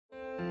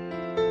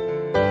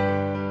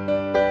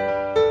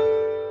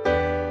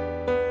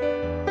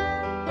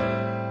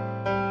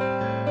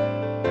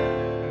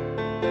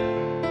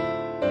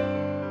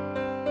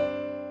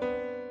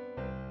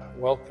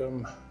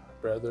Welcome,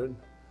 brethren,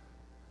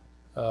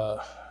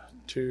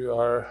 to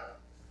our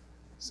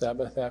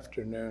Sabbath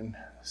afternoon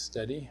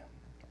study.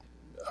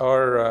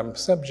 Our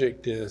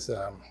subject is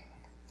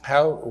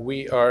how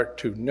we are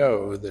to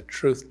know the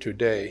truth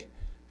today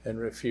and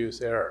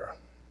refuse error.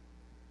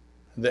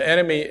 The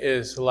enemy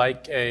is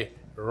like a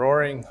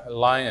roaring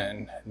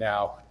lion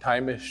now.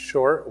 Time is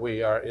short.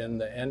 We are in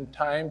the end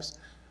times.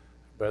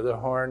 Brother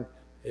Horn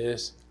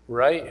is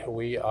right.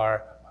 We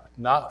are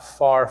not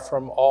far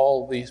from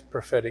all these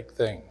prophetic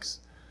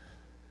things.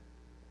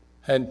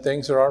 And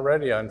things are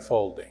already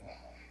unfolding.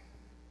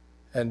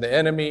 And the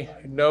enemy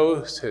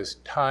knows his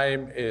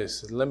time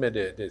is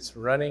limited. It's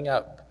running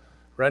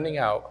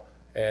out,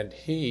 and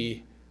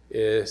he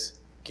is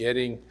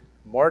getting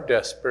more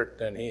desperate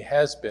than he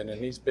has been, and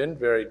he's been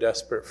very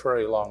desperate for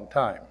a long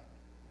time.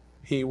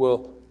 He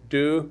will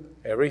do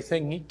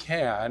everything he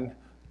can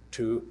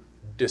to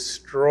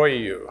destroy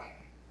you.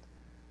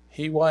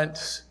 He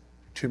wants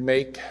to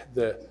make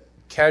the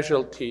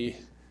casualty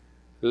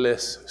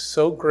list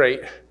so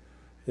great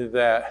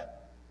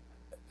that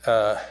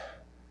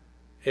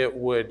it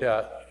would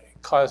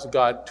cause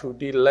God to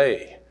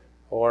delay,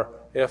 or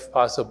if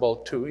possible,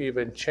 to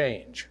even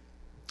change.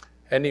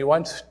 And he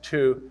wants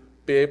to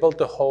be able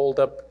to hold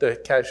up the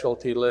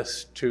casualty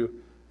list to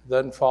the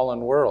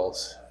unfallen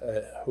worlds,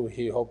 who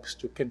he hopes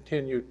to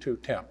continue to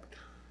tempt,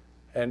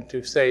 and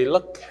to say,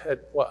 look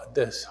at what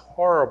this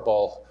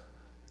horrible,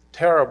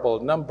 terrible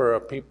number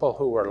of people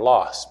who were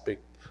lost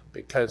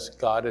because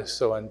God is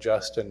so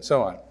unjust and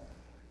so on.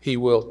 He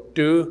will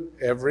do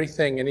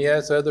everything, and he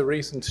has other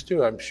reasons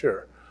too, I'm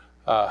sure.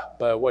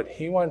 But what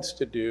he wants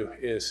to do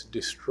is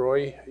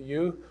destroy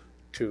you,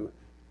 to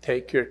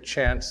take your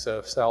chance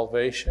of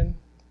salvation,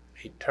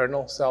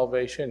 eternal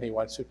salvation. He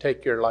wants to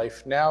take your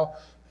life now,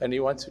 and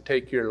he wants to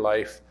take your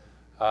life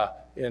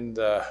in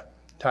the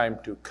time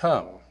to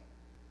come.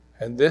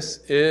 And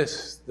this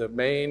is the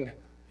main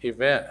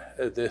event.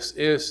 This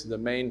is the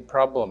main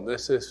problem.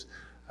 This is,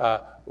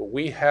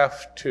 we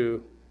have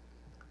to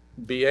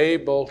be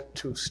able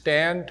to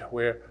stand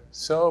where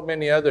so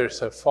many others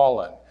have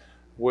fallen,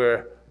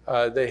 where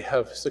they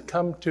have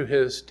succumbed to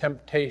his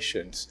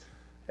temptations.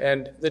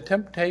 And the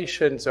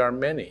temptations are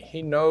many.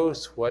 He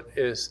knows what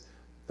is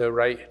the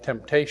right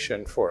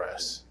temptation for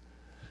us.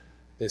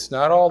 It's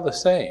not all the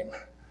same.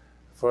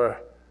 For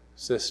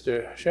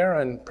Sister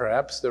Sharon,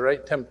 perhaps the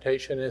right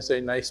temptation is a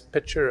nice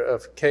pitcher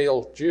of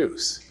kale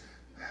juice.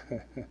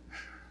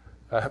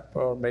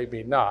 Or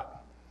maybe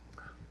not.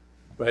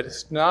 But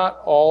it's not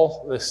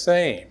all the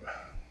same.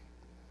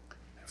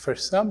 For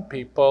some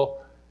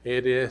people,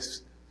 it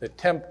is the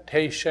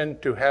temptation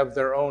to have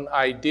their own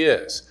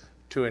ideas,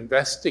 to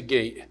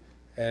investigate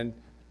and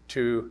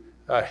to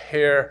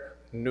hear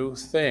new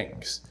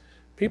things.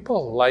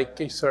 People like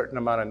a certain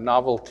amount of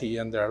novelty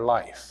in their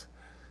life.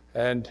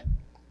 And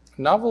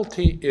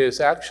novelty is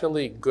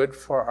actually good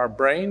for our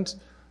brains,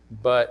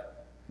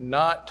 but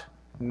not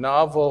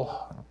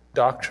novel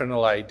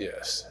doctrinal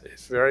ideas.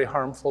 It's very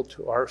harmful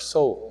to our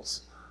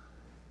souls.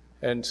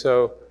 And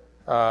so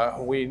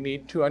we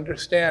need to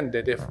understand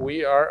that if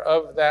we are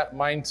of that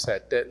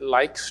mindset that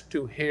likes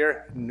to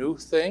hear new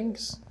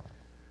things,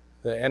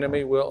 the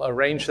enemy will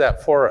arrange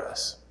that for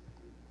us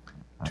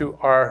to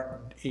our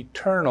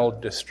eternal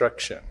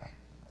destruction.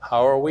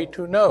 How are we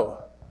to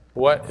know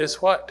what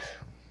is what?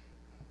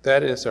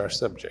 That is our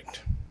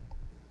subject.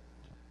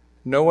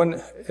 No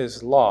one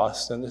is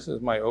lost, and this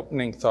is my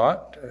opening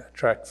thought,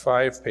 track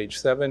 5, page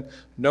 7.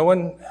 No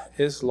one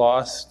is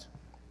lost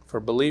for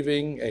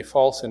believing a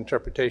false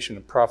interpretation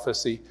of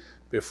prophecy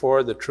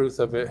before the truth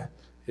of it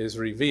is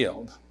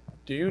revealed.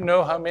 Do you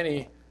know how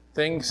many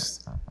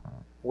things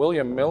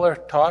William Miller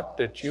taught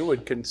that you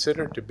would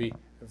consider to be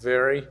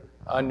very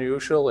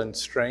unusual and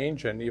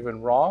strange and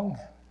even wrong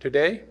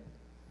today?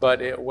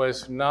 But it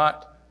was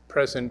not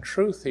present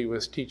truth he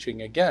was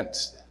teaching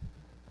against.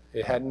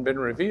 It hadn't been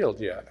revealed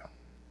yet.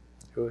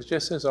 It was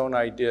just his own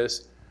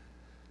ideas.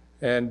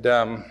 And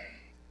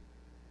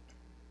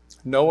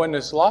no one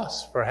is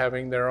lost for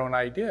having their own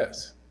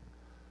ideas.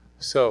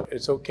 So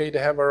it's okay to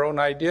have our own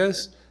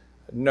ideas?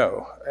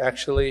 No,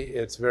 actually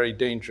it's very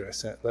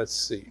dangerous. Let's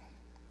see.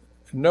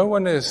 No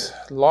one is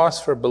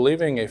lost for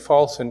believing a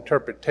false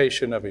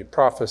interpretation of a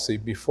prophecy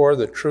before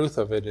the truth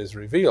of it is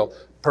revealed,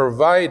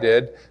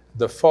 provided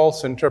the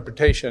false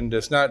interpretation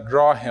does not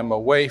draw him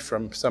away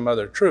from some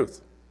other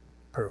truth.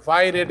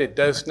 Provided it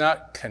does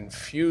not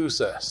confuse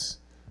us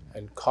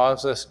and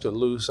cause us to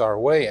lose our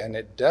way, and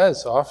it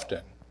does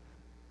often.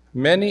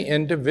 Many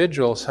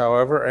individuals,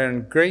 however, are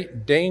in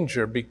great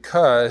danger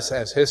because,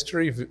 as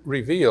history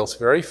reveals,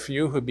 very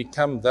few who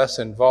become thus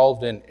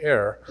involved in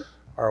error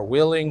are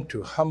willing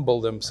to humble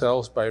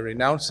themselves by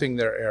renouncing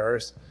their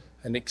errors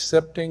and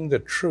accepting the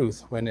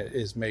truth when it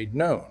is made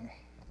known.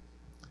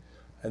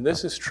 And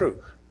this is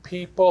true.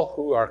 People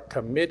who are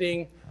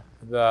committing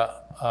the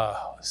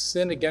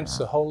sin against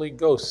the Holy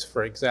Ghost,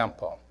 for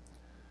example,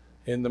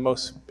 in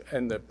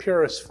the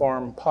purest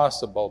form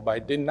possible, by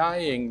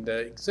denying the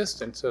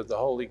existence of the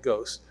Holy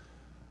Ghost,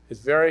 it's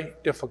very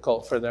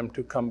difficult for them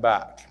to come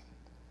back.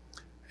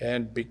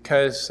 And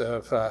because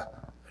of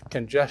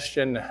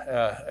congestion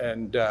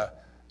and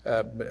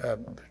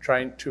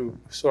trying to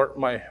sort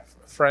my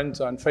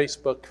friends on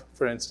Facebook,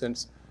 for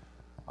instance,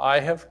 I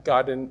have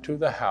got into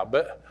the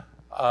habit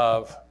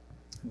of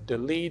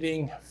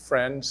deleting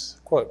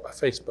friends, quote,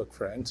 Facebook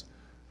friends,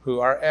 who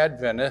are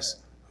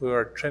Adventists, who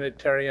are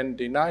Trinitarian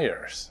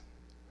deniers.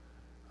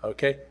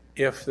 Okay?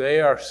 If they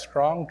are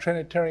strong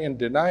Trinitarian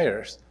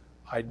deniers,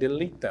 I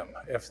delete them.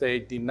 If they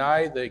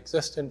deny the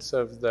existence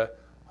of the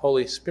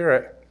Holy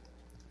Spirit,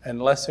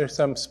 unless there's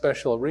some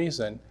special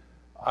reason,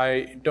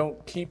 I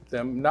don't keep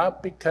them,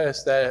 not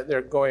because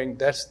they're going,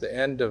 that's the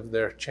end of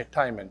their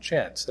time and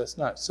chance. That's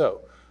not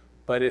so.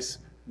 But it's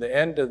the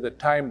end of the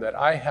time that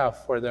I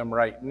have for them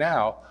right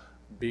now,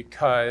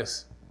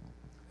 because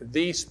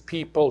these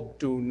people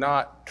do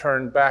not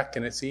turn back,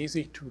 and it's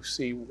easy to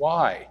see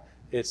why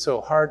it's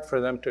so hard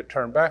for them to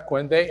turn back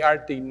when they are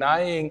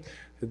denying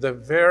the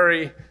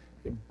very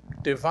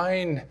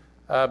divine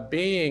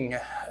being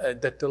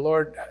that the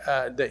Lord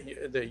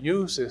that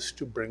uses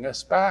to bring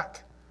us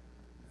back.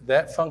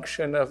 That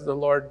function of the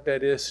Lord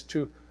that is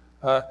to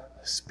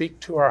speak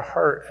to our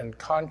heart and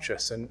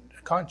conscience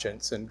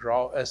and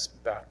draw us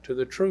back to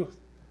the truth.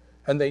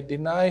 And they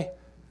deny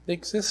the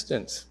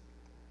existence.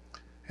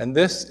 And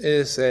this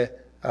is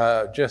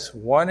just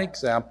one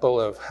example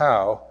of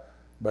how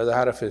Brother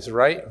Hadif is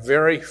right.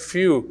 Very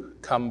few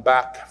come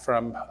back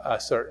from a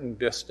certain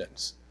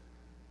distance,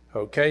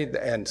 okay,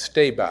 and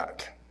stay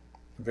back.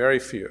 Very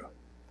few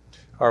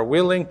are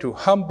willing to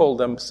humble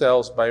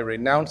themselves by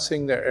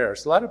renouncing their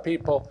errors. A lot of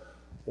people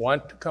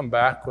want to come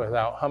back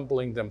without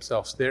humbling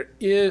themselves. There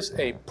is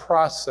a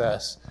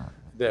process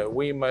that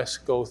we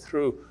must go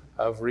through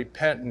of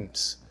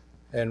repentance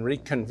and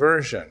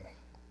reconversion.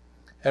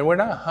 And we're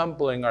not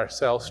humbling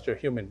ourselves to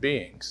human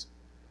beings.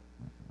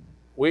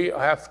 We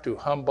have to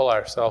humble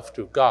ourselves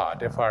to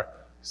God. If our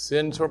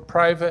sins were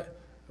private,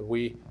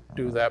 we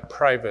do that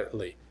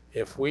privately.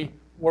 If we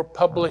were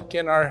public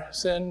in our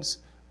sins,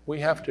 we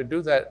have to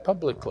do that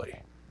publicly.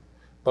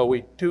 But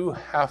we do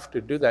have to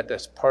do that.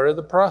 That's part of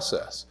the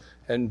process.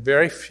 And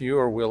very few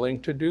are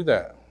willing to do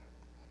that.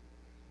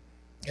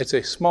 It's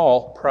a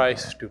small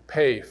price to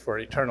pay for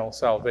eternal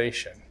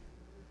salvation.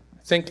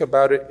 Think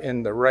about it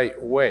in the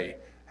right way.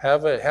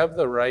 Have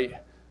the right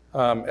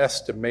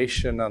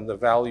estimation on the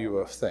value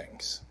of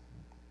things.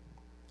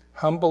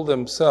 Humble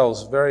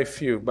themselves, very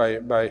few,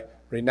 by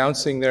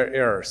renouncing their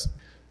errors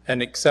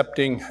and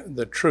accepting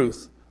the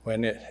truth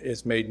when it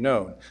is made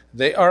known.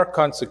 They are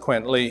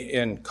consequently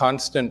in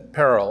constant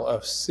peril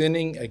of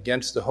sinning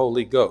against the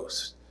Holy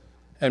Ghost.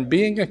 And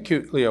being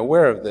acutely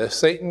aware of this,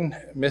 Satan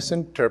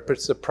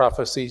misinterprets the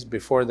prophecies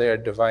before they are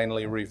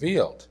divinely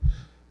revealed.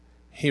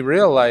 He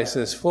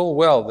realizes full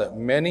well that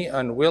many,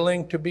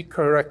 unwilling to be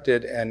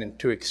corrected and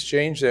to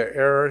exchange their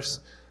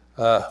errors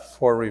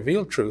for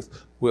revealed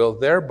truth, will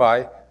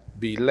thereby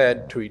be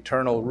led to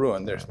eternal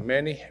ruin. There's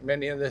many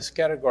in this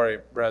category,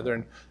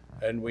 brethren,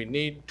 and we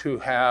need to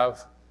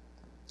have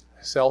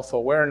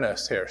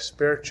self-awareness here,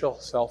 spiritual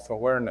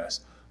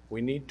self-awareness.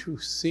 We need to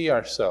see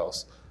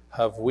ourselves.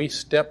 Have we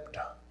stepped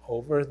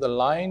over the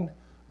line?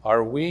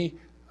 Are we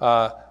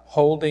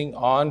holding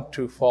on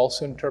to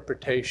false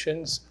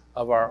interpretations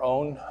of our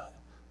own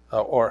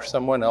or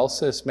someone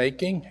else's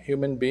making,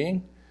 human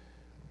being?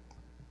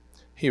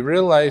 He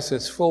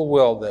realizes full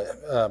well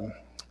that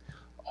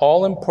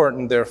all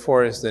important,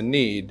 therefore, is the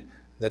need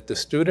that the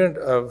student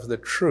of the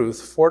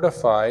truth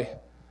fortify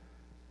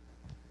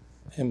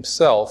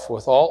himself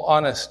with all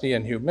honesty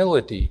and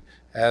humility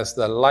as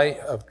the light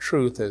of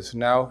truth is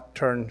now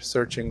turned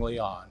searchingly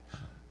on.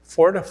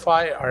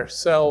 Fortify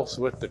ourselves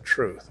with the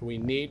truth. We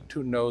need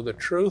to know the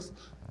truth.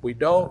 We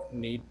don't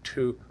need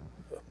to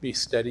be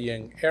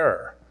studying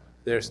error.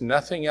 There's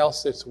nothing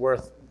else that's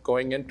worth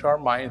going into our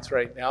minds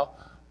right now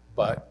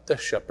but the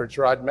shepherd's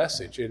rod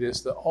message. It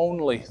is the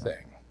only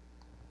thing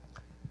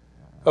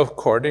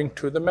according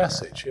to the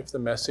message. If the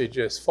message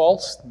is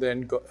false,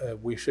 then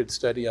we should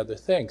study other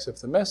things. If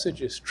the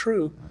message is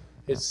true,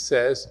 it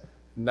says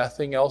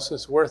nothing else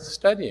is worth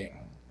studying,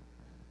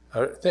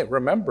 or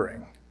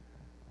remembering,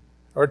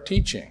 or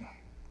teaching.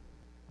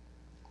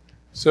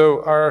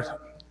 So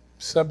our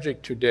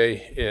subject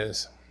today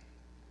is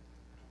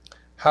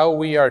how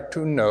we are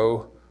to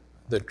know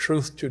the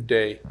truth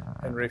today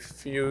and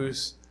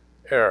refuse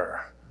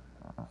error.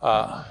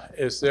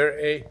 Is there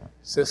a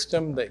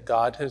system that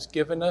God has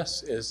given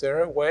us? Is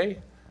there a way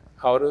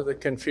out of the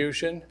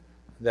confusion?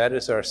 That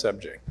is our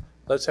subject.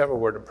 Let's have a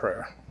word of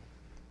prayer.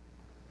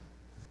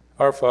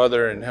 Our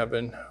Father in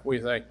heaven, we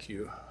thank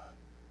you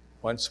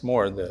once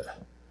more that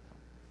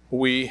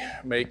we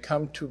may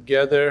come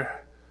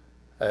together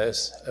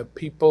as a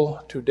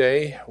people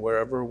today,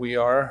 wherever we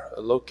are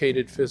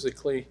located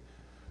physically,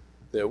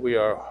 that we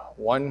are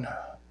one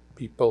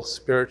people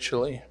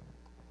spiritually,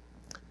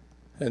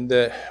 and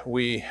that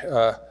we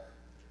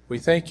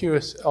thank you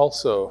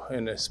also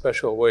in a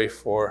special way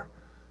for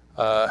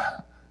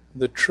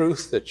the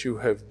truth that you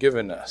have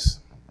given us.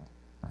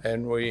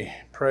 And we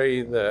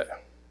pray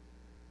that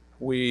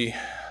we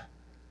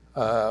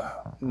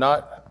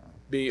not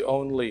be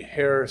only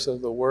hearers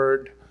of the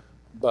word,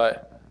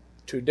 but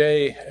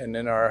today and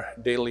in our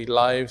daily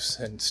lives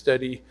and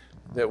study,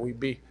 that we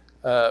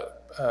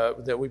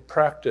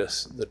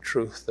practice the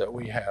truth that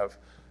we have,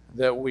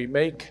 that we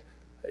make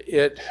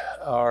it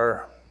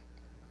our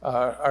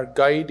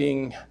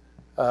guiding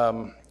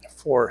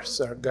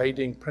force, our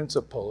guiding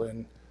principle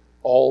in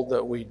all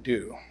that we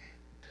do.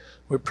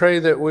 We pray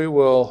that we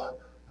will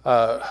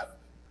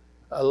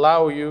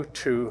allow you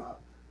to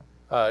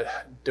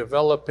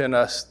develop in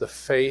us the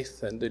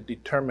faith and the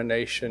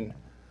determination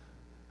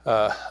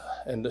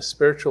and the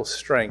spiritual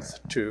strength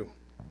to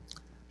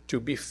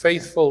be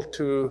faithful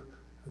to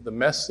the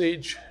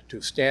message,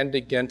 to stand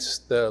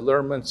against the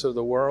allurements of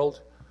the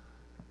world,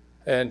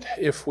 and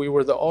if we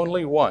were the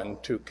only one,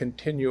 to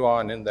continue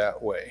on in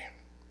that way.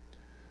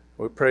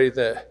 We pray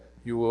that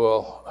you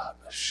will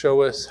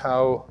show us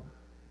how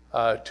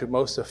to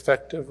most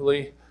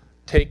effectively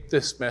take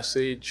this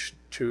message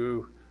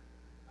to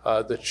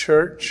the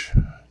church,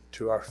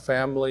 to our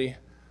family,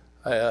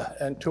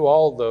 and to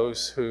all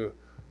those who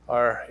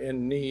are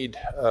in need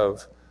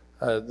of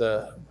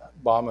the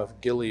balm of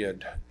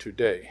Gilead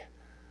today.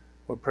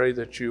 We pray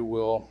that you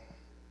will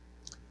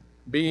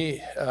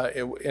be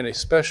in a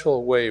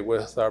special way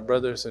with our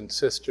brothers and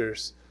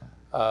sisters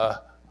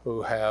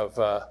who have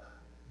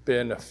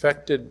been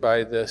affected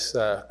by this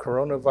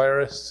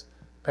coronavirus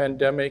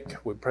pandemic.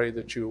 We pray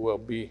that you will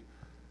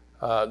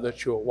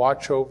that you will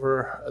watch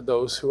over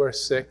those who are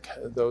sick,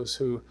 those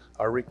who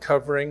are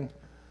recovering,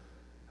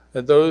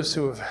 and those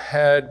who have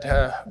had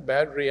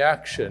bad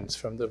reactions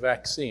from the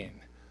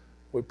vaccine.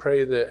 We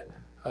pray that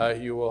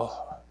you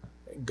will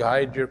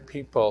guide your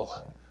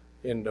people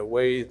in the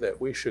way that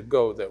we should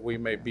go, that we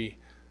may be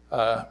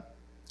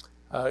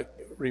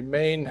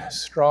remain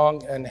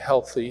strong and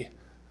healthy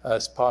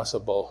as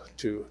possible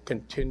to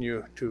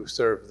continue to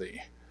serve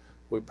thee.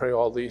 We pray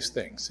all these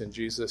things in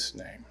Jesus'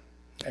 name.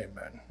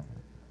 Amen.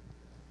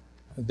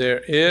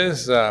 There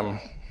is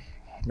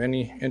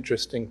many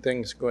interesting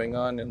things going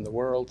on in the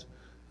world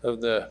of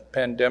the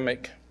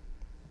pandemic,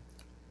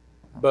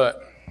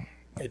 but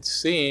it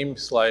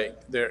seems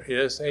like there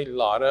is a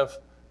lot of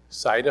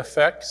side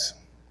effects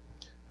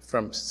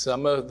from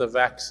some of the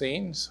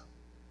vaccines,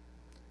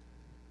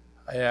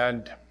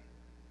 and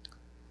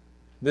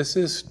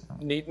this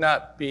need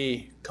not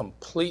be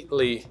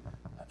completely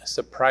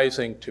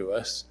surprising to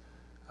us.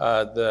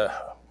 The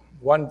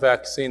one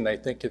vaccine, I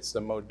think it's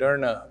the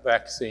Moderna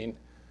vaccine,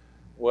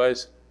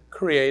 was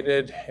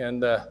created in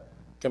the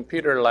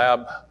computer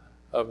lab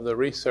of the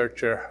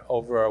researcher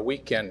over a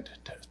weekend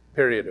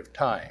period of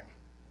time.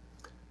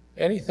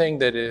 Anything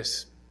that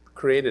is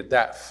created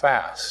that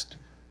fast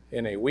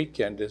in a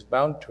weekend is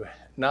bound to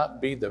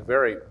not be the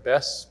very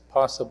best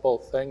possible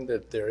thing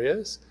that there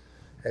is.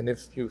 And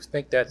if you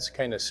think that's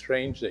kind of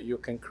strange that you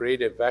can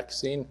create a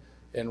vaccine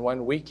in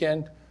one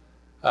weekend,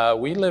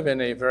 we live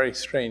in a very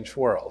strange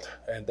world,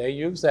 and they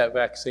use that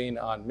vaccine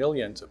on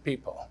millions of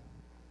people.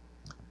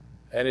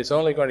 And it's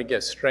only going to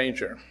get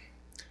stranger.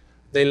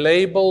 They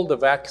label the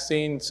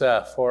vaccines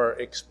for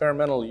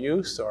experimental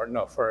use, or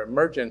no, for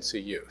emergency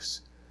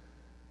use.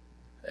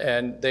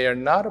 And they are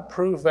not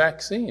approved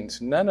vaccines,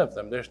 none of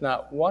them. There's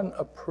not one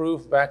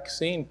approved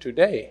vaccine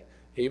today,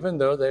 even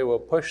though they will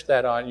push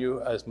that on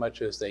you as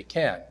much as they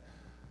can.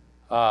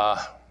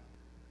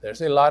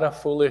 There's a lot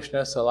of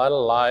foolishness, a lot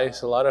of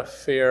lies, a lot of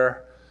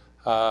fear,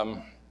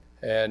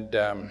 and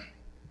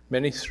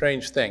many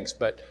strange things.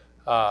 But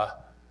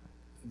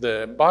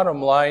the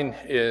bottom line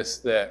is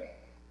that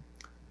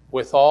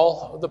with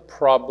all the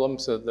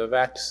problems of the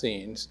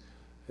vaccines,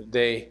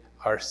 they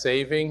are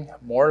saving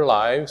more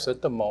lives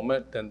at the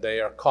moment than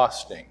they are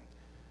costing.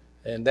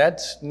 And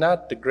that's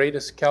not the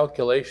greatest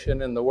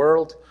calculation in the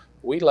world.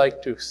 We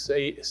like to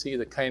see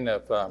the kind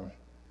of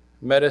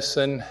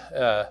medicine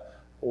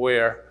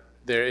where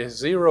there is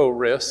zero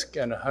risk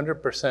and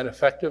 100%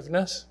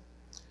 effectiveness,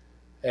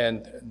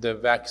 and the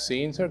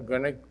vaccines are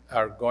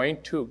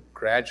going to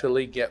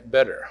gradually get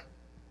better.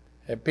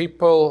 And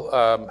people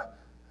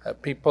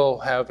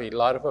have a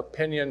lot of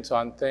opinions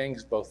on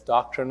things, both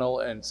doctrinal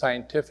and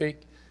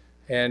scientific,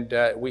 and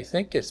we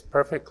think it's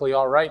perfectly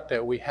all right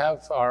that we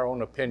have our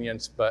own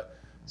opinions, but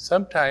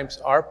sometimes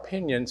our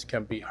opinions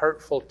can be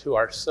hurtful to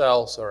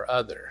ourselves or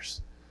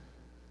others.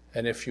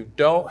 And if you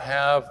don't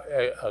have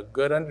a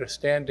good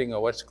understanding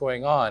of what's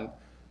going on,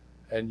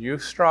 and you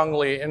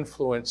strongly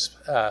influence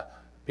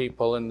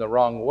people in the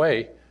wrong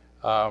way,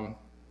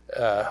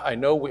 I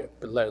know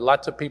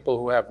lots of people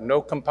who have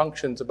no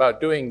compunctions about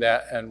doing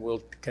that and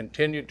will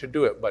continue to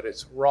do it, but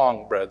it's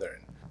wrong,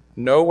 brethren.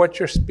 Know what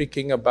you're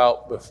speaking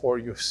about before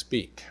you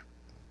speak.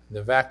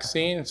 The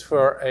vaccines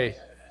for a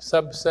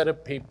subset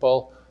of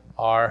people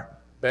are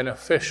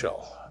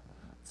beneficial.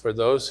 For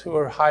those who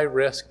are high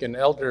risk and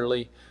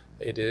elderly,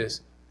 it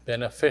is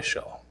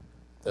beneficial,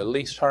 the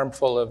least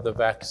harmful of the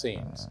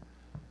vaccines.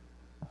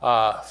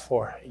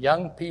 For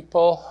young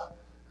people,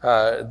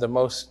 the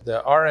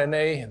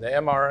RNA, the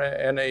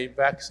mRNA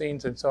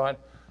vaccines and so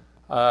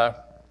on,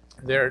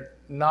 they're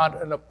not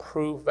an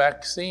approved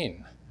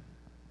vaccine.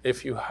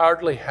 If you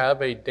hardly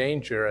have a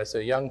danger as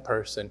a young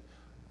person,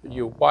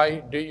 why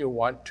do you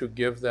want to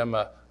give them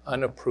an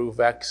unapproved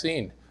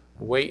vaccine?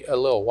 Wait a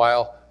little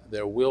while.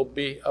 There will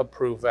be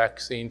approved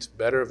vaccines,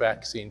 better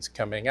vaccines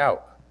coming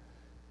out.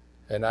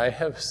 And I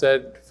have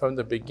said from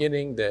the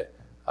beginning that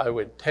I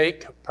would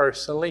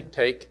personally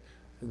take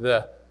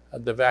the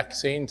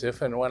vaccines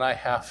if and when I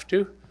have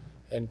to.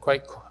 And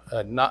quite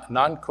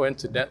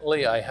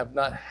non-coincidentally, I have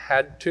not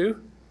had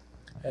to,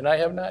 and I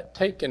have not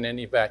taken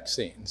any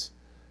vaccines,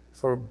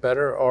 for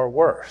better or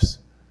worse.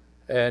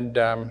 And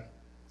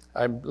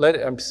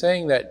I'm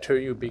saying that to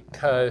you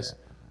because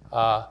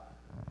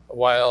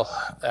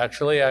while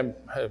actually I'm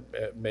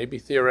maybe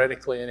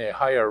theoretically in a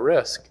higher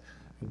risk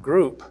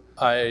group,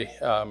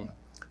 I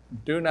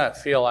do not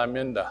feel I'm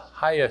in the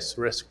highest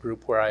risk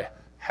group where I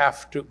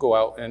have to go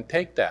out and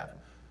take that.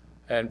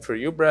 And for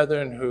you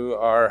brethren who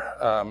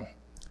are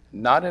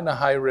not in a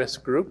high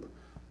risk group,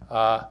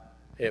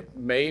 it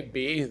may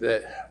be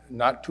that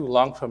not too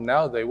long from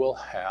now they will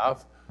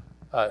have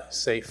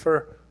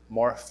safer,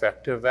 more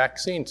effective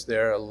vaccines.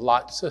 There are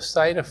lots of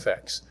side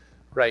effects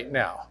right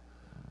now.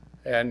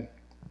 And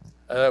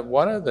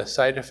one of the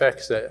side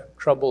effects that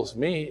troubles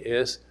me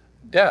is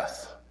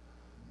death.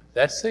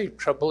 That's a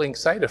troubling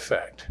side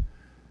effect.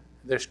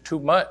 There's too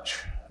much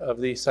of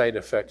these side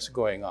effects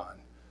going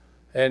on.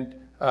 And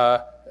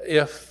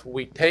if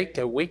we take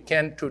a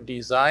weekend to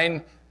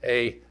design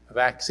a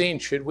vaccine,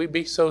 should we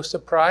be so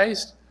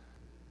surprised?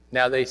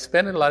 Now, they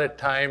spend a lot of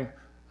time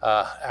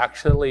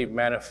actually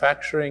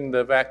manufacturing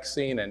the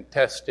vaccine and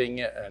testing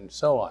it and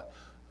so on.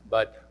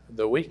 But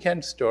the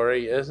weekend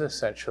story is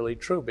essentially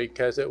true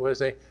because it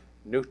was a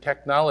new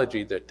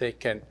technology that they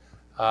can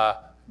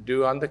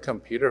do on the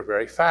computer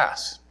very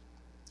fast.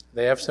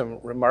 They have some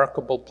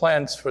remarkable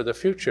plans for the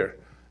future,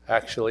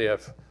 actually,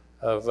 of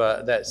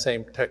that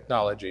same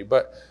technology.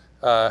 But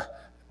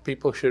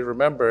people should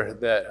remember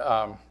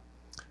that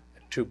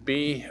to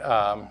be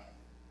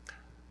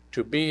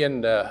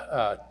in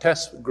the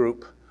test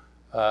group,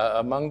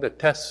 among the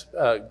test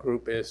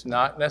group is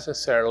not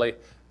necessarily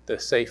the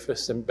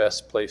safest and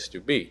best place to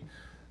be.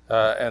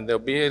 And there'll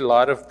be a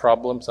lot of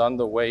problems on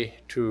the way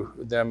to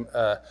them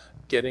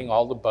getting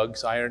all the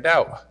bugs ironed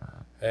out.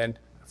 And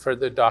for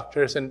the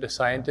doctors and the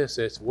scientists,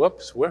 it's,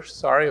 whoops, we're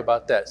sorry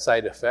about that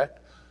side effect.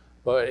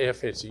 But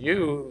if it's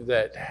you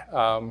that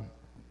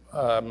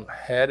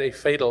had a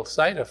fatal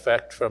side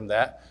effect from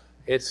that,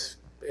 it's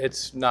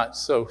not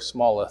so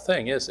small a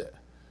thing, is it?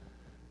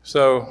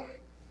 So,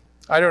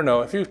 I don't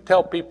know, if you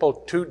tell people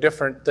two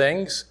different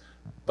things,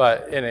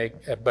 but in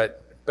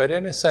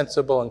a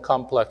sensible and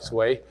complex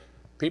way,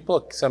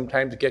 people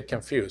sometimes get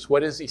confused.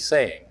 What is he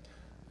saying?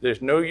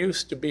 There's no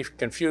use to be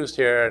confused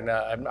here,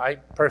 and I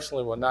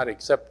personally will not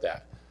accept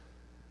that.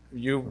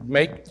 You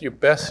make your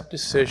best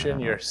decision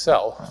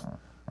yourself,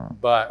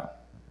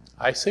 but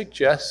I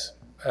suggest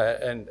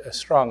and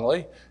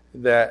strongly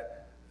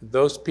that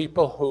those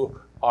people who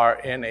are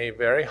in a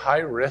very high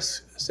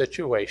risk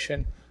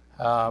situation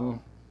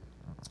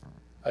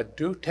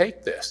do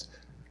take this.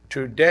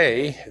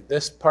 Today,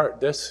 this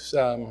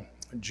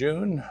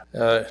June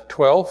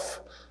 12th,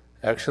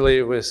 actually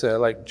it was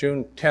like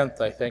June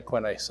 10th, I think,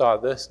 when I saw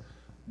this,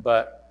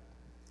 but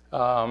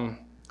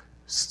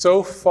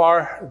so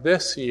far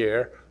this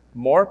year,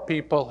 more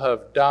people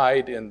have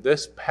died in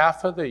this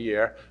half of the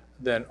year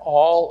than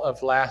all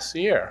of last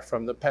year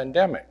from the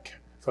pandemic,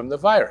 from the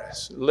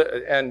virus.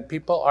 And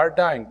people are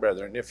dying,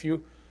 brethren. If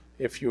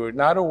you're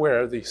not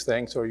aware of these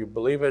things or you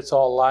believe it's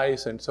all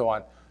lies and so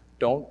on,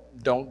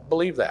 don't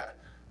believe that.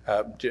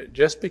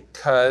 Just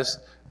because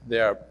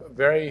there are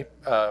very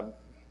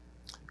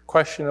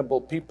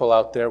questionable people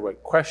out there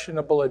with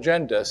questionable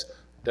agendas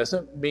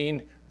doesn't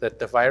mean that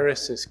the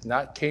virus is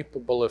not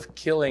capable of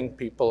killing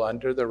people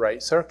under the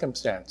right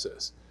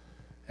circumstances.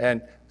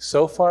 And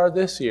so far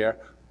this year,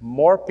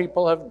 more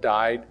people have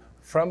died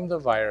from the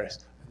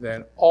virus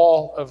than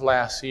all of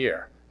last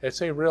year.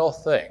 It's a real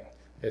thing.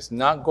 It's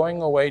not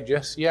going away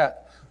just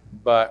yet,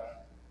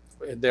 but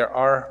there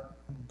are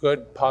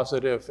good,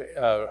 positive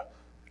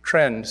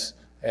trends.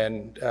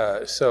 And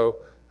so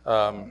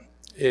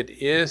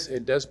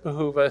it does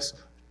behoove us,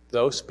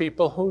 those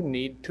people who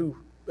need to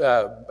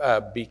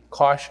be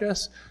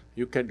cautious.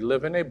 You could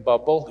live in a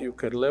bubble. You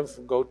could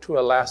go to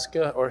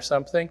Alaska or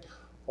something.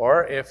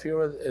 Or if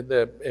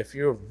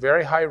you're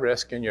very high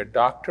risk and your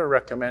doctor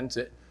recommends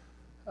it,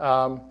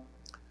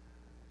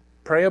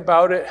 pray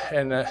about it.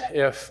 And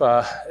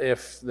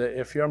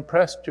if you're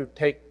impressed to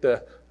take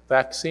the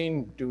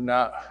vaccine, do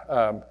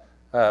not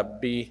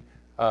be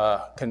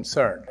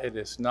concerned. It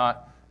is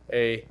not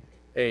a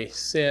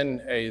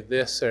sin, a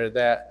this or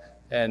that.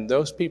 And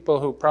those people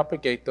who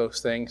propagate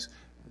those things,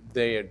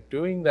 they are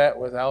doing that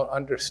without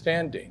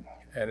understanding,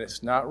 and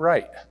it's not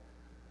right.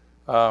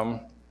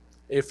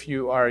 If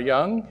you are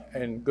young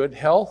and good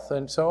health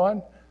and so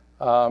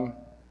on,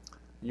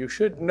 you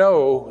should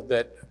know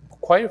that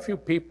quite a few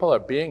people are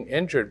being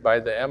injured by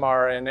the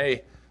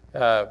mRNA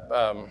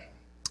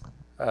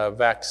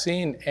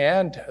vaccine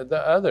and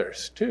the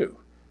others too.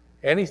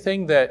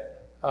 Anything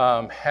that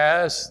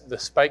has the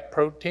spike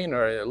protein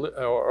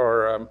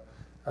or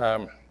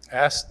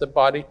asked the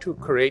body to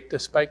create the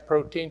spike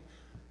protein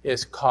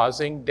is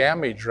causing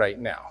damage right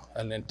now.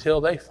 And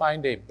until they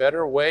find a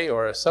better way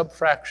or a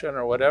subfraction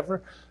or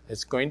whatever,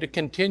 it's going to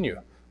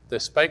continue. The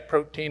spike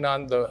protein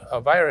on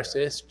a virus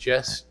is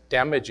just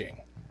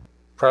damaging.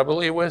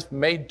 Probably was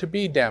made to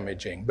be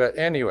damaging. But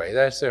anyway,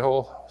 that's a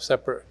whole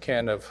separate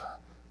can of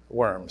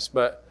worms.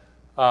 But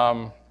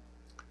the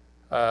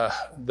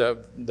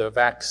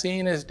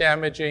vaccine is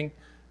damaging.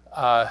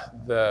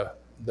 The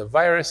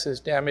virus is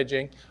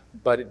damaging.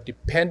 But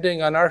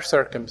depending on our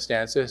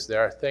circumstances,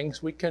 there are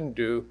things we can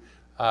do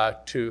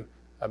to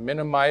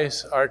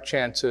minimize our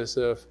chances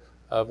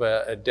of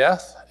a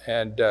death.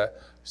 And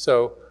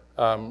so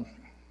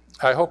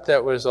I hope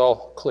that was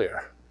all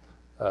clear.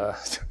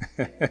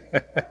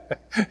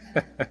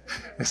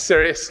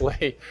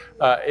 Seriously,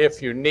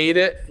 if you need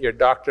it, your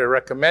doctor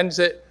recommends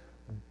it,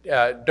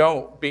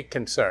 don't be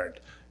concerned.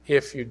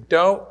 If you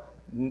don't,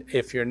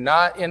 if you're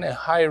not in a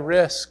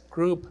high-risk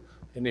group,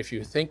 and if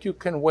you think you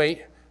can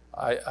wait,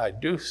 I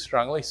do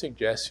strongly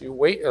suggest you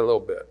wait a little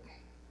bit.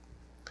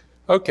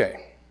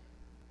 Okay.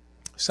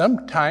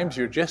 Sometimes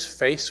you're just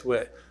faced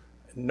with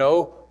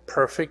no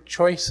perfect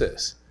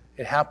choices.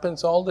 It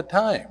happens all the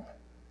time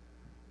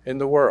in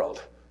the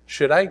world.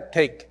 Should I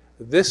take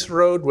this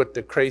road with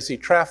the crazy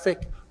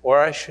traffic,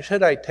 or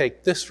should I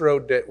take this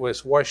road that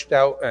was washed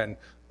out and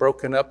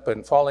broken up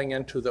and falling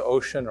into the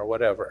ocean or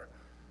whatever?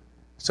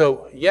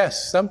 So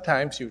yes,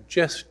 sometimes you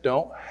just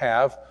don't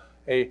have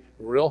a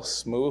real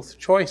smooth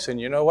choice.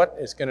 And you know what?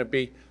 It's going to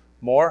be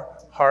more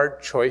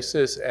hard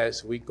choices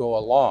as we go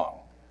along.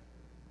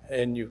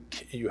 And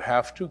you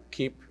have to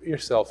keep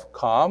yourself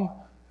calm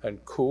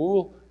and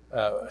cool,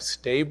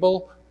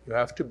 stable. You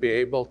have to be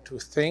able to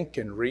think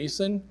and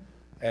reason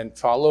and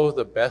follow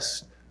the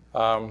best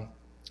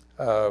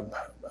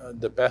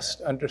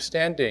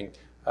understanding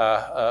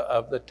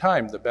of the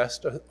time, the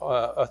best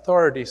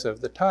authorities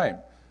of the time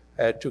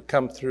to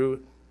come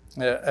through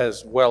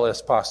as well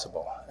as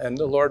possible. And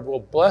the Lord will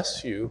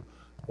bless you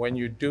when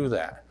you do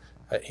that.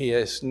 He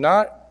is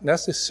not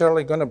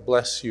necessarily going to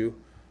bless you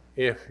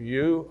if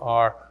you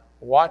are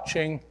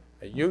watching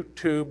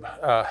YouTube,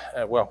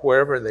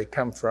 wherever they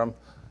come from,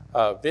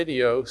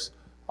 videos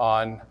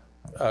on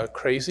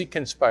crazy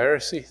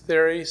conspiracy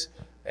theories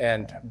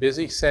and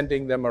busy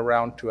sending them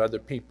around to other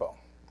people.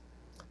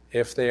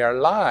 If they are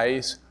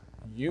lies,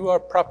 you are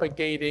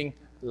propagating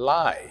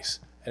lies.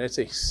 And it's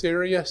a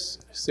serious,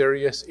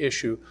 serious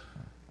issue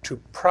to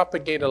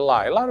propagate a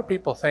lie. A lot of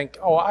people think,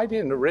 oh, I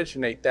didn't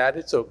originate that.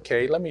 It's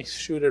okay. Let me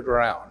shoot it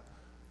around.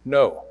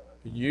 No,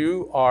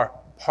 you are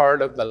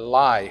part of the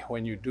lie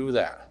when you do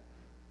that.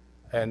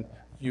 And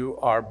you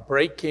are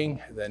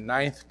breaking the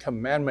 9th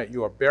commandment.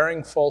 You are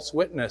bearing false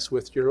witness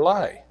with your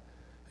lie.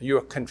 You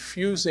are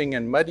confusing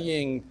and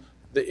muddying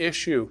the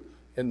issue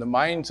in the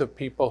minds of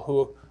people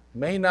who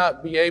may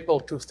not be able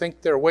to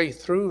think their way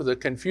through the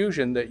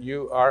confusion that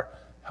you are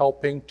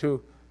helping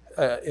to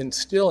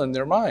instill in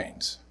their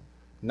minds.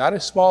 Not a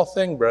small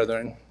thing,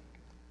 brethren.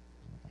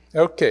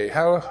 Okay,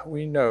 how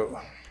we know?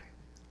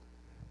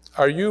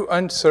 Are you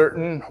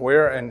uncertain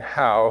where and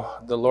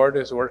how the Lord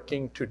is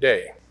working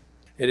today?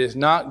 It is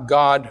not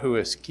God who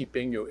is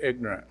keeping you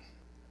ignorant.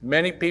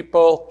 Many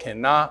people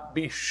cannot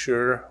be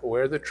sure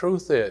where the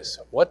truth is,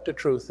 what the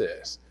truth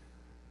is.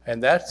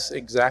 And that's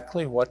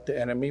exactly what the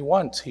enemy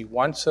wants. He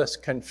wants us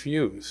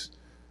confused.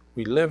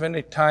 We live in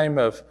a time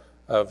of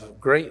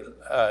great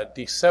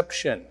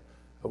deception.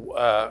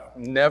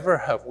 Never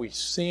have we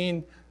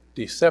seen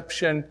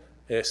deception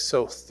is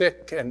so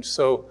thick and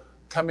so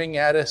coming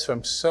at us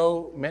from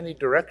so many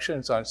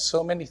directions on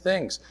so many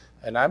things.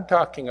 And I'm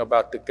talking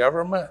about the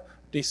government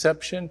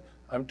deception.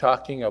 I'm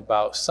talking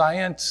about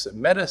science,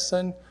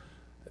 medicine,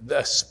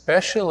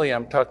 especially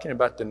I'm talking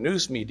about the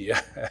news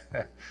media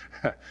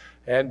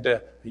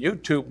and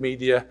YouTube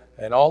media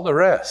and all the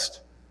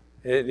rest.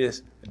 It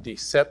is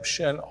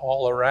deception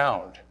all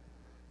around.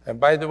 And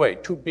by the way,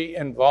 to be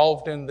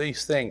involved in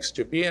these things,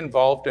 to be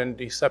involved in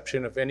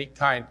deception of any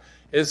kind,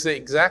 is the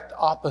exact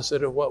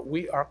opposite of what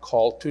we are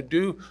called to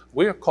do.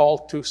 We are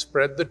called to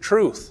spread the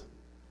truth.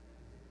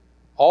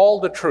 All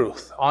the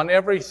truth on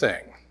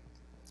everything.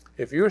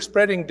 If you're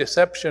spreading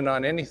deception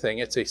on anything,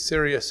 it's a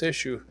serious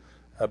issue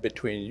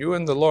between you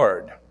and the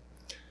Lord.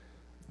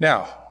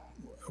 Now,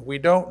 we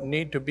don't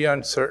need to be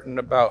uncertain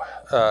about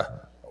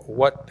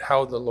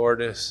how the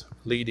Lord is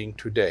leading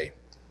today.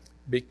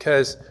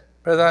 Because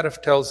Brother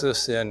Adolf tells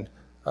us in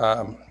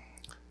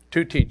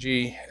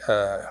 2TG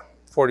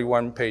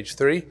 41, page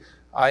 3,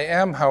 I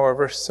am,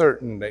 however,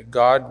 certain that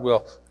God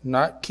will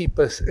not keep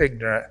us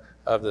ignorant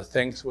of the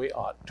things we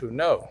ought to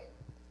know.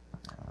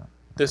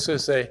 This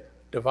is a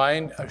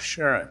divine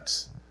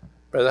assurance.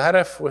 Brother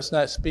Adolf was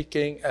not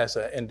speaking as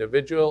an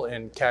individual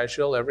in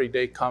casual,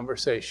 everyday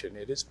conversation.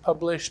 It is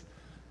published.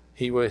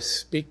 He was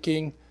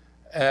speaking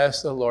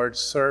as the Lord's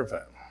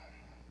servant.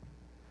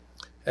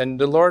 And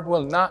the Lord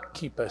will not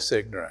keep us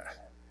ignorant.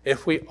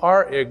 If we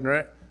are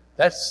ignorant,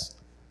 that's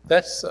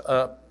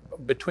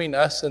between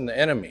us and the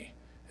enemy.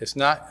 It's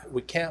not,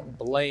 we can't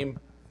blame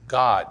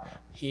God.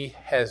 He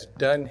has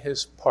done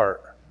his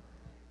part.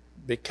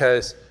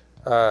 because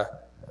Brother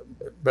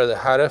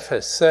Hadif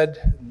has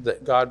said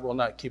that God will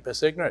not keep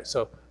us ignorant.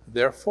 So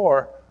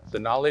therefore, the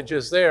knowledge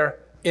is there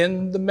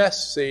in the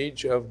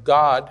message of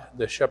God,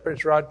 the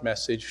shepherd's rod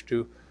message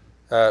to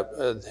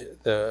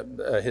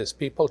his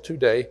people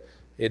today.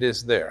 It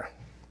is there.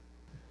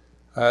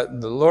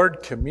 The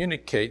Lord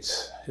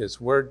communicates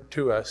his word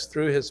to us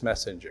through his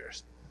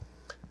messengers.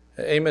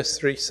 Amos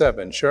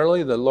 3:7,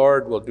 surely the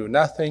Lord will do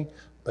nothing,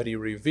 but he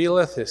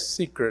revealeth his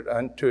secret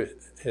unto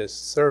his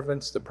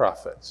servants the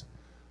prophets.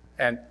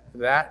 And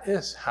that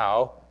is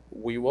how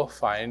we will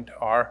find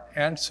our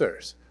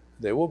answers.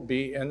 They will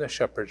be in the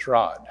shepherd's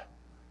rod.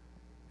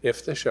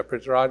 If the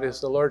shepherd's rod is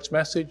the Lord's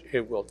message,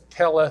 it will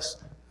tell us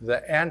the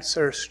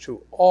answers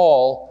to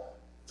all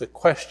the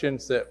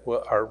questions that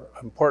are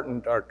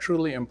important, are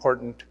truly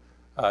important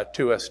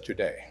to us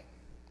today.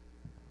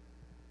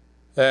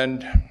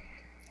 And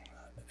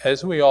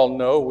as we all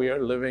know, we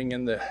are living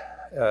in the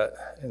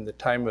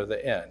time of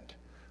the end.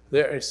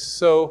 There are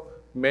so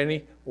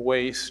many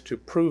ways to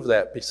prove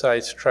that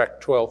besides track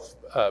 12,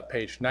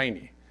 page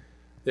 90.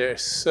 There are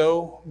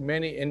so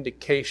many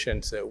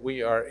indications that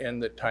we are in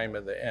the time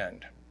of the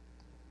end.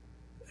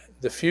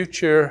 The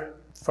future,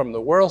 from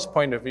the world's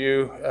point of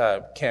view,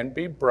 can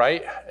be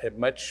bright,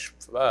 much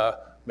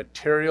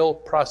material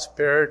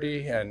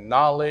prosperity and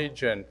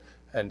knowledge and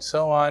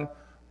so on,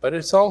 but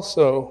it's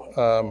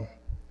also,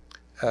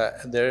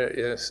 there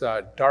is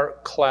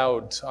dark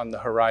clouds on the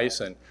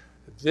horizon.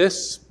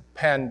 This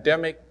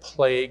pandemic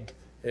plague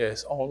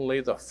is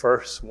only the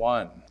first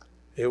one.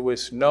 It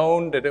was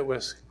known that it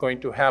was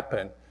going to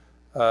happen.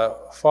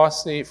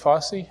 Fauci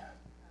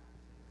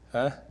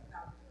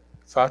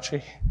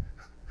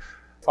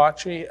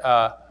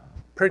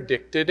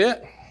predicted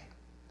it.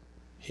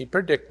 He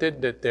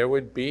predicted that there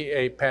would be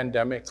a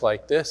pandemic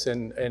like this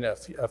in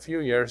a few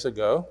years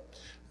ago.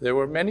 There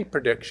were many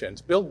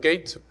predictions. Bill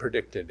Gates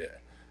predicted it.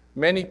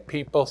 Many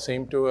people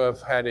seem to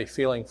have had a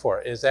feeling for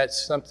it. Is that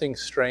something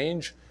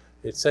strange?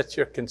 It sets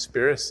your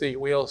conspiracy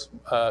wheels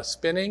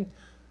spinning?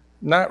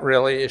 Not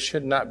really. It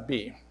should not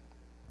be.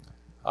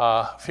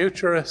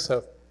 Futurists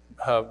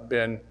have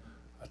been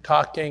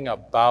talking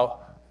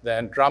about the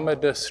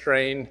Andromeda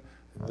strain,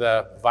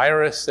 the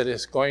virus that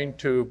is going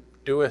to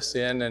do us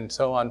in and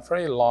so on for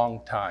a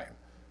long time.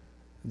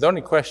 The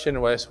only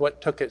question was,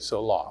 what took it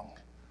so long?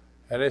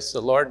 And it's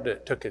the Lord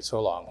that took it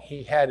so long.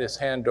 He had his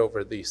hand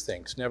over these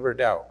things, never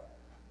doubt.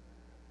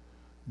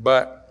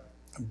 But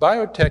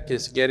biotech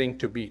is getting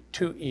to be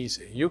too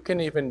easy. You can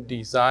even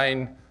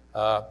design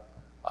a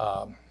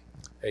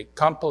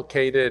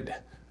complicated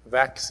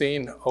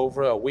vaccine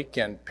over a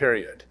weekend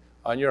period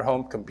on your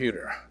home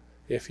computer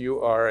if you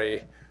are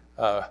a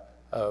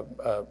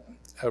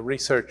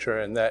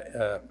researcher in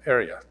that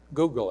area.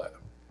 Google it.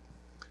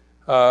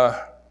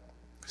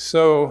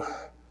 So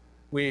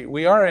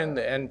we are in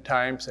the end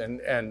times,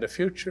 and the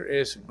future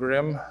is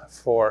grim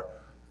for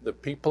the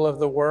people of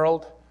the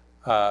world,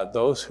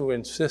 those who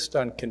insist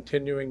on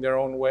continuing their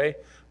own way,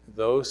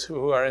 those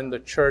who are in the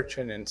church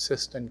and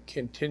insist on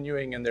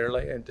continuing in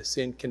their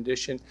sin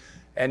condition.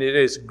 And it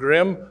is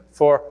grim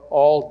for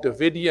all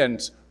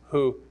Davidians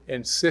who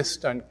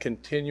insist on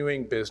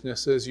continuing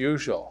business as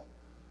usual,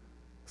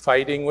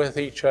 fighting with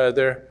each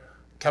other,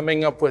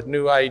 coming up with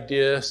new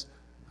ideas,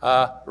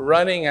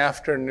 running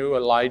after new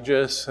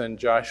Elijahs and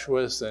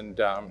Joshuas and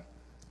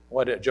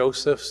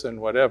Josephs and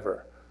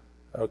whatever.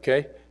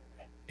 Okay?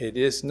 It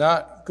is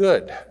not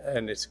good,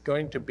 and it's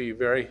going to be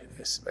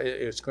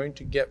it's going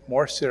to get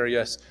more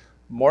serious,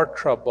 more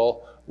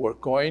trouble. We're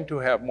going to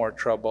have more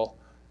trouble.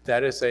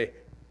 That is a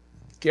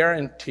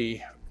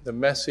guarantee. The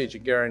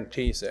message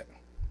guarantees it.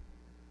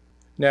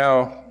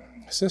 Now,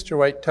 Sister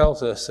White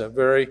tells us a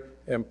very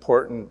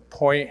important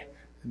point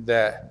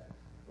that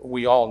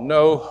we all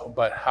know,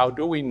 but how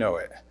do we know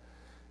it?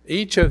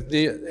 Each of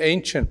the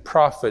ancient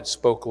prophets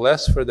spoke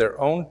less for their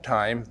own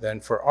time than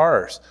for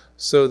ours,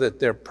 so that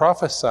their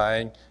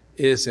prophesying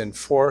is in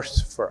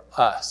force for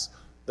us.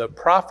 The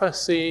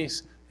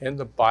prophecies in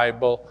the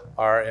Bible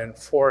are in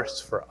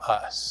force for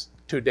us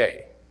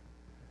today.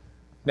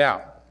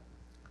 Now,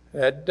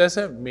 that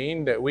doesn't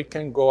mean that we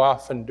can go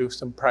off and do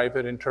some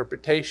private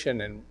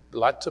interpretation, and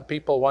lots of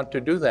people want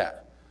to do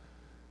that.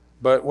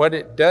 But what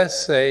it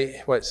does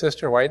say, what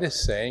Sister White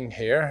is saying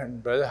here,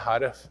 and Brother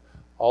Hadif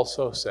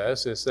also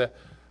says, is that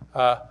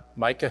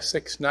Micah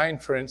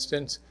 6:9, for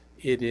instance,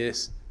 it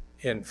is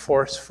in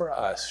force for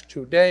us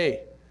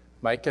today.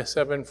 Micah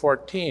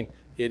 7:14,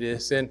 it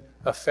is in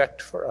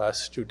effect for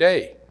us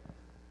today.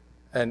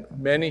 And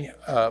many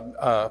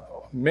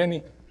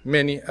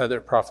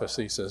other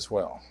prophecies as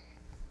well.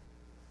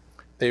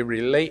 They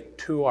relate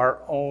to our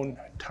own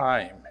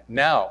time,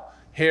 now,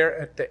 here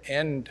at the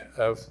end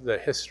of the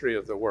history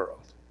of the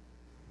world.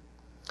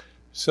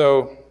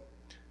 So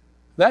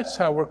that's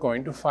how we're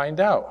going to find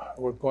out.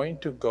 We're going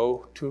to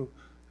go to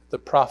the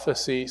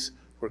prophecies.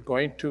 We're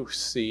going to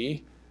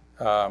see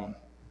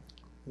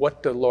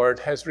what the Lord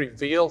has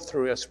revealed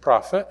through his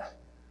prophet.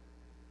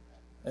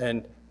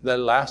 And the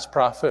last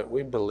prophet,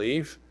 we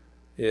believe,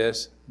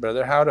 is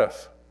Brother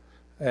Hadif.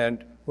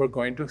 And we're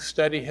going to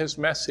study his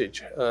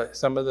message,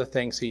 some of the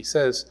things he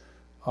says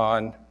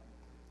on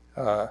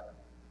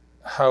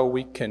how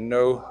we can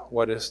know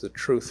what is the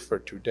truth for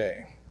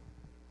today.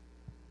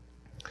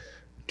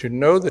 To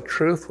know the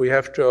truth, we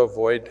have to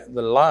avoid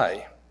the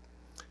lie.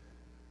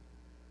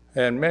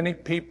 And many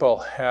people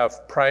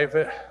have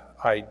private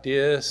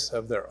ideas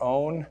of their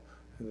own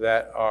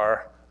that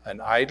are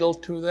an idol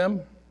to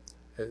them.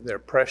 They're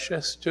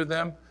precious to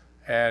them.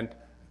 And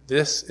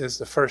this is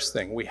the first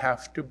thing. We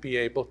have to be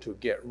able to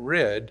get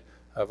rid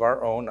of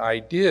our own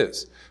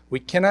ideas. We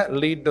cannot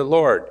lead the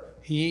Lord.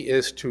 He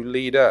is to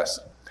lead us.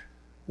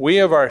 We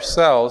of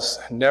ourselves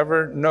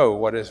never know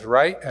what is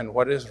right and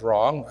what is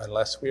wrong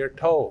unless we are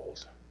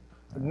told.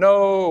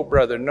 No,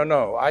 brother,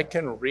 no. I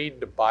can read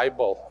the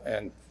Bible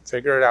and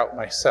figure it out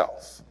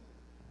myself.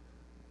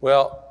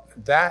 Well,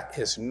 that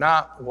is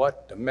not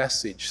what the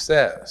message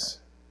says.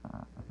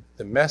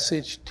 The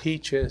message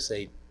teaches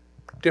a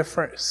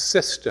different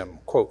system,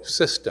 quote,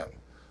 system.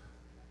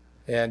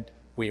 And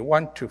we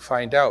want to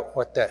find out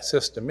what that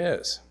system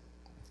is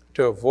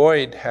to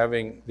avoid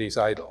having these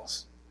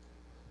idols.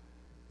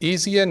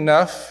 Easy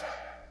enough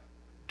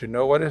to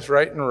know what is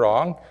right and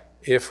wrong.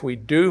 If we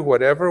do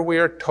whatever we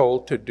are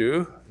told to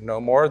do, no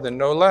more than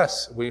no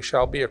less, we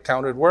shall be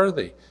accounted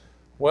worthy.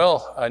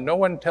 Well, no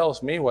one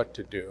tells me what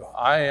to do.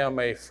 I am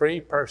a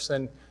free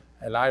person,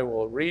 and I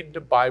will read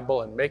the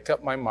Bible and make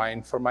up my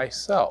mind for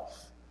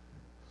myself.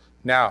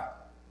 Now,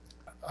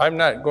 I'm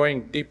not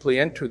going deeply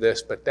into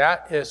this, but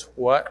that is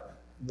what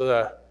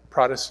the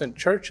Protestant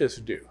churches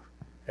do.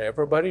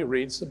 Everybody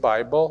reads the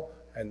Bible,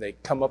 and they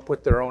come up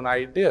with their own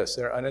ideas.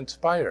 They're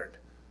uninspired.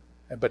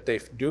 But they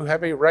do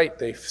have a right.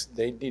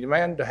 They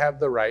demand to have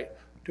the right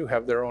to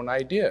have their own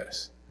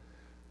ideas.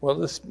 Well,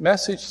 this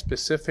message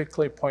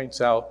specifically points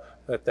out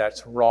that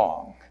that's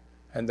wrong.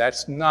 And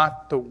that's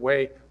not the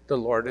way the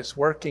Lord is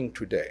working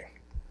today.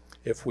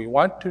 If we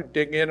want to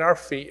dig in our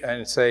feet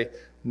and say,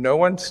 no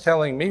one's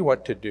telling me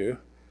what to do,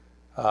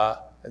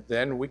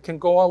 then we can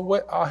go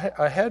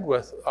ahead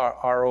with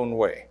our own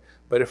way.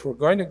 But if we're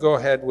going to go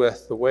ahead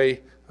with the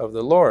way of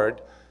the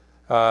Lord,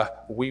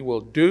 we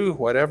will do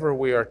whatever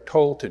we are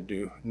told to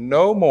do,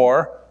 no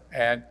more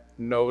and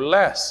no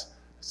less.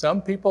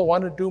 Some people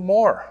want to do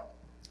more.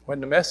 When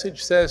the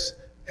message says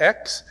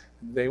X,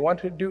 they want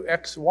to do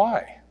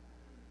XY.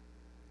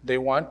 They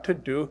want to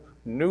do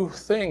new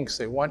things.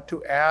 They want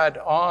to add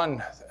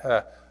on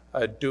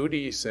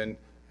duties and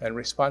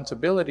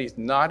responsibilities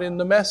not in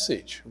the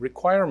message,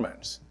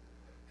 requirements.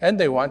 And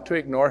they want to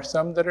ignore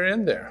some that are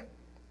in there.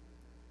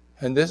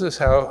 And this is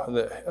how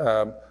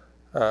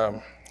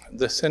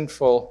the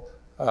sinful,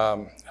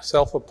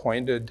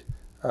 self-appointed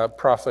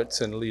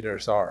prophets and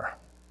leaders are.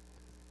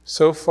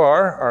 So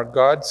far, our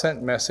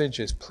God-sent message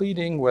is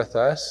pleading with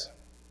us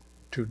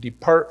to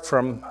depart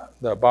from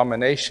the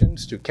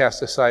abominations, to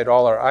cast aside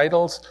all our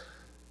idols,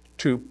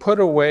 to put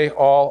away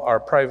all our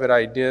private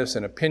ideas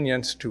and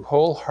opinions, to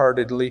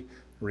wholeheartedly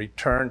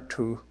return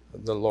to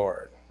the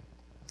Lord.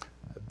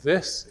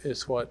 This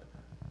is what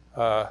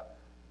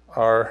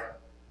our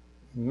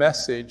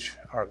message,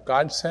 our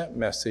God-sent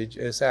message,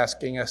 is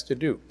asking us to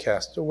do.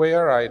 Cast away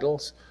our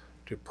idols,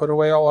 to put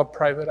away all our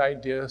private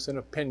ideas and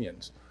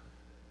opinions.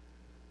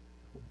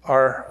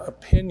 Our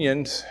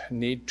opinions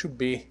need to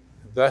be,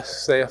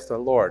 thus saith the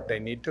Lord. They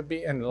need to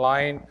be in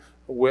line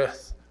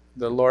with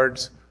the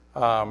Lord's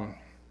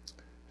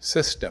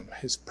system,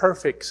 his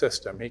perfect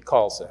system, he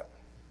calls it.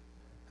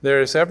 There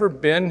has ever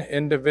been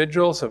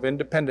individuals of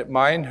independent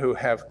mind who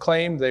have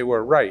claimed they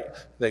were right,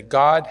 that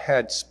God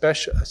had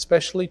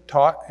especially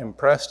taught,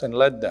 impressed, and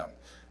led them.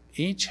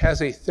 Each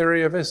has a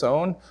theory of his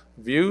own,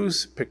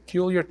 views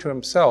peculiar to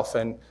himself,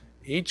 and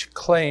each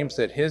claims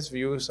that his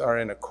views are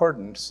in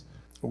accordance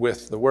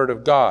with the Word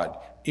of God.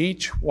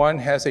 Each one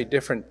has a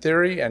different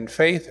theory and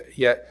faith,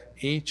 yet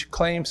each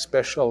claims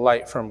special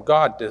light from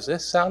God. Does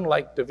this sound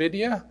like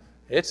Davidia?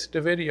 It's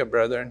Davidia,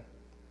 brethren.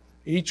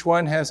 Each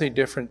one has a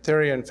different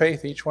theory and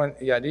faith, each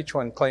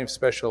one claims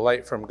special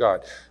light from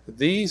God.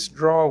 These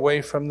draw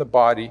away from the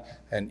body,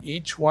 and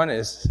each one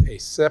is a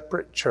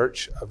separate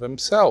church of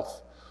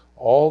himself.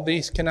 All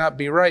these cannot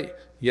be right,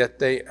 yet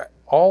they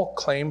all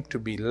claim to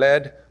be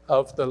led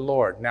of the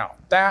Lord. Now,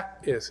 that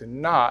is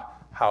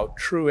not how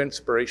true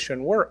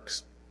inspiration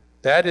works.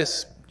 That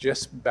is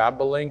just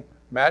babbling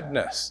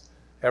madness.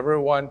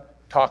 Everyone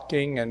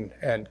talking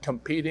and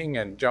competing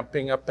and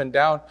jumping up and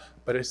down,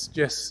 but it's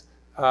just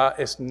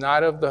it's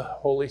not of the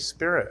Holy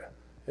Spirit.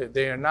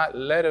 They are not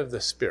led of the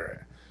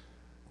Spirit.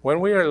 When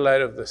we are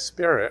led of the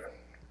Spirit,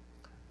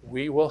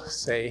 we will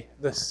say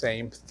the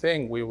same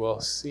thing. We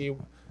will see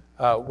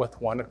with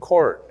one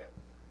accord.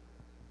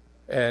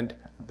 And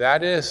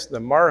that is the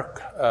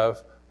mark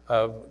of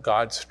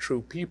God's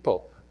true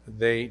people.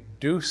 They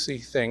do see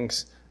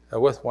things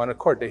with one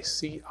accord. They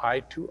see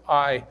eye to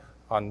eye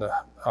on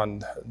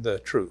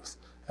the truth.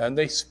 And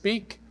they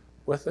speak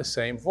with the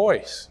same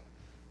voice.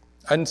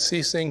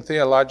 Unceasing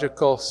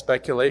theological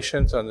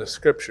speculations on the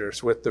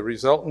scriptures with the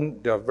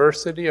resultant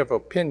diversity of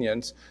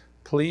opinions,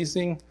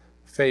 pleasing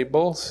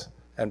fables,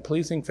 and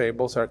pleasing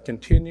fables are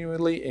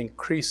continually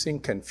increasing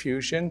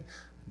confusion,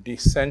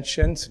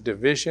 dissensions,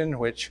 division,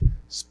 which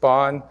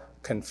spawn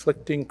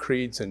conflicting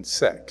creeds and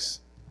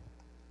sects.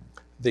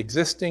 The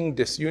existing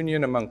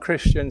disunion among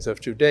Christians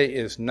of today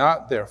is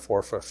not,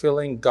 therefore,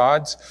 fulfilling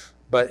God's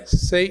but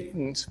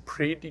Satan's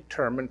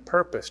predetermined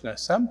purpose. Now,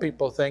 some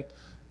people think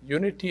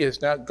unity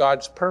is not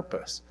God's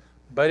purpose,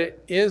 but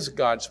it is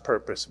God's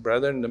purpose,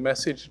 brethren. The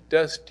message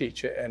does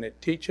teach it, and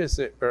it teaches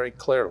it very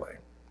clearly.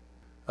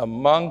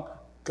 Among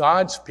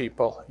God's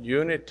people,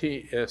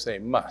 unity is a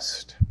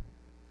must.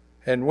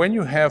 And when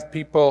you have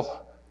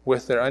people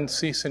with their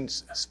unceasing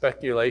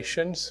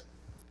speculations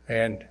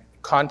and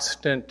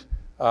constant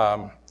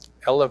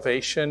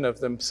elevation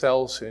of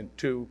themselves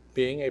into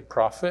being a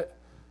prophet,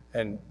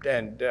 and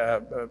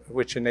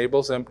which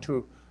enables them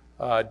to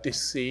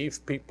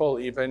deceive people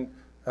even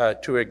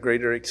to a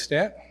greater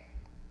extent,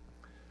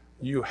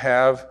 you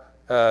have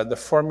the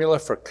formula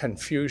for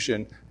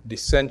confusion,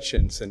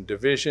 dissensions, and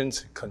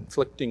divisions,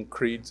 conflicting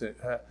creeds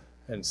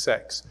and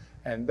sects.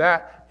 And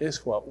that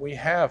is what we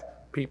have,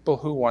 people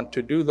who want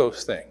to do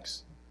those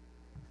things.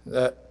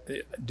 The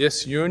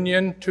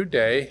disunion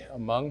today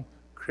among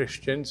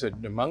Christians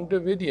and among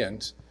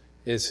Davidians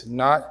is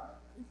not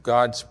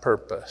God's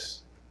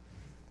purpose.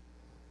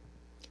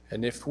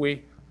 And if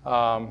we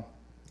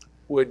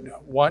would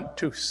want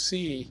to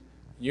see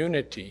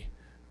unity,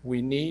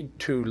 we need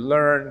to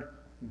learn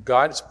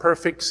God's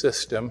perfect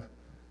system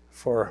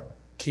for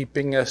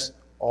keeping us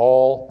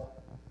all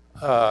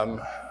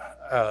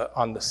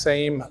on the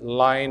same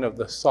line of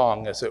the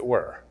song, as it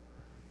were.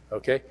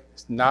 Okay?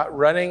 It's not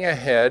running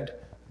ahead,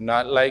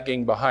 not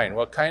lagging behind.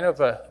 What kind of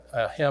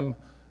a hymn,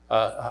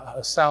 a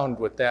sound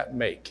would that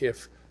make?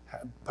 If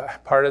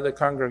part of the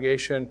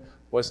congregation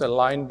was a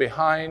line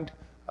behind,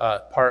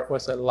 part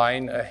was a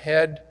line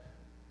ahead,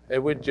 it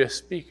would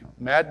just be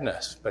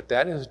madness. But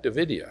that is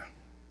Davidia.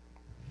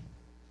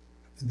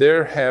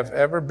 There have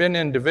ever been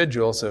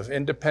individuals of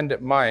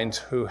independent minds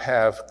who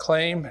have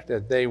claimed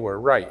that they were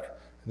right,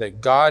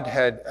 that God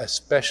had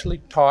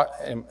especially taught,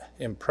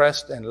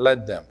 impressed, and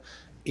led them.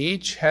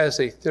 Each has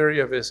a theory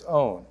of his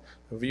own,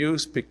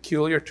 views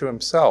peculiar to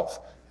himself,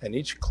 and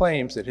each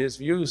claims that his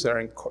views are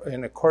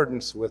in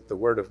accordance with the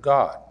Word of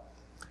God.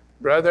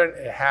 Brethren,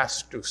 it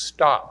has to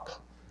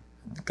stop.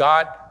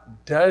 God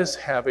does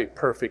have a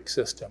perfect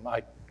system.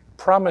 I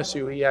promise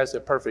you, he has a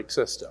perfect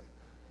system.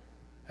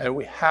 And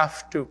we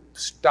have to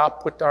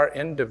stop with our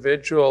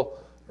individual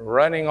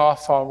running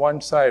off on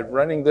one side,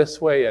 running this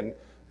way, and,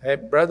 hey,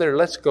 brother,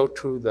 let's go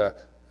to the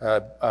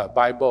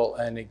Bible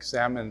and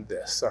examine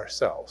this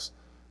ourselves.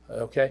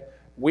 Okay?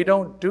 We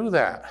don't do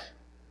that.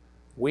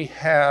 We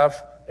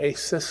have a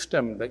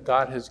system that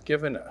God has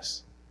given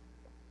us.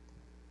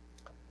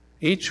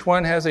 Each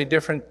one has a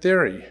different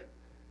theory,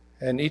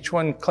 and each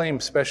one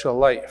claims special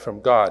light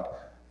from God.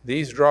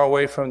 These draw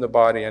away from the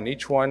body, and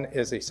each one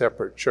is a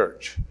separate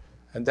church.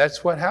 And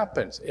that's what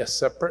happens. A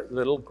separate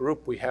little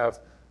group. We have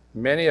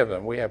many of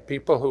them. We have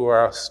people who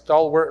are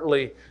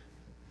stalwartly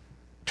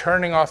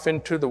turning off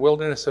into the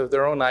wilderness of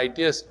their own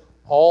ideas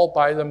all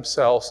by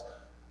themselves,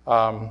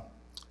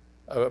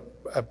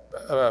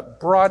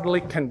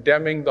 broadly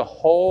condemning the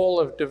whole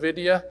of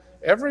Davidia,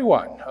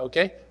 everyone,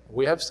 okay?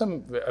 We have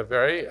some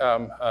very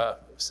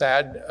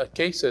sad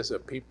cases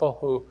of people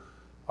who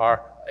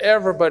are,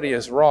 everybody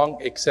is wrong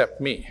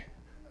except me,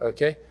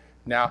 okay?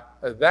 Now,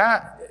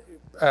 that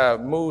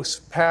moves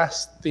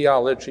past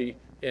theology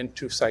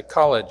into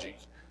psychology,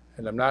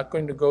 and I'm not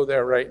going to go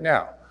there right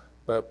now,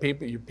 but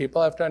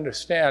people have to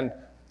understand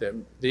that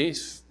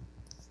these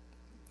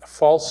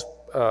false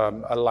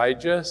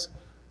Elijahs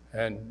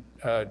and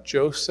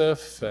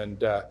Joseph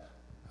and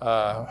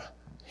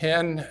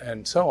Hen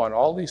and so on,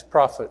 all these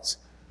prophets,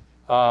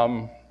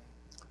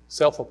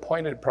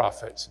 self-appointed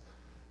prophets,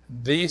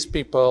 these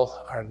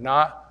people are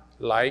not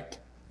like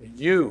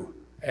you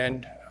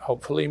and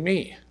hopefully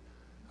me.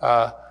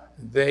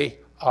 They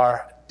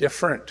are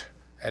different.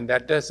 And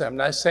that doesn't, I'm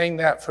not saying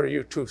that for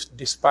you to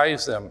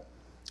despise them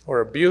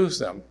or abuse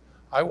them.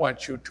 I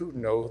want you to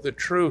know the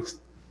truth.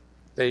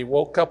 They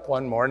woke up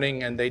one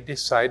morning and they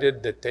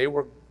decided that they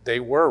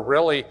were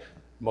really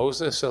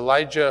Moses,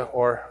 Elijah,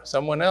 or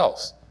someone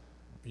else.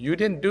 You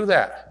didn't do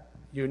that.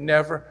 You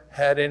never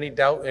had any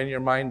doubt in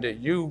your mind that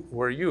you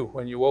were you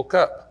when you woke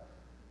up.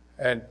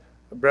 And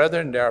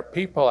brethren, there are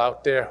people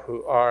out there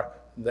who are,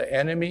 the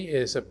enemy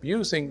is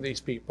abusing these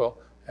people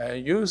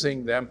and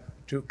using them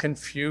to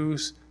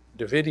confuse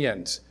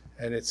Davidians.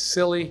 And it's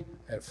silly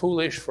and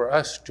foolish for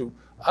us to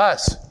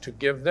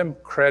give them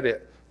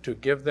credit, to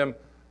give them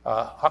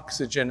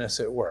oxygen, as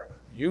it were.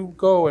 You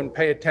go and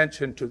pay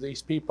attention to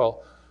these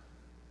people.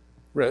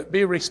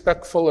 Be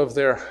respectful of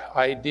their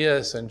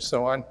ideas and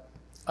so on.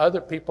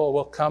 Other people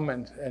will come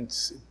and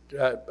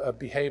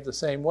behave the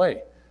same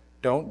way.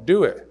 Don't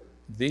do it.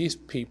 These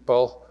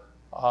people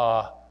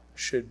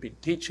should be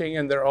teaching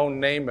in their own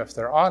name if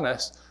they're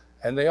honest,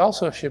 and they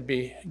also should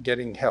be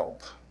getting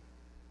help.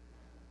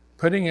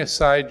 Putting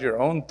aside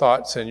your own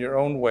thoughts and your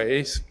own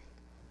ways.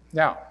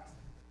 Now,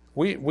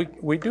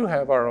 We do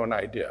have our own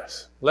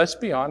ideas. Let's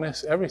be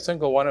honest, every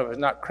single one of us,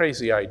 not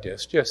crazy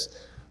ideas, just,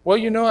 well,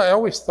 I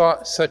always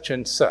thought such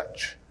and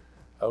such.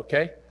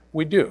 Okay?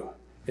 We do.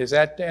 Is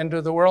that the end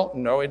of the world?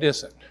 No, it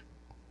isn't.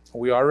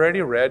 We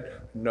already read,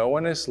 no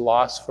one is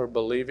lost for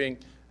believing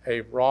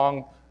a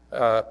wrong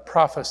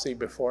prophecy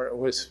before it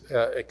was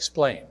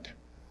explained.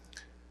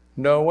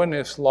 No one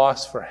is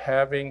lost for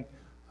having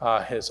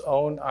his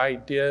own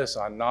ideas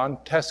on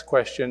non-test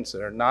questions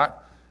that are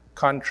not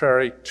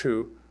contrary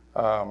to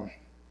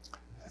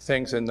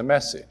things in the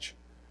message.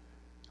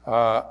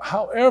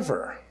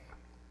 However,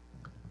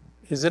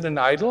 is it an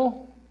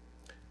idol?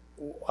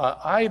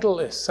 Idol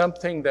is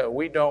something that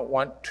we don't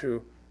want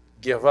to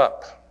give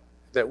up,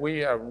 that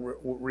we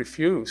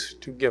refuse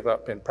to give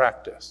up in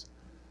practice.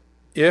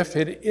 If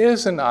it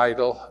is an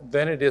idol,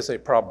 then it is a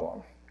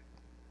problem.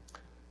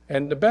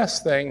 And the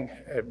best thing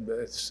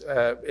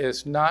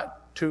is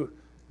not to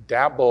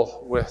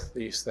dabble with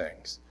these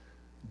things.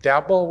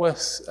 Dabble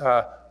with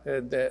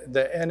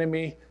the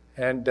enemy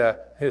and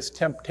his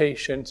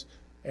temptations,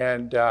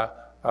 and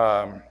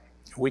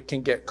we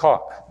can get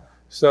caught.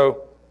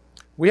 So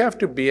we have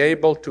to be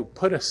able to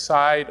put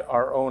aside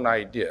our own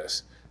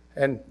ideas.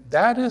 And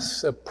that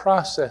is a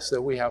process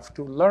that we have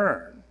to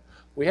learn.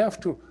 We have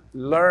to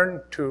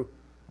learn to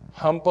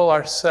humble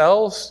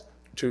ourselves,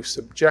 to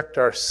subject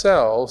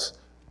ourselves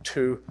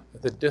to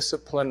the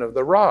discipline of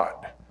the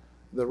rod.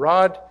 The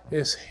rod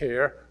is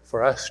here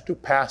for us to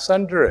pass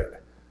under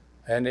it.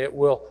 And it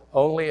will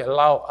only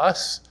allow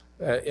us,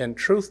 in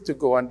truth, to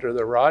go under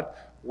the rod.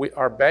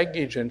 Our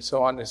baggage and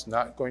so on is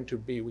not going to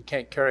be, we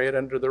can't carry it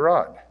under the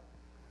rod.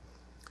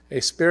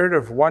 A spirit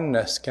of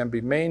oneness can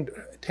be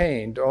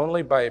maintained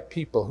only by a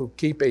people who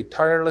keep a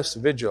tireless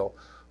vigil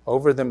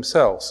over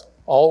themselves,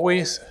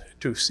 always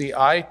to see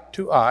eye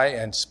to eye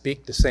and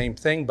speak the same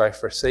thing by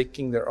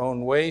forsaking their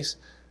own ways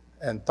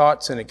and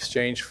thoughts in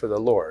exchange for the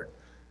Lord.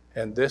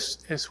 And this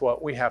is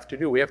what we have to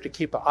do. We have to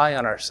keep an eye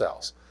on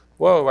ourselves.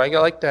 Whoa, I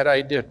like that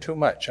idea too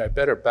much. I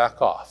better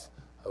back off.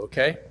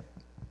 Okay?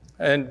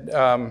 And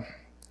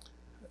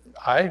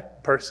I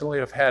personally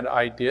have had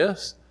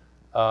ideas.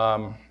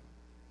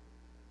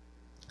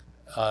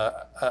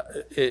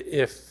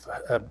 If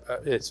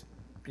it's,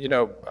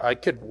 I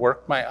could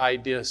work my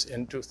ideas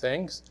into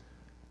things,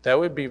 that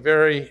would be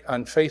very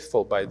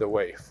unfaithful, by the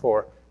way,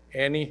 for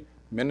any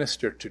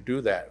minister to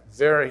do that.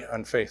 Very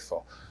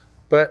unfaithful.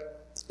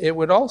 But it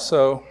would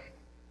also,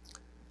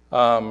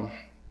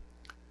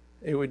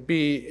 it would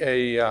be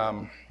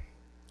a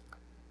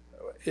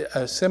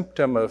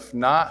symptom of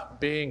not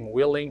being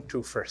willing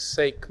to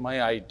forsake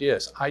my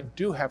ideas. I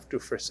do have to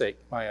forsake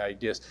my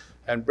ideas.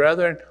 And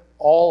brethren,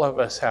 all of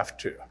us have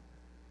to.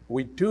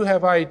 We do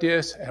have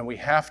ideas, and we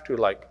have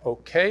to,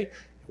 okay,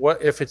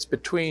 what if it's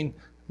between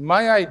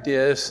my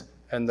ideas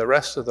and the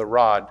rest of the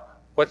rod,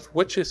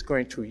 which is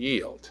going to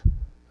yield?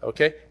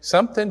 Okay?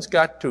 Something's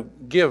got to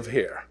give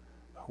here.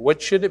 What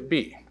should it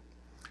be?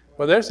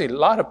 Well, there's a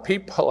lot of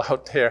people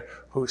out there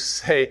who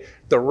say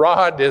the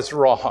rod is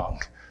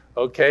wrong.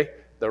 Okay?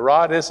 The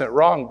rod isn't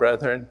wrong,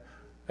 brethren.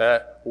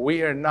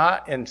 We are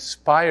not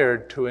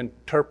inspired to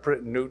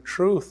interpret new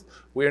truth.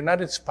 We are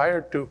not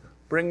inspired to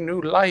bring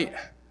new light.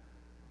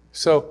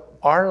 So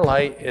our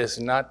light is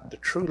not the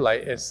true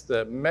light, it's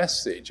the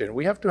message. And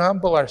we have to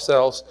humble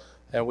ourselves,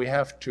 and we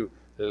have to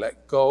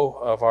let go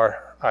of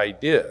our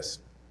ideas.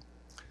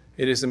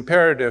 It is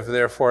imperative,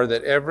 therefore,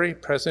 that every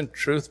present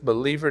truth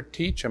believer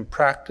teach and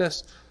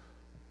practice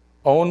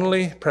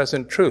only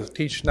present truth.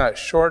 Teach not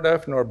short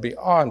of nor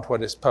beyond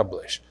what is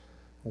published.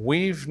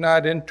 Weave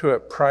not into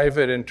it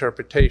private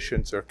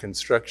interpretations or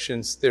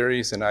constructions,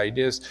 theories, and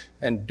ideas,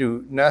 and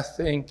do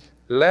nothing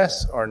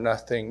less or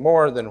nothing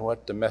more than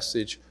what the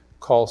message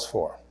calls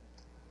for.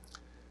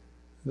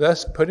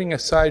 Thus, putting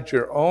aside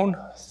your own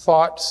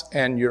thoughts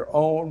and your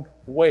own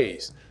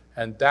ways.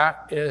 And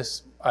that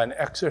is an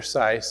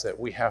exercise that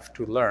we have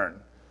to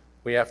learn.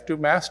 We have to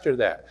master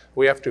that.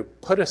 We have to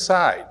put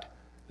aside,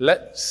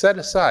 set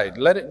aside,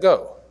 let it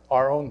go,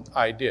 our own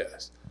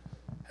ideas.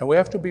 And we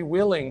have to be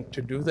willing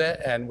to do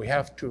that, and we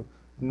have to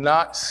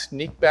not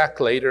sneak back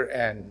later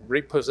and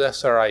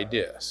repossess our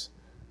ideas.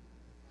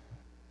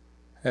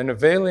 And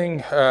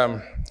availing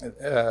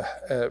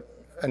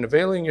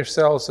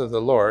yourselves of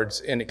the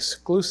Lord's in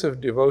exclusive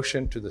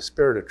devotion to the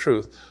Spirit of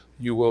truth,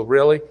 you will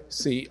really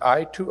see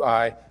eye to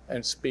eye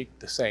and speak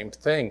the same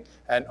thing.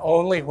 And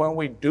only when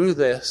we do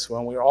this,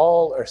 when we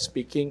all are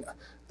speaking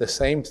the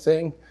same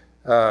thing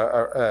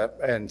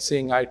and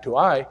seeing eye to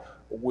eye,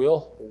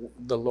 will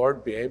the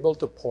Lord be able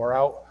to pour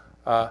out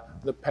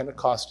the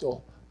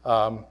Pentecostal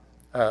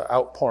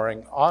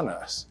outpouring on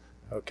us.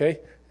 Okay?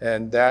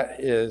 And that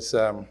is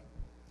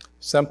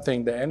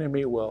something the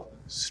enemy will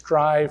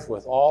strive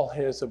with all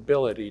his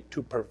ability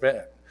to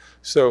prevent.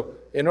 So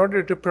in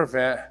order to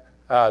prevent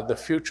the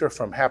future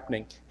from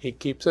happening, he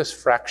keeps us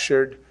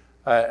fractured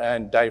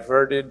and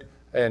diverted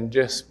and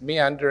just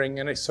meandering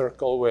in a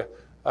circle with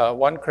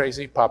one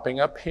crazy popping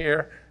up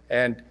here,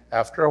 and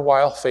after a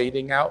while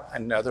fading out,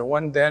 another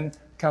one then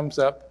comes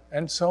up,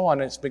 and so on.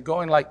 It's been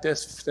going like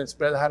this since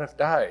Brother Hadif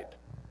died,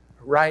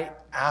 right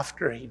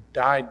after he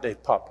died, they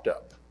popped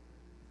up.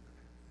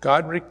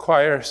 God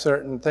requires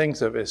certain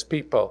things of his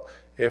people.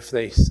 If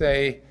they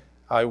say,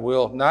 I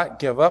will not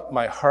give up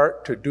my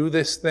heart to do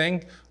this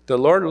thing, the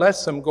Lord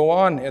lets them go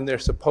on in their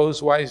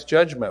supposed wise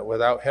judgment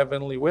without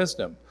heavenly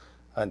wisdom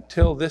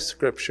until this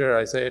scripture,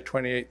 Isaiah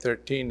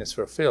 28:13, is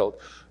fulfilled.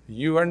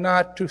 You are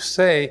not to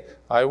say,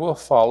 I will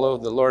follow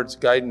the Lord's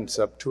guidance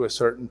up to a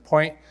certain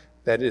point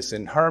that is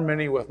in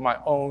harmony with my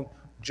own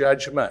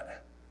judgment.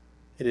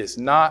 It is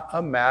not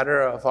a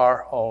matter of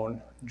our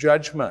own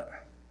judgment.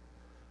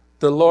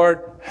 The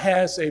Lord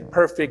has a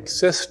perfect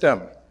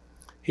system.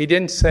 He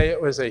didn't say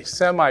it was a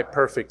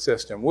semi-perfect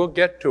system. We'll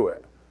get to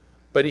it.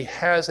 But he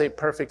has a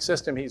perfect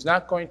system. He's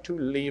not going to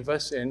leave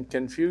us in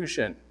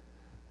confusion.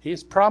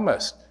 He's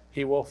promised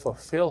he will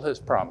fulfill his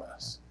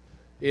promise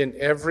in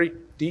every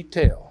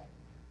detail.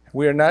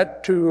 We are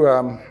not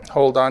to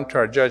hold on to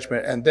our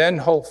judgment and then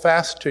hold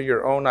fast to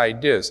your own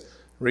ideas,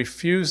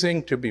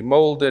 refusing to be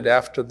molded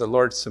after the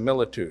Lord's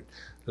similitude.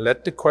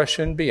 Let the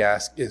question be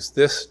asked, is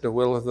this the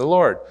will of the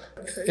Lord?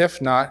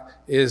 If not,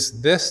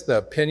 is this the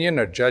opinion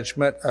or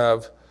judgment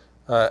of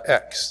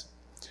X?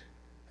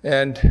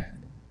 And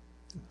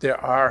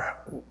there are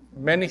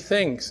many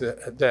things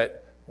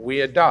that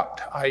we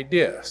adopt,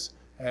 ideas,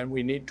 and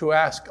we need to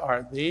ask,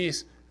 are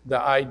these the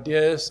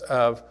ideas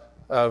of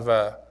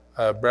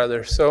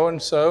brother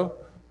so-and-so?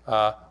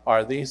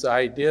 Are these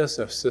ideas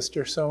of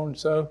sister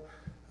so-and-so?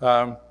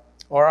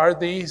 Or are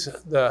these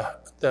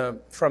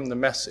from the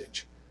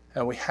message?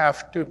 And we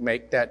have to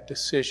make that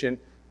decision.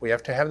 We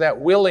have to have that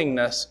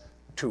willingness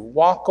to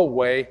walk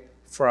away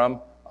from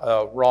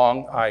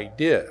wrong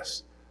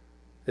ideas.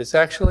 It's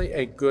actually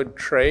a good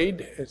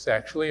trade. It's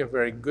actually a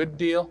very good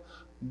deal.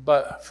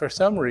 But for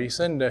some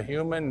reason, the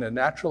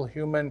natural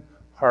human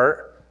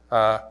heart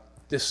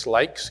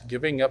dislikes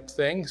giving up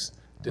things,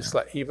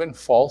 even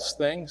false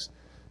things,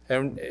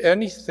 and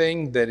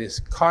anything that is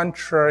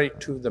contrary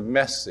to the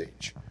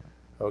message.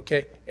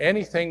 Okay?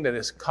 Anything that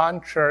is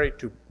contrary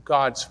to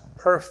God's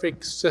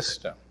perfect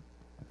system,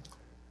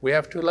 we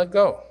have to let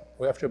go.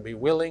 We have to be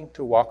willing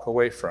to walk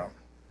away from.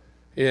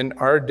 In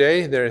our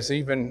day, there is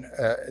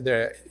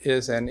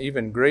an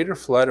even greater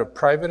flood of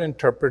private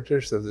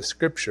interpreters of the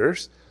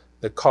scriptures,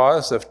 the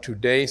cause of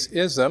today's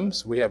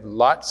isms. We have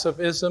lots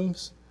of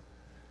isms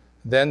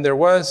than there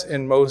was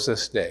in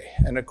Moses' day.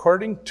 And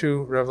according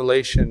to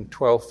Revelation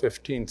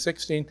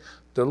 12:15-16,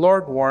 the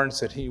Lord warns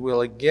that he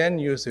will again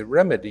use a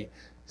remedy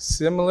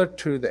similar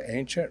to the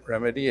ancient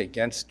remedy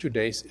against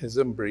today's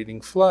ism-breeding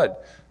flood.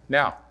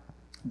 Now,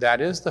 that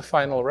is the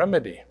final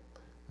remedy,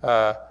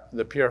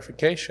 the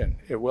purification.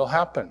 It will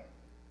happen.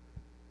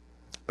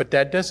 But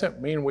that doesn't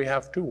mean we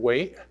have to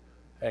wait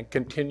and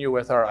continue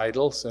with our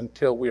idols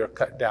until we are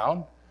cut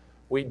down.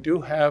 We do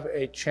have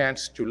a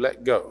chance to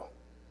let go.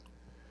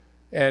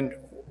 And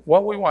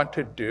what we want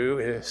to do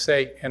is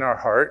say in our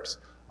hearts,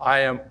 I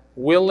am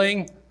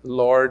willing,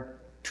 Lord,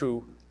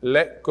 to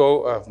let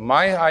go of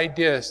my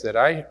ideas that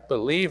I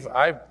believe.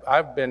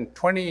 I've been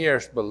 20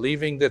 years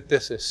believing that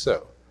this is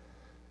so.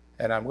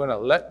 And I'm going to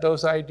let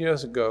those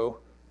ideas go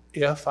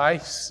if I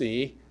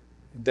see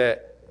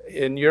that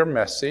in your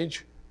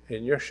message,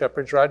 in your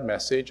shepherd's rod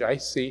message, I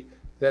see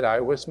that I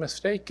was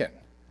mistaken.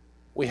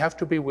 We have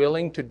to be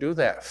willing to do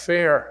that,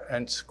 fair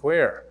and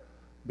square.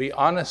 Be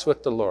honest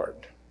with the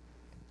Lord.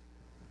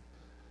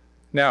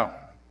 Now,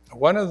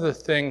 one of the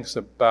things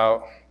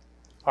about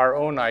our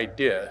own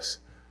ideas,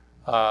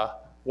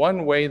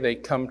 one way they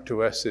come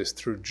to us is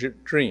through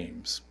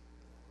dreams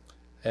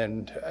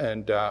and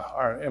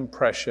our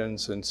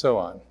impressions and so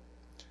on.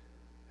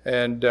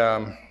 And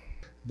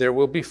there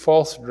will be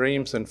false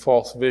dreams and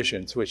false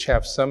visions which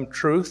have some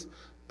truth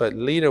but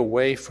lead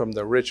away from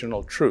the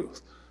original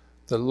truth.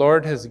 The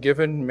Lord has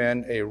given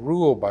men a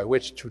rule by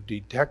which to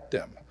detect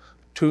them,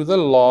 to the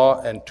law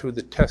and to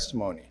the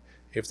testimony.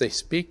 If they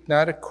speak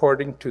not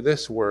according to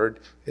this word,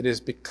 it is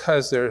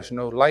because there is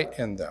no light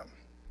in them.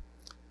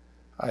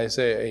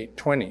 Isaiah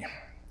 8:20.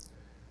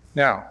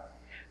 Now,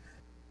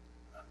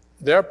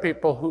 there are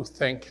people who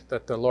think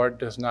that the Lord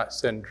does not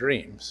send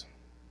dreams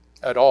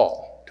at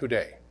all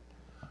today.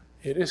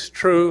 It is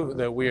true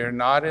that we are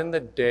not in the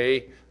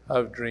day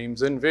of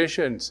dreams and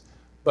visions,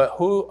 but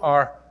who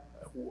are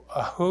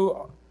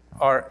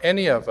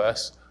any of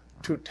us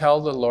to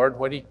tell the Lord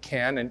what he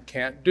can and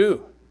can't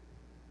do?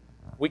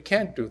 We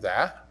can't do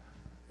that.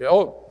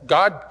 Oh,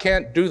 God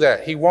can't do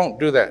that. He won't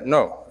do that.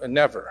 No,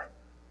 never.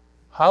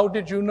 How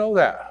did you know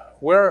that?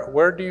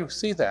 Where do you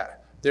see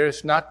that?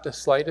 There's not the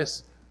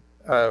slightest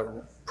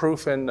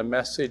proof in the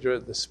message or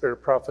the spirit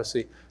of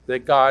prophecy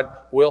that God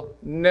will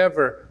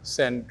never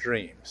send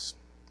dreams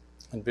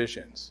and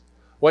visions.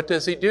 What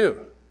does he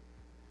do?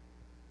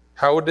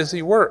 How does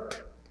he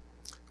work?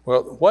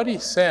 Well, what he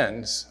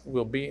sends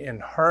will be in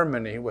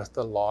harmony with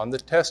the law and the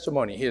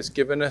testimony. He has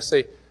given us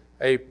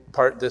a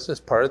part, this is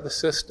part of the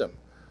system,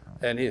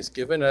 and he has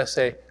given us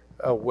a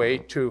way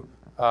to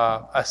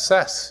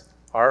assess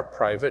our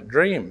private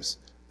dreams.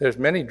 There's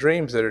many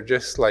dreams that are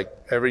just like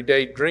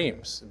everyday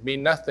dreams,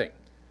 mean nothing.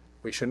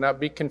 We should not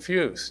be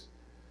confused.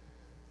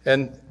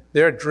 And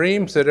There are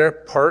dreams that are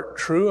part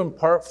true and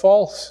part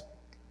false,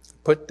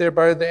 put there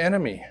by the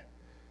enemy.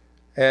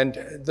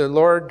 And the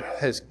Lord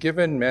has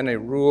given men a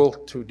rule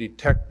to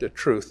detect the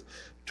truth,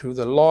 to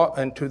the law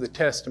and to the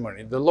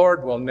testimony. The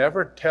Lord will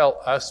never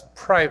tell us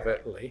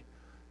privately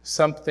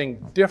something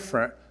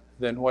different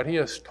than what he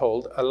has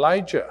told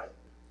Elijah.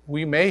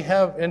 We may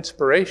have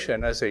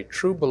inspiration as a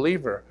true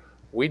believer.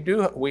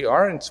 We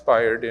are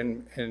inspired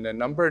in a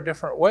number of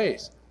different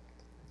ways.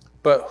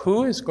 But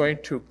who is going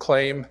to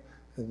claim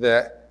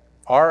that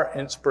our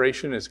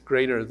inspiration is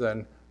greater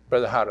than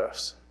Brother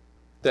Haro's?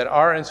 That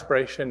our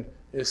inspiration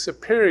is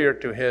superior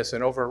to his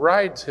and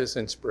overrides his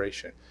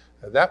inspiration?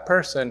 That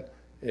person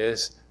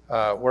is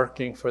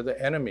working for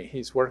the enemy.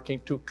 He's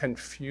working to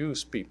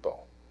confuse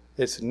people.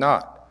 It's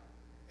not.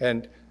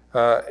 And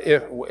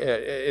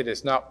it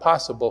is not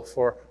possible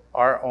for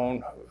our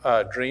own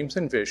dreams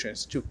and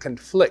visions to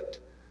conflict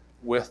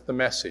with the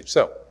message.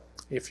 So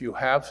if you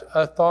have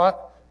a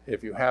thought,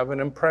 if you have an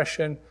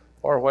impression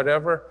or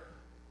whatever,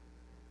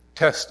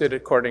 test it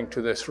according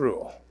to this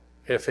rule.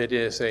 If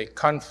it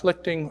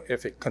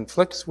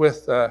conflicts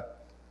with the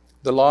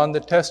law and the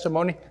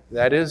testimony,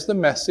 that is the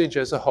message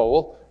as a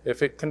whole.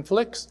 If it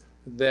conflicts,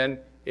 then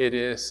it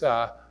is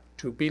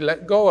to be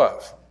let go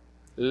of.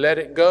 Let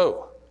it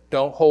go.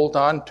 Don't hold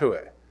on to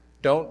it.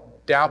 Don't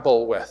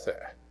dabble with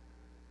it.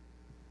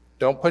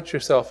 Don't put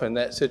yourself in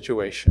that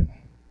situation.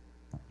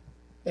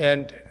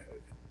 And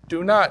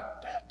do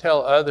not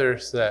tell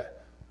others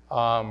that,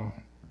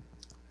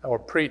 or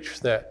preach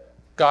that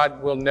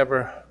God will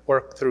never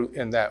work through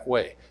in that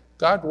way.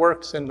 God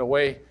works in the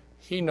way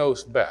he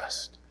knows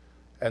best.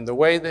 And the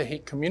way that he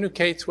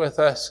communicates with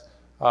us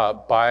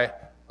by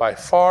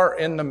far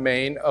in the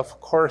main, of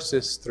course,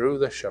 is through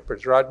the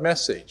shepherd's rod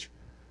message.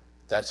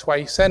 That's why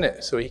he sent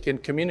it, so he can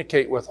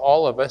communicate with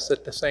all of us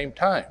at the same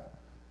time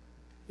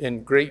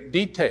in great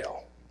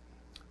detail.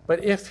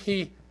 But if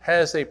he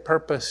has a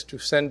purpose to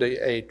send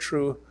a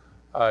true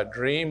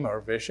dream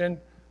or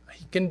vision,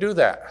 he can do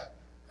that.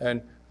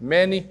 And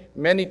many,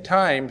 many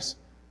times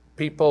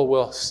people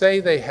will say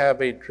they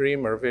have a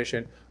dream or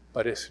vision,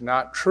 but it's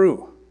not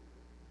true.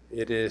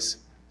 It is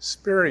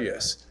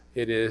spurious.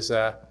 It is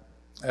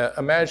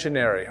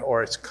imaginary,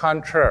 or it's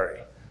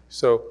contrary.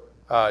 So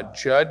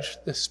judge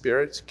the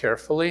spirits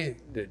carefully,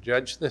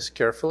 judge this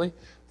carefully,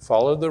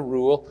 follow the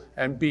rule,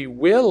 and be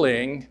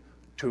willing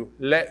to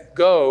let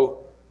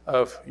go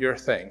of your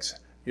things,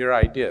 your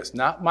ideas.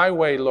 Not my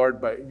way,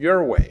 Lord, but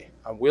your way.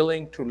 I'm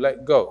willing to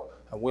let go.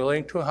 I'm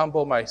willing to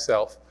humble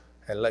myself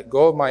and let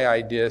go of my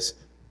ideas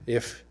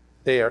if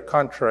they are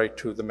contrary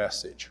to the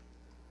message.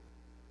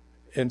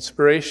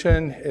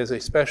 Inspiration is a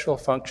special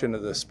function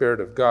of the Spirit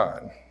of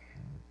God.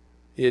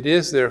 It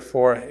is,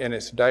 therefore, in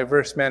its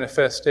diverse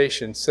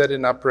manifestations, set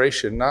in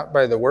operation not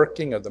by the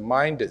working of the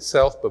mind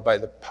itself, but by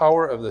the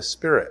power of the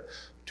Spirit.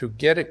 To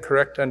get a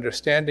correct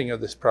understanding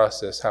of this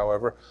process,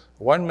 however,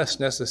 one must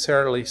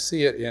necessarily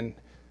see it in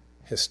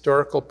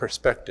historical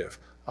perspective,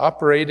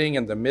 operating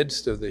in the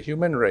midst of the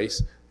human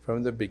race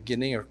from the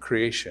beginning of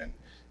creation.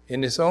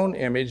 In his own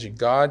image,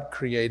 God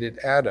created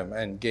Adam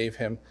and gave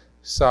him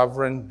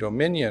sovereign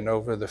dominion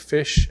over the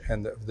fish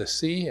and the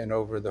sea, and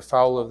over the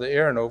fowl of the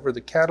air, and over the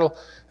cattle,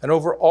 and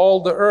over all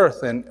the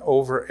earth, and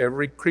over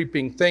every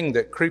creeping thing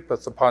that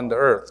creepeth upon the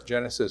earth.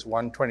 Genesis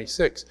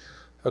 1:26.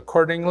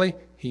 Accordingly,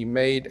 he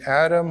made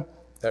Adam,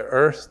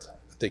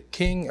 the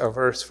king of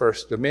earth's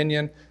first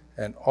dominion,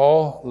 and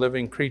all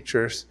living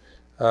creatures,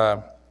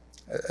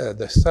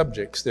 the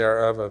subjects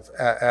thereof, of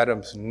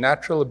Adam's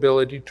natural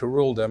ability to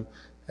rule them,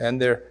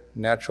 and their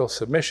natural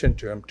submission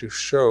to him, to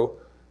show.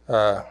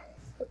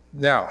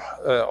 Now,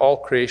 all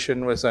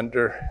creation was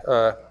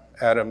under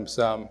Adam's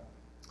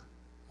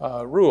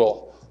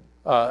rule,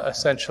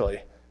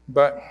 essentially.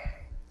 But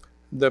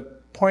the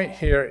point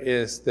here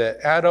is that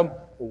Adam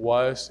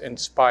was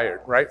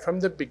inspired. Right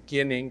from the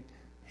beginning,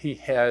 he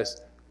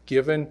has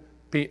given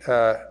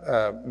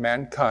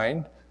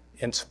mankind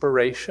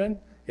inspiration.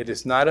 It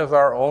is not of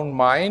our own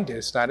mind.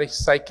 It's not a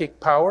psychic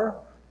power.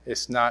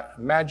 It's not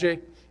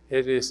magic.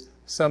 It is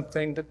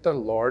something that the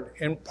Lord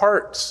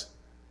imparts.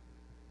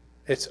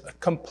 It's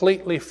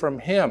completely from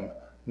him,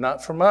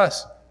 not from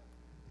us.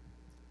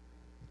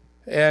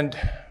 And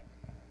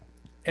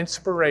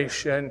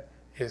inspiration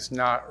is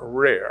not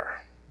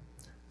rare.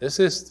 This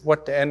is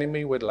what the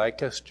enemy would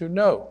like us to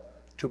know,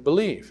 to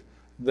believe,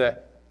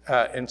 that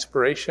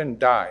inspiration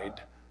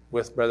died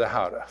with Brother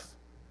Houda.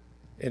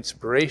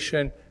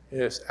 Inspiration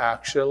is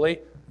actually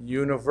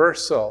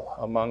universal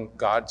among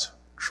God's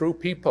true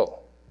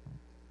people,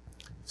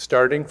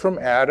 starting from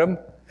Adam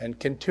and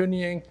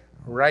continuing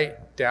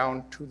right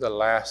down to the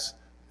last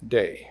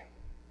day.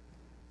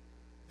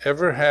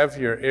 Ever have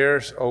your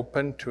ears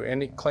open to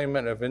any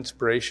claimant of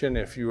inspiration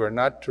if you are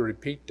not to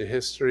repeat the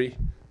history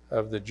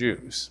of the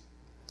Jews?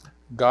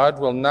 God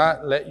will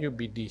not let you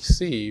be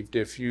deceived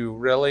if you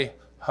really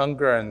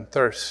hunger and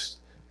thirst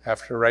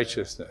after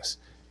righteousness,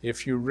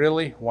 if you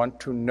really want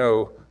to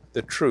know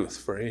the truth,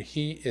 for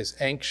he is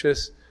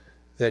anxious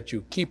that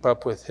you keep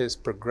up with his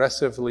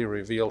progressively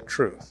revealed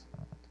truth.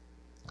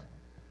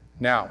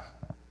 Now,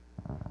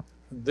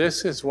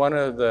 This is one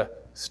of the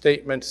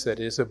statements that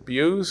is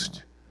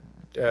abused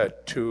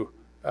to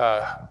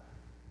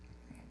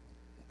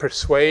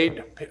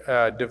persuade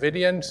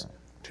Davidians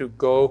to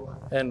go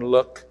and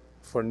look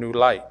for new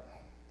light.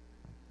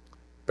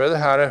 Brother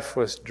Harif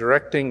was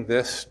directing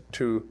this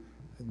to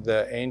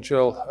the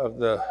angel of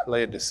the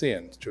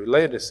Laodiceans, to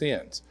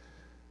Laodiceans.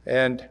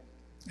 And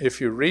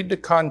if you read the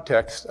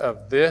context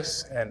of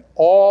this and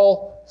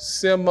all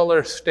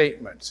similar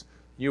statements,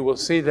 you will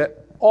see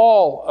that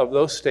all of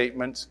those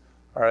statements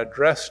are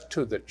addressed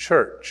to the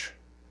church.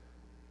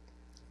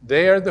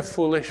 They are the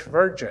foolish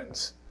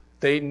virgins.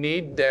 They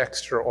need the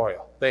extra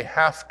oil. They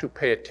have to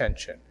pay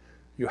attention.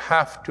 You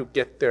have to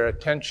get their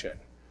attention.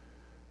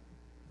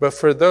 But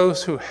for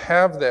those who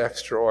have the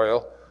extra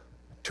oil,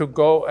 to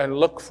go and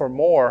look for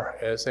more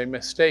is a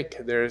mistake.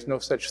 There is no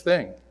such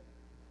thing.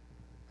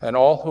 And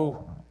all who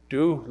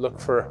do look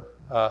for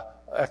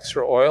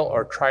extra oil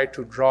or try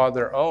to draw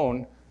their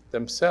own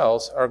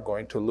themselves are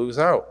going to lose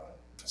out.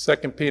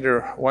 2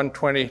 Peter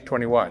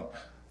 1:20-21.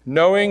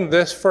 Knowing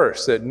this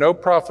first, that no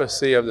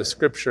prophecy of the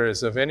Scripture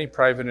is of any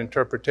private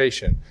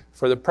interpretation.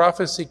 For the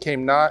prophecy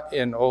came not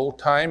in old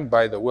time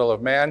by the will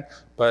of man,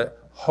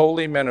 but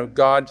holy men of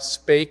God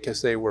spake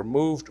as they were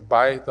moved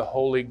by the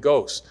Holy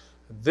Ghost.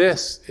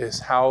 This is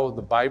how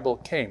the Bible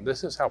came.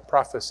 This is how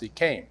prophecy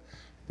came.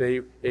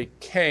 It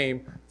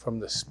came from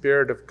the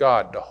Spirit of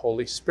God, the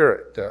Holy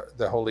Spirit,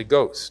 the Holy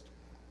Ghost.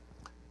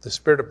 The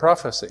Spirit of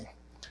prophecy.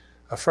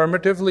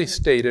 Affirmatively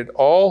stated,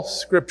 all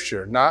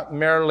Scripture, not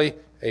merely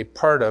a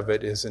part of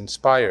it, is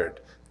inspired.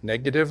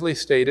 Negatively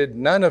stated,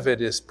 none of it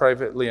is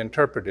privately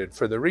interpreted,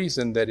 for the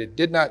reason that it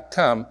did not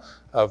come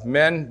of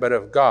men but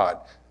of God.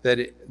 That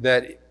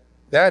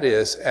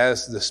is,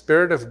 as the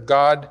Spirit of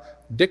God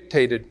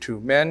dictated to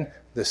men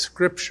the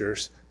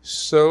Scriptures,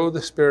 so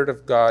the Spirit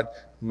of God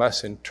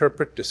must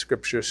interpret the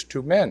Scriptures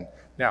to men.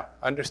 Now,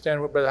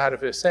 understand what Brother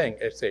Hadif is saying.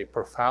 It's a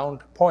profound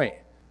point.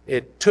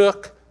 It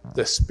took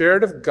the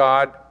Spirit of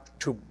God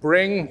to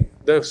bring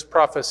those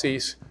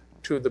prophecies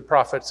to the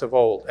prophets of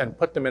old and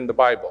put them in the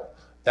Bible.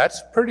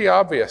 That's pretty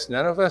obvious.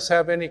 None of us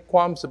have any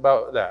qualms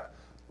about that.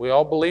 We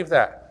all believe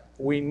that.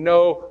 We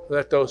know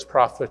that those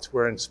prophets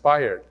were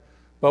inspired.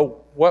 But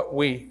what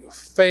we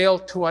fail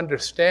to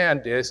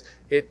understand is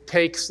it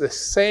takes the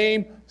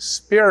same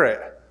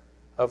Spirit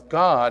of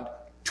God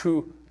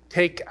to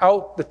take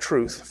out the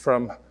truth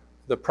from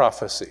the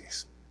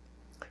prophecies.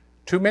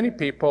 Too many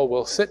people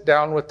will sit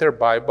down with their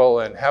Bible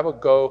and have a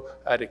go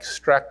at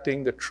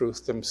extracting the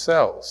truth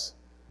themselves.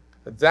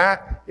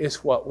 That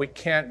is what we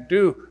can't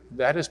do.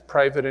 That is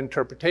private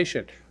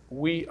interpretation.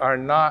 We are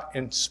not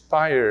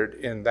inspired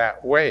in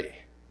that way.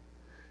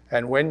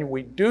 And when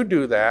we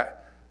do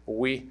that,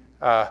 we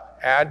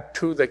add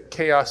to the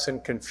chaos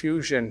and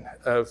confusion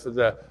of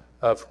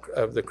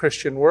the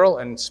Christian world,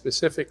 and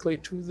specifically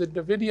to the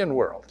Davidian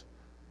world.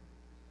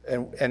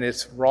 And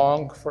it's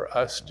wrong for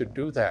us to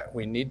do that.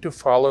 We need to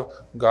follow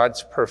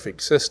God's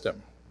perfect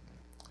system.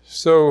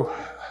 So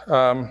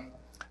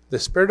the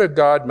Spirit of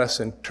God must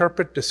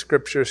interpret the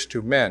Scriptures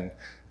to men,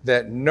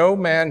 that no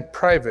man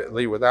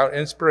privately without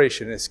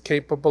inspiration is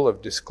capable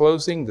of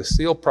disclosing the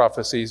sealed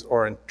prophecies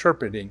or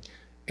interpreting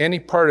any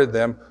part of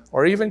them,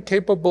 or even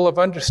capable of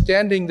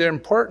understanding their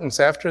importance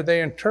after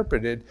they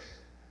interpreted,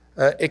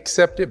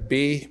 except it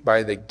be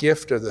by the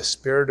gift of the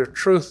Spirit of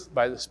truth,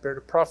 by the Spirit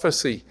of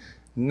prophecy.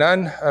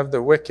 None of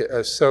the wicked,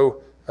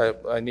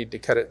 I need to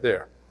cut it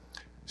there.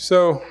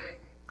 So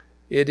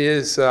it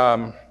is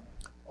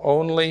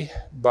only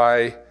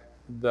by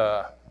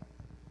the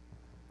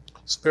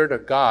Spirit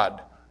of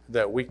God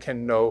that we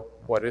can know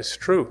what is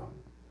true.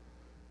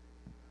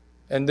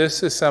 And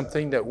this is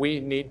something that we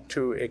need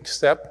to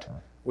accept.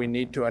 We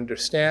need to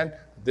understand.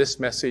 This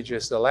message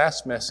is the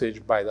last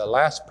message by the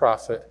last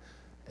prophet.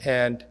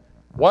 And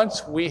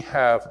once we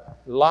have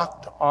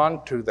locked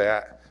onto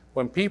that,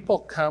 when people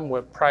come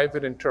with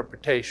private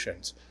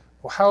interpretations,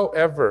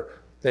 however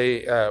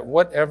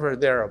whatever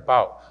they're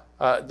about,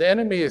 the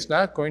enemy is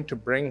not going to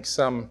bring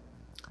some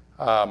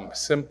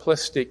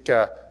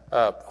simplistic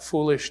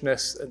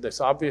foolishness,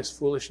 this obvious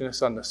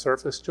foolishness on the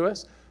surface to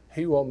us.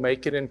 He will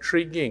make it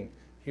intriguing.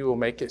 He will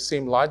make it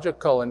seem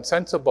logical and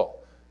sensible.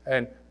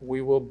 And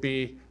we will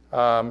be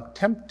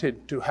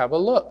tempted to have a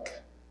look.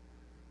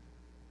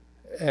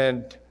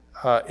 And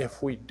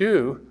if we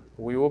do,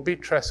 we will be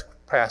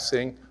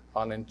trespassing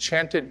on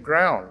enchanted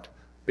ground,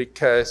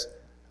 because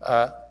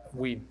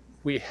we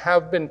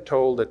have been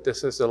told that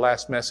this is the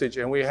last message,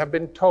 and we have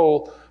been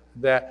told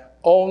that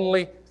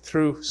only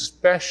through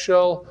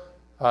special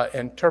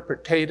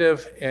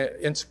interpretative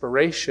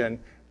inspiration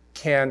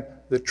can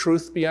the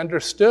truth be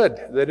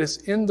understood that is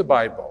in the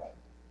Bible.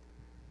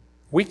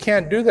 We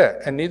can't do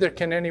that, and neither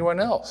can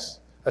anyone else,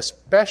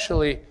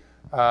 especially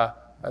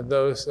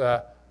those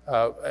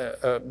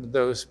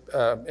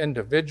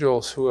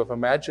individuals who have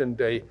imagined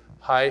a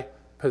high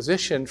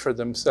position for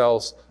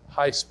themselves,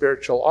 high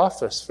spiritual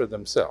office for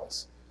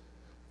themselves.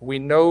 We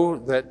know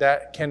that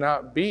that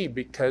cannot be,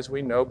 because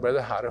we know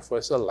Brother Hadif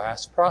was the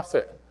last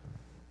prophet.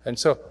 And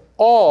so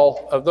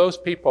all of those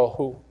people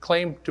who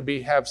claim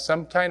to have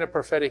some kind of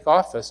prophetic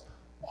office,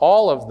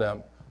 all of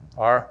them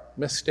are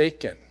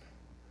mistaken,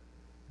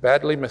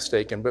 badly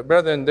mistaken. But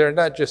brethren, they're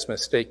not just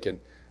mistaken.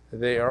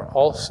 They are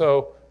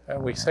also,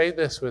 and we say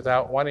this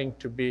without wanting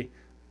to be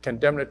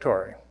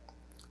condemnatory,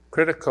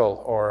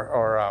 critical,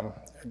 or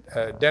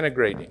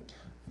denigrating.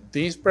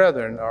 These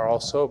brethren are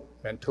also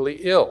mentally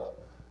ill,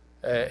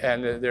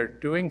 and they're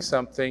doing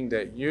something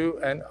that you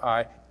and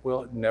I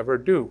will never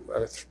do.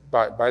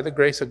 By the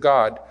grace of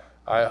God,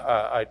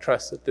 I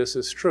trust that this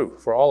is true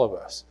for all of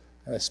us,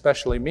 and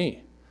especially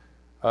me.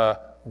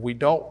 We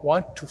don't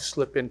want to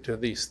slip into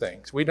these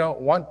things. We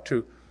don't want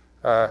to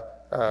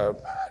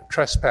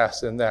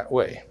trespass in that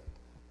way.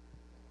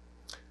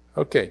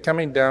 Okay,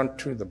 coming down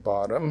to the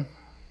bottom.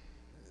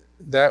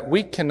 That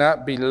we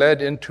cannot be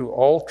led into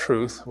all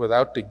truth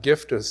without the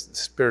gift of the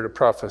spirit of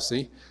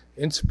prophecy.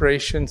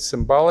 Inspiration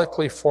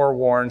symbolically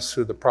forewarns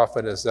through the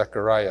prophet of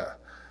Zechariah.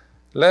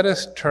 Let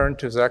us turn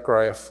to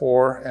Zechariah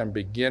 4 and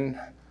begin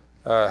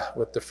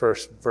with the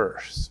first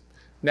verse.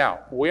 Now,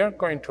 we aren't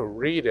going to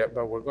read it,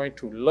 but we're going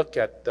to look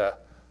at the,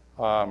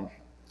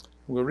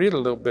 we'll read a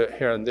little bit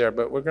here and there,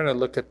 but we're going to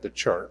look at the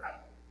chart.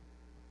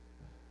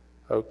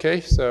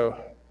 Okay, so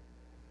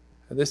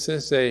this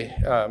is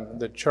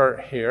the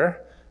chart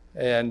here.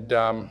 And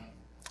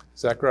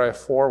Zechariah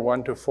 4,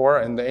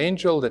 1-4, and the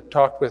angel that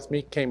talked with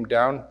me came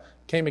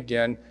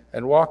again,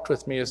 and walked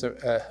with me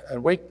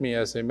and waked me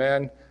as a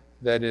man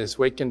that is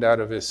wakened out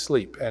of his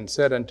sleep, and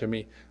said unto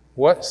me,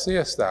 What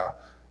seest thou?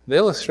 The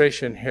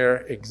illustration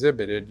here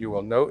exhibited, you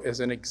will note, is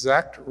an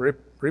exact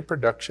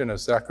reproduction of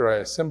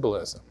Zechariah's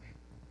symbolism.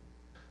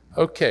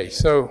 Okay,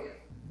 so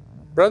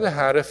Brother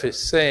Hadif is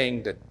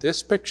saying that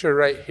this picture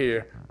right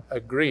here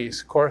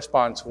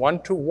corresponds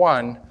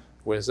 1-to-1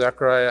 with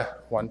Zechariah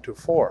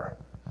 1-4.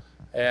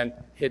 And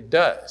it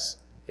does.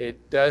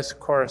 It does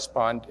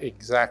correspond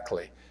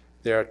exactly.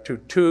 There are two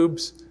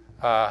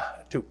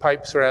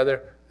pipes.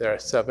 There are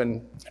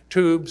 7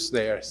 tubes.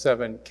 There are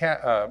 7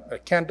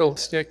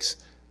 candlesticks,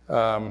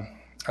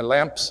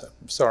 lamps,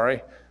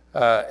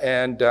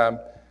 and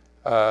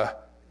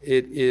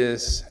it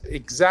is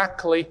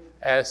exactly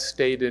as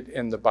stated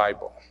in the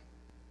Bible.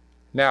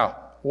 Now,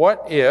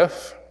 what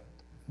if,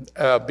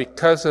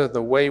 because of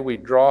the way we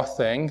draw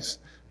things,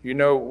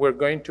 we're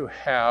going to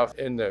have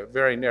in the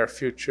very near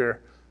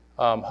future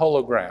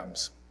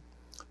holograms.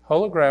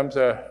 Holograms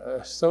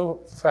are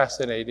so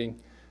fascinating.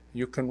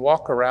 You can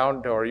walk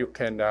around, or you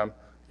can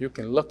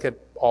look at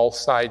all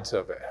sides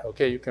of it.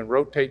 Okay, you can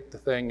rotate the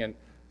thing and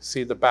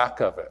see the back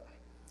of it.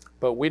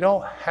 But we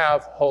don't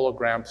have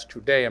holograms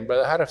today. And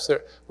Brother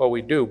Hadif, well,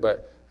 we do,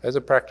 but as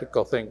a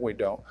practical thing, we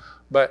don't.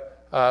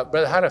 But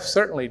Brother Hadif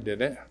certainly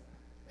didn't.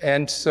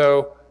 And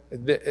so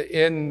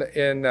in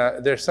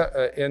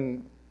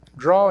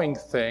drawing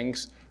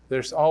things,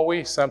 there's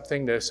always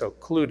something that's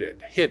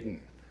occluded, hidden,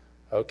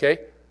 okay?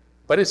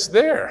 But it's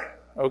there,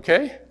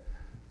 okay?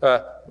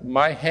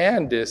 My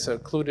hand is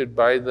occluded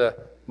by the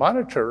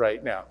monitor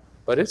right now,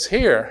 but it's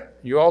here.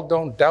 You all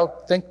don't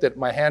think that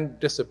my hand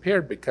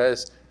disappeared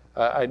because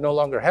I no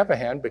longer have a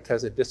hand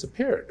because it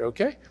disappeared,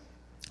 okay?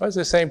 Well, it's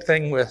the same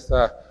thing with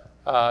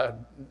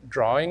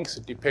drawings,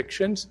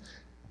 depictions.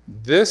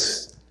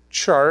 This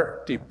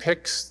chart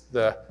depicts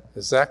the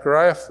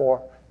Zechariah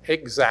 4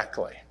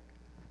 exactly.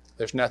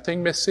 There's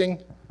nothing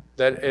missing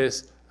that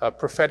is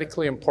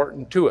prophetically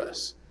important to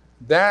us.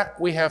 That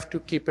we have to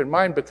keep in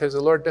mind because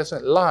the Lord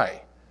doesn't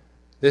lie.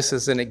 This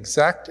is an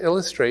exact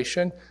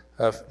illustration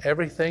of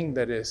everything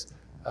that is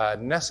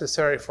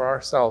necessary for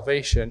our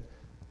salvation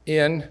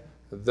in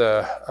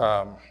the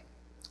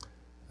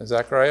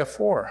Zechariah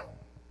 4.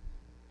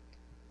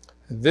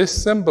 This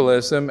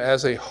symbolism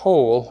as a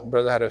whole,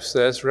 Brother Hadif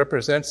says,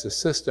 represents the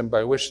system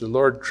by which the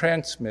Lord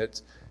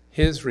transmits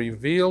his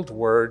revealed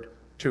word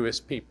to his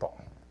people.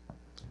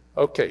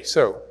 Okay,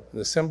 so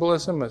the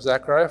symbolism of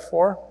Zechariah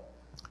 4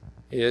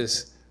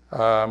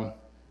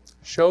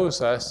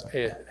 shows us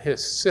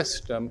his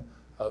system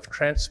of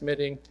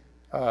transmitting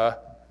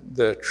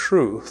the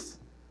truth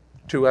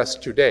to us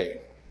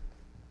today.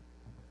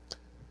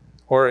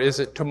 Or is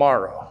it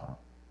tomorrow?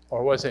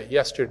 Or was it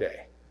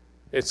yesterday?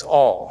 It's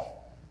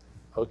all.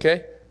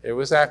 Okay? It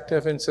was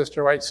active in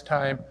Sister White's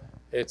time.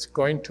 It's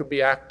going to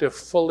be active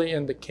fully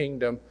in the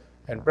kingdom.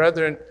 And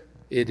brethren,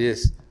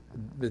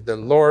 the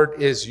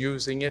Lord is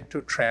using it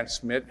to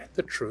transmit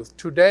the truth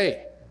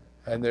today.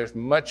 And there's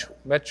much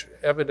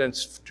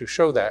evidence to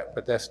show that,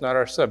 but that's not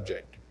our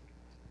subject.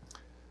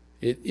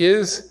 It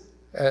is,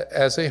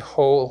 as a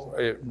whole,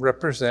 it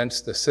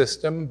represents the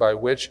system by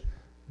which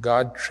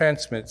God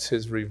transmits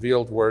his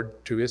revealed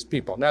word to his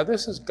people. Now,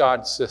 this is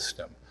God's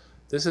system.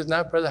 This is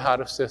not Brother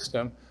Hadif's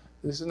system.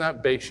 This is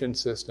not Bashan's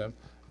system.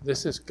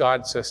 This is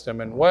God's system.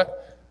 And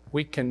what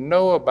we can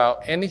know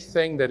about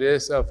anything that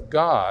is of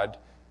God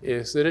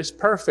is that it's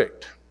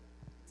perfect.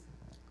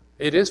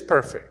 It is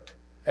perfect.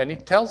 And he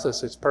tells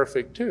us it's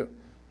perfect too.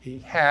 He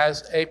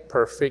has a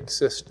perfect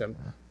system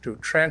to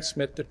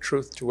transmit the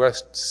truth to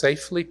us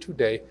safely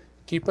today,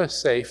 keep us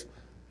safe,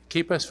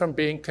 keep us from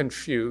being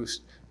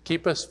confused,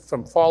 keep us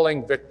from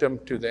falling victim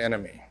to the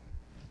enemy.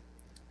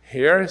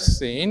 Here is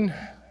seen,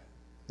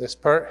 this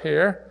part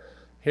here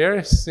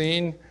is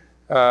seen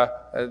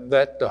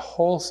that the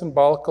whole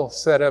symbolical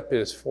setup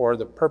is for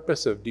the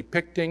purpose of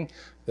depicting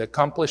the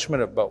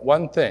accomplishment of but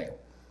one thing,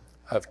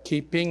 of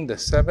keeping the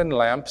 7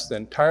 lamps, the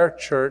entire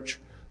church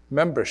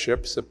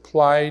membership,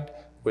 supplied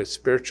with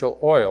spiritual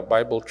oil,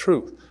 Bible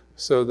truth,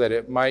 so that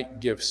it might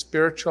give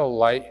spiritual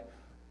light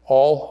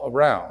all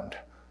around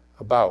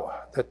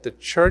about, that the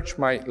church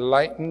might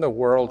lighten the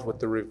world with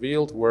the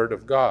revealed word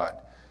of God.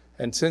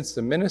 And since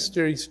the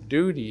ministry's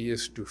duty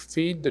is to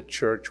feed the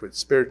church with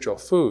spiritual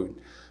food,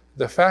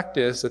 the fact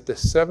is that the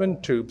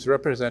 7 tubes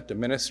represent the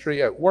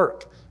ministry at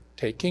work,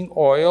 taking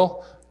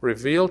oil,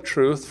 revealed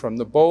truth from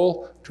the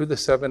bowl to the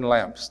 7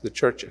 lamps, the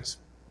churches.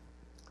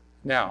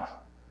 Now,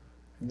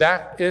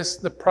 that is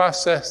the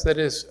process that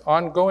is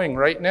ongoing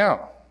right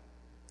now.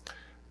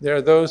 There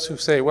are those who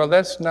say, well,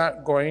 that's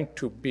not going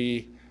to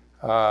be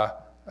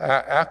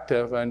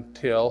active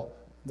until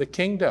the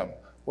kingdom.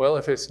 Well,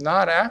 if it's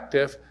not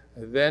active,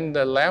 then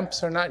the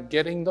lamps are not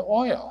getting the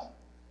oil.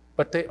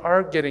 But they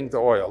are getting the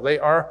oil. They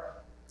are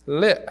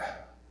lit.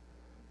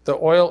 The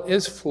oil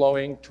is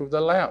flowing to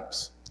the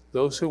lamps,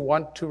 those who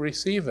want to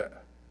receive it.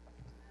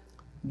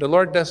 The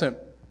Lord doesn't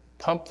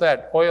pump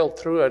that oil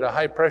through at a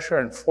high pressure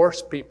and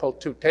force people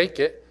to take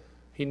it.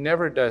 He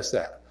never does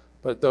that.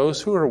 But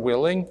those who are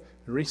willing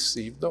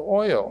receive the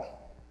oil.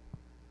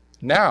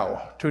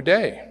 Now,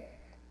 today,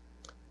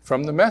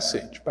 from the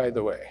message, by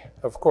the way,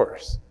 of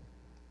course.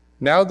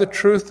 Now the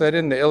truth that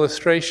in the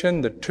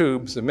illustration, the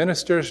tubes, the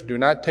ministers do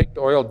not take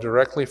the oil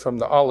directly from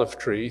the olive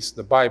trees,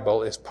 the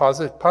Bible is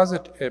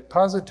it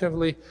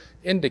positively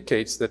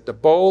indicates that the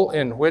bowl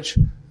in which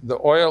the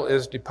oil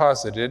is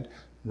deposited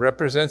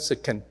represents a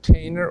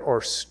container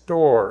or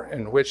store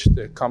in which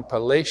the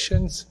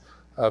compilations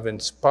of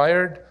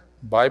inspired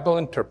Bible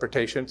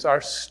interpretations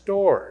are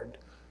stored.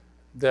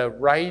 The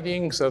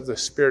writings of the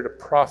spirit of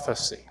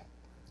prophecy.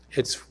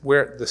 It's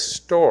where the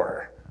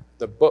store,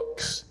 the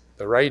books,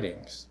 the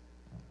writings.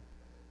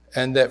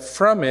 And that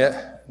from it,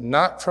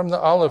 not from the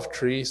olive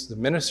trees, the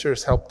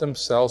ministers help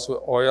themselves with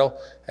oil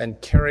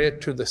and carry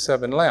it to the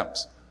 7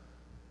 lamps,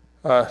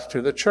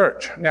 to the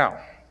church. Now,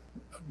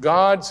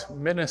 God's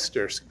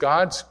ministers,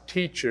 God's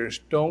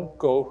teachers don't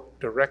go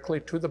directly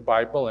to the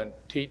Bible and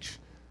teach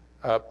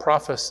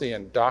prophecy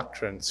and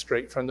doctrine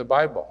straight from the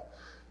Bible.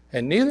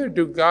 And neither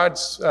do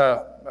God's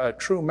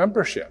true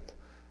membership.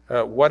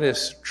 What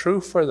is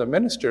true for the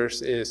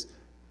ministers is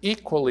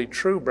equally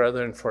true,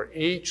 brethren, for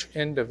each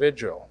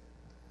individual.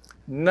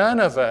 None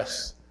of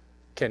us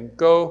can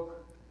go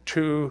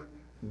to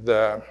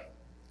the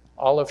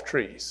olive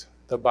trees,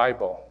 the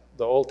Bible,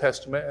 the Old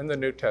Testament and the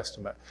New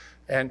Testament,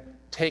 and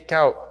take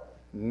out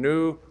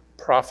new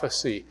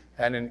prophecy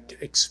and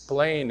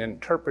explain,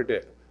 interpret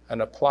it,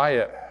 and apply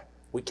it.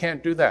 We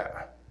can't do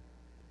that.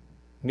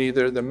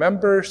 Neither the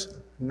members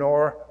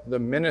nor the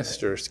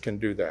ministers can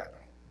do that.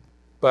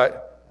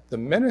 But the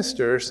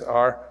ministers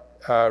are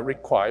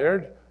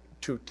required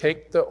to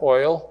take the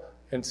oil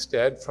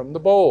instead from the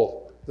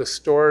bowl, the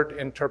stored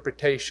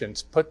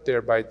interpretations put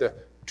there by the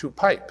 2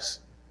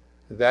 pipes.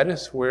 That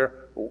is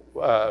where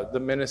the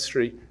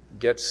ministry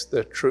gets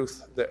the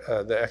truth,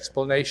 the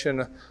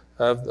explanation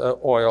of the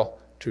oil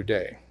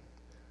today.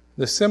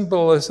 The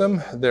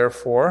symbolism,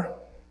 therefore,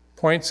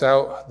 points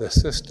out the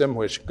system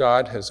which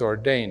God has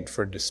ordained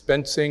for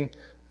dispensing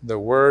the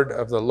word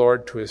of the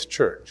Lord to his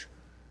church.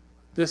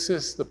 This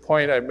is the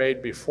point I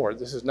made before.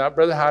 This is not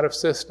Brother Hadif's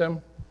system.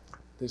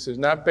 This is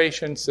not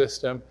Bashan's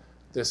system.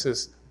 This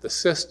is the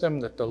system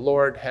that the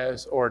Lord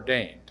has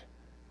ordained.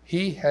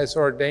 He has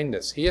ordained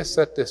this. He has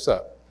set this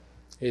up.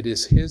 It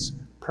is his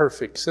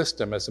perfect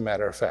system, as a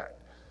matter of fact.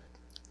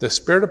 The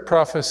spirit of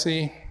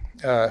prophecy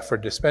for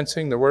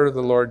dispensing the word of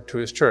the Lord to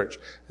his church.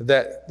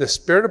 That the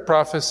spirit of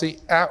prophecy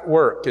at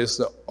work is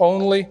the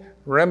only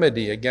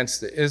remedy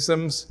against the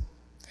isms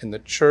in the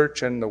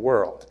church and the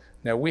world.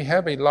 Now, we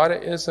have a lot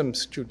of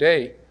isms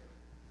today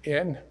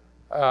in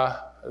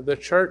the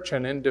church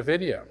and in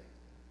Davidium.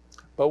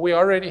 But we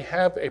already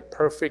have a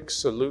perfect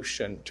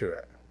solution to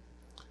it.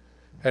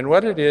 And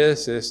what it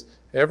is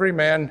every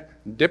man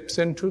dips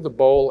into the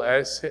bowl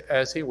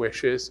as he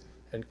wishes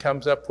and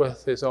comes up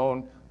with his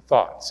own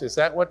thoughts. Is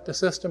that what the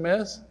system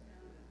is?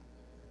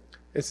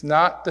 It's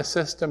not the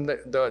system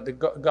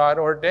that God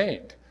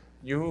ordained.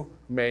 You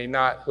may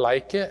not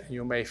like it.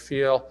 You may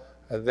feel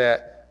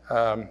that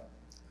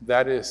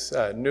that is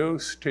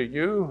news to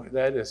you,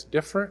 that is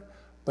different,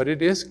 but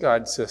it is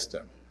God's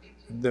system.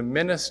 The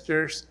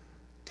ministers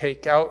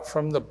take out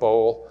from the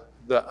bowl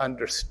the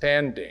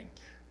understanding.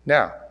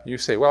 Now, you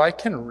say, well, I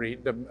can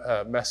read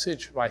the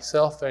message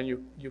myself, and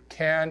you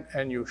can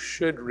and you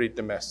should read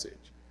the message.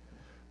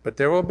 But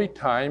there will be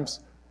times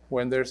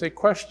when there's a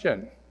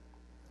question.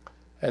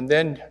 And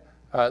then,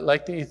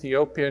 like the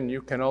Ethiopian,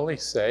 you can only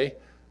say,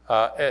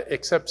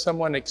 except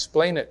someone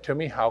explain it to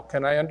me, how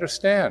can I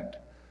understand?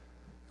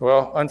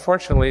 Well,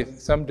 unfortunately,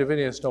 some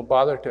Davidians don't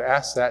bother to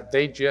ask that.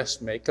 They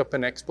just make up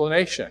an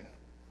explanation.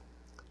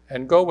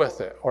 and go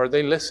with it. Or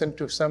they listen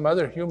to some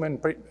other human,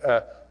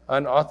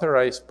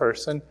 unauthorized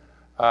person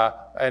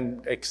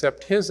and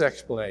accept his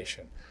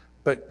explanation.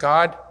 But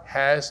God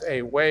has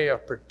a way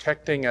of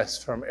protecting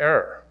us from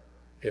error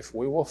if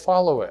we will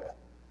follow it.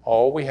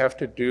 All we have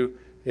to do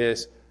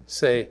is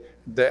say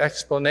the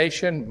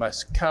explanation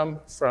must come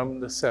from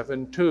the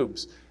 7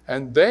 tubes.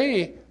 And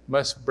they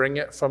must bring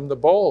it from the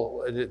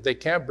bowl. They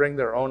can't bring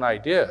their own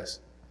ideas.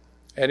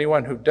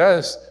 Anyone who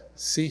does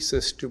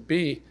ceases to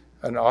be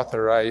an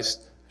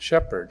authorized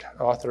shepherd,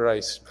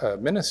 authorized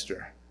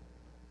minister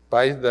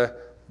by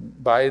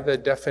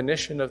the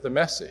definition of the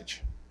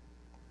message.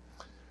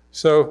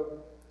 So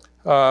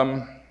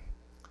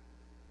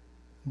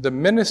the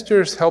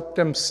ministers help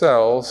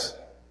themselves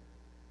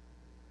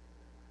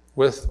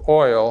with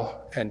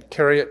oil and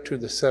carry it to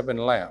the 7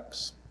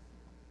 lamps.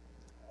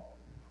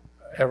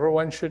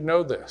 Everyone should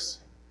know this.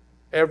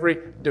 Every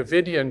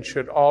Davidian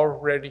should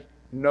already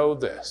know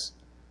this.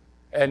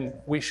 And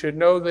we should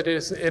know that it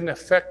is in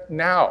effect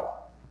now.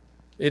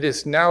 It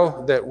is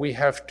now that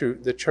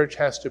the church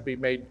has to be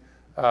made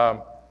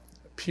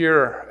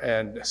pure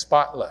and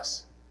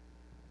spotless.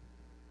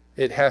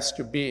 It has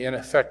to be in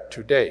effect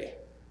today.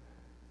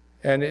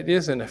 And it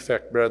is in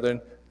effect,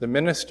 brethren. The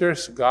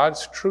ministers,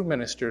 God's true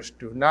ministers,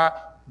 do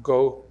not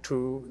go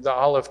to the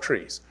olive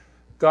trees.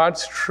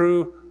 God's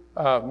true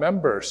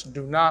members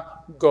do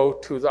not go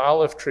to the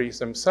olive trees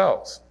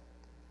themselves.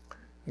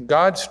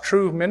 God's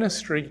true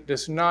ministry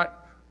does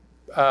not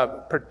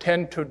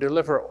pretend to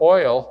deliver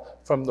oil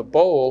from the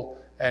bowl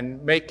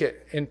and make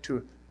it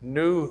into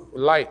new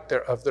light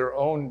of their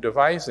own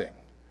devising.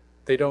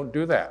 They don't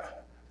do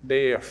that.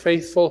 They are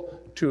faithful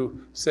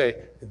to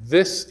say,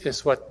 this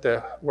is what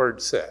the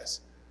word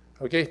says.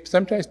 Okay,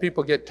 sometimes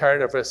people get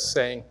tired of us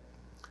saying,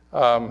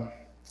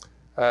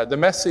 the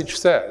message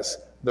says,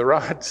 the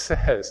rod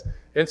says,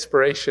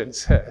 inspiration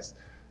says.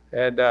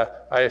 And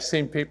I have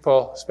seen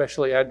people,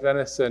 especially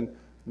Adventists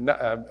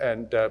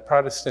and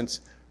Protestants,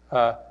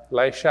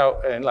 lash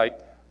out and like,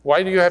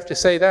 why do you have to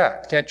say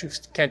that?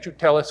 Can't you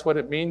tell us what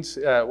it means?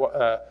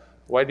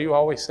 Why do you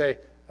always say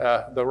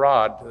the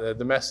rod,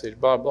 the message,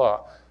 blah,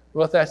 blah?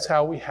 Well, that's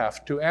how we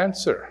have to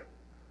answer.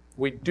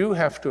 We do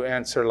have to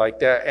answer like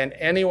that. And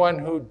anyone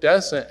who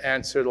doesn't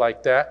answer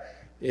like that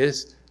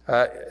is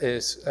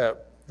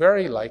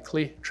very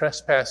likely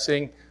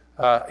trespassing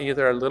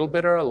either a little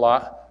bit or a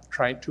lot,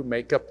 trying to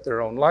make up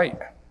their own light.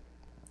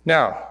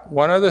 Now,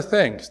 one other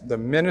thing, the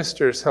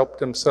ministers help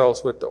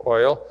themselves with the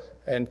oil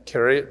and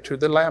carry it to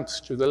the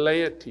lamps, to the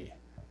laity.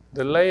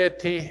 The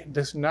laity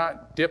does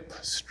not dip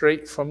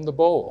straight from the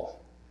bowl.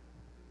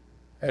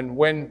 And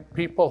when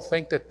people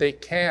think that they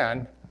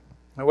can,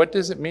 what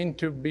does it mean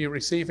to be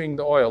receiving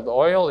the oil? The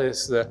oil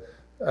is the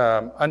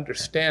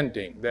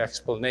understanding, the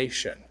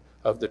explanation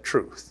of the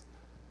truth.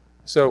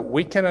 So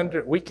we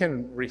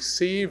can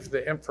receive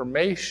the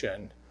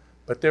information,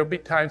 but there'll be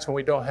times when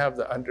we don't have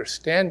the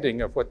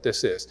understanding of what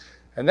this is.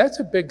 And that's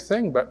a big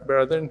thing, but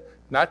brethren,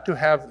 not to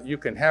have, you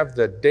can have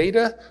the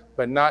data,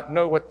 but not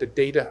know what the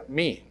data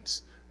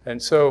means.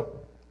 And so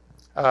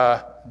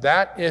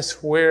that is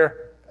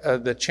where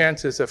the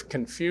chances of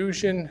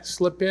confusion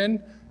slip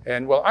in.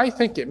 And well, I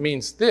think it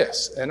means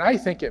this, and I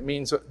think it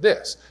means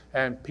this.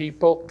 And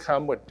people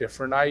come with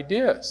different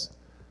ideas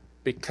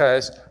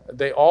because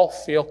they all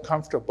feel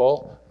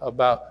comfortable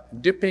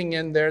about dipping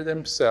in there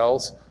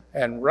themselves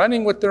and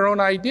running with their own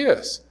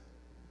ideas.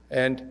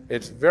 And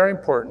it's very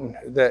important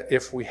that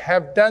if we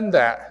have done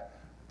that,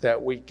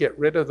 that we get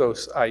rid of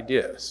those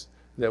ideas,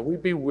 that we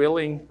be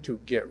willing to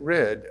get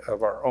rid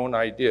of our own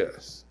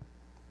ideas.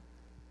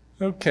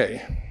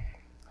 Okay,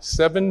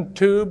 7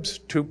 tubes,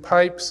 2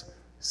 pipes,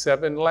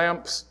 7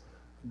 lamps,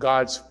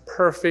 God's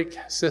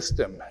perfect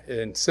system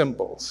in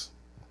symbols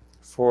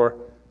for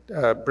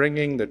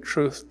bringing the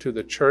truth to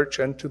the church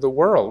and to the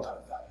world.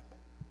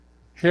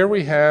 Here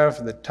we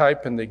have the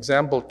type and the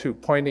example 2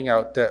 pointing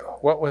out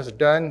that what was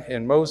done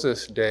in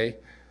Moses' day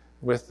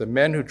with the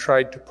men who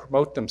tried to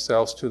promote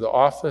themselves to the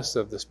office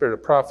of the spirit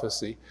of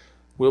prophecy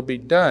will be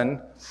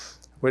done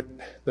with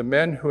the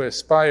men who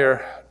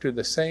aspire to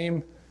the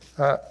same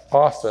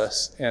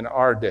office in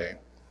our day.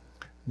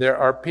 There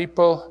are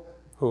people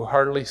who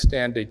hardly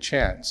stand a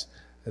chance.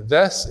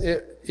 Thus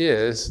it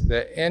is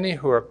that any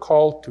who are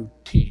called to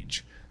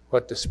teach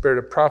what the spirit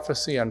of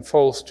prophecy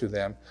unfolds to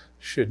them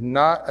should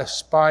not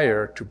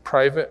aspire to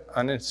private,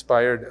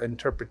 uninspired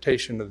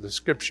interpretation of the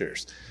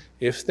scriptures.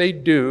 If they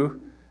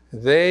do,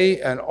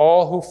 they and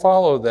all who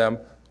follow them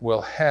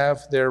will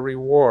have their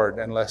reward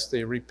unless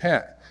they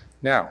repent.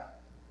 Now,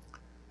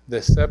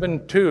 the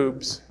 7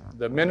 tubes,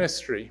 the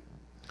ministry,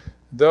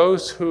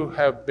 those who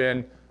have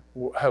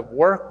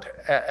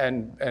worked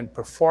and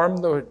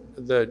performed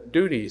the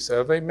duties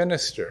of a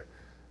minister,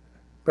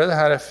 Brother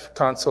Hadif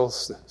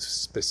counsels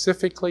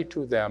specifically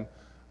to them.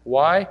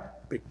 Why?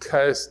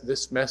 Because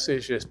this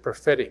message is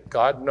prophetic.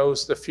 God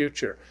knows the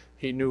future.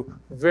 He knew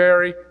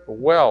very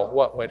well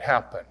what would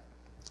happen.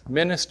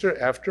 Minister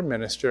after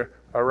minister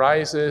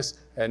arises,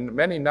 and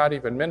many not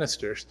even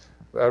ministers,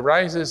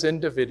 arises in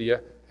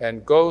Davidia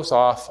and goes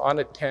off on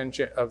a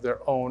tangent of their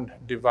own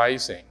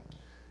devising.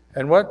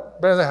 And what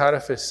Brother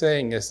Harif is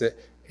saying is that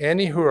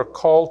any who are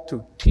called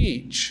to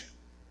teach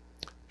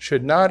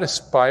should not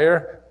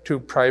aspire to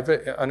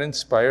private,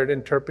 uninspired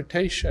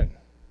interpretation.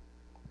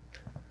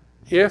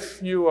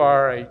 If you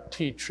are a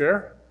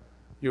teacher,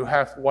 you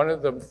have one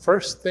of the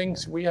first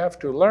things we have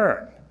to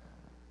learn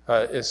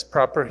is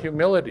proper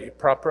humility,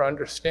 proper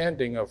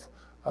understanding of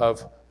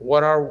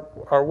what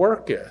our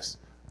work is.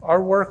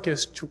 Our work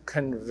is to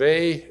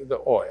convey the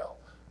oil.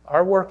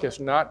 Our work is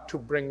not to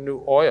bring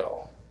new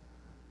oil.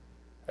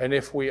 And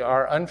if we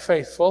are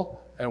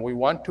unfaithful and we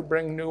want to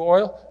bring new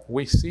oil,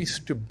 we cease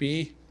to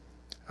be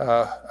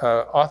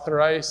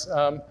authorized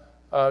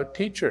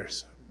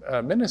teachers,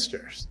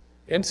 ministers,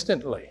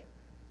 instantly.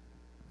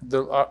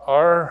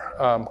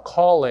 Our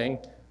calling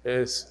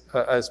is,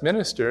 as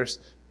ministers,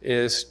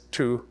 is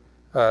to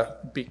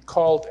be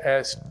called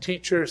as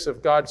teachers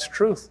of God's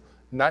truth,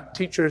 not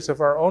teachers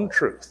of our own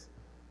truth.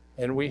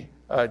 And we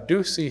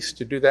do cease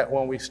to do that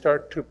when we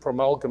start to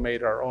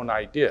promulgate our own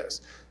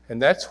ideas.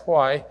 And that's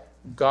why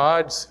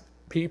God's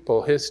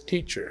people, his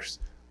teachers,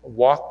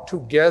 walk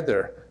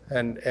together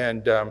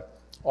and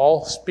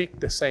all speak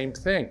the same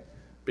thing.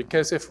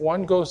 Because if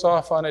one goes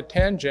off on a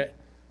tangent,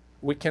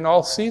 we can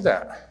all see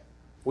that.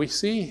 We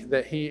see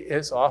that he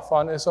is off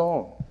on his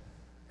own.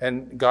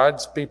 And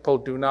God's people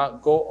do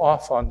not go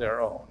off on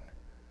their own.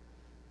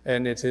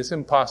 And it is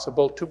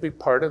impossible to be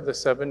part of the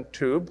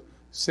seven-tube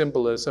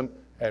symbolism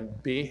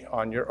and be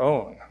on your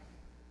own.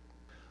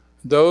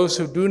 Those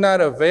who do not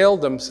avail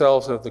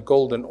themselves of the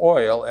golden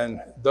oil,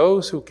 and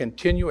those who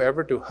continue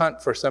ever to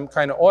hunt for some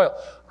kind of oil.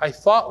 I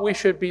thought we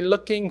should be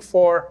looking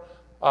for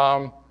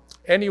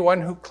anyone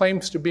who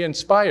claims to be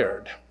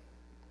inspired.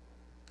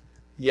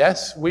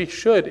 Yes, we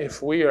should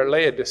if we are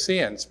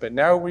Laodiceans, but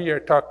now we are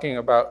talking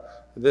about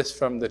this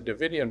from the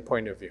Davidian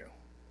point of view.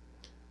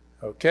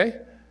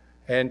 Okay?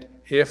 And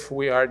if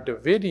we are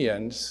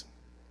Davidians,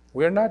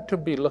 we're not to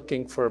be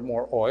looking for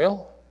more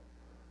oil.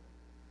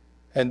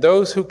 And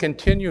those who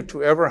continue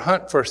to ever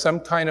hunt for some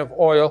kind of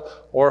oil,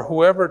 or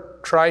whoever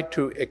try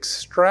to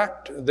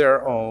extract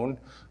their own,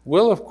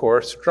 will of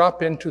course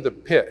drop into the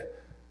pit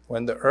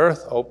when the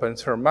earth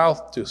opens her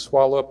mouth to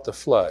swallow up the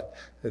flood.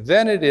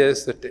 Then it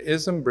is that the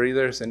ism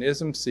breathers and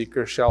ism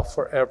seekers shall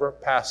forever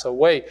pass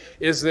away.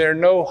 Is there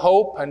no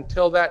hope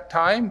until that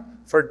time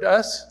for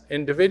us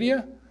in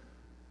Davidia?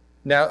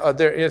 Now,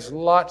 there is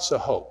lots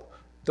of hope.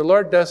 The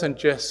Lord doesn't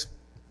just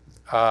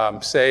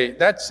say,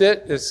 that's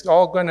it, it's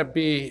all going to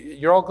be,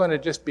 you're all going to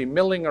just be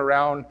milling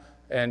around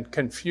and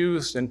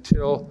confused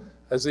until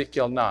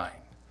Ezekiel 9.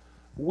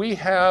 We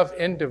have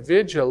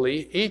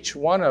individually, each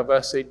one of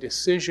us, a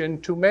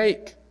decision to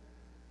make.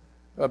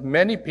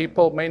 Many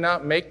people may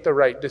not make the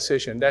right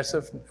decision. That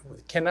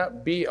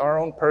cannot be our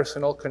own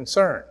personal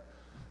concern.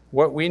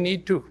 What we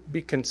need to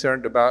be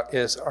concerned about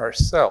is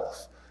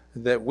ourselves,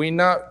 that we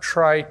not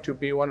try to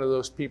be one of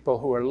those people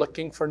who are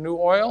looking for new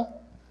oil,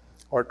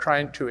 or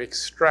trying to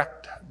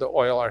extract the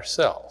oil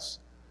ourselves.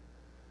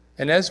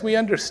 And as we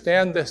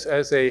understand this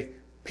as a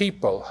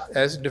people,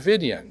 as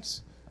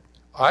Davidians,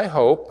 I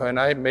hope, and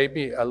I may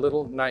be a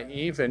little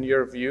naive in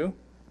your view,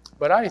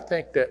 but I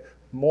think that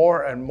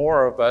more and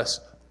more of us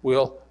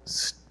will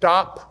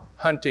stop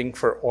hunting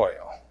for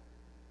oil.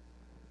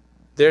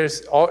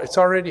 It's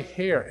already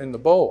here in the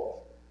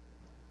bowl.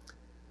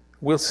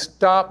 We'll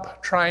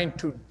stop trying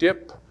to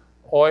dip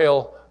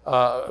oil,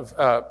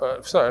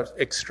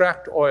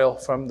 extract oil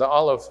from the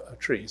olive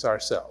trees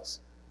ourselves.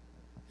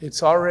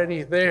 It's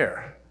already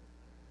there.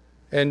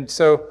 And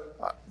so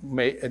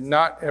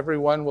not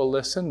everyone will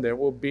listen. There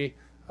will be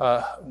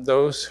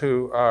those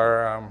who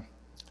are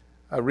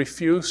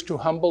refuse to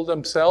humble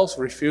themselves,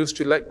 refuse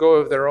to let go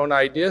of their own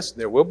ideas.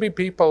 There will be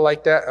people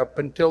like that up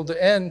until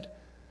the end.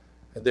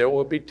 There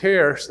will be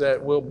tares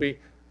that will be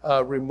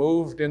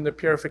removed in the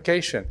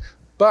purification.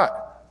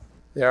 But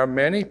there are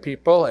many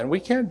people, and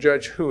we can't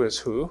judge who is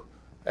who,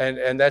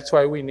 and that's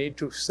why we need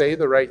to say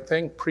the right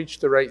thing, preach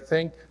the right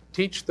thing,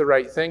 teach the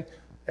right thing,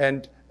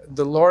 and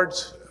the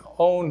Lord's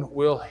own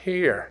will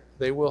hear.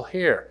 They will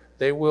hear.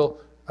 They will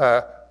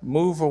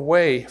move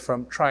away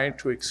from trying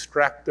to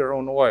extract their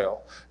own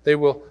oil. They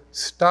will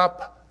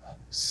stop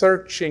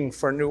searching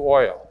for new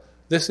oil.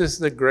 This is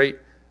the great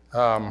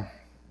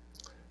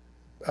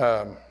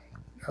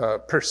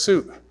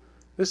pursuit.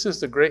 This is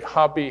the great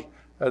hobby,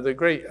 the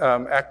great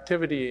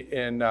activity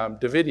in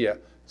Davidia,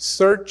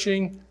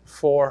 searching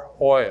for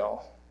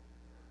oil.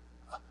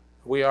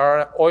 We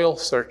are oil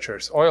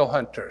searchers, oil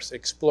hunters,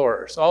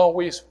 explorers,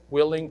 always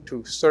willing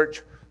to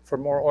search for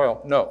more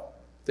oil. No,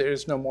 there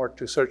is no more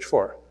to search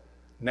for.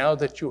 Now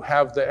that you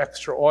have the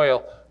extra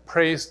oil,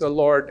 praise the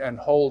Lord and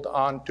hold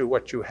on to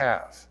what you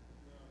have.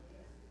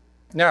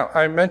 Now,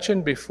 I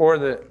mentioned before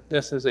that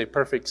this is a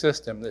perfect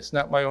system. It's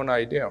not my own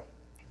idea.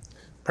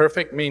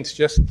 Perfect means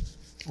just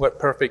what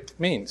perfect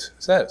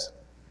says.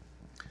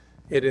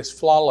 It is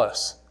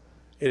flawless.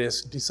 It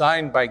is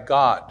designed by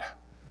God.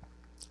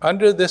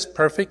 Under this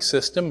perfect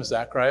system,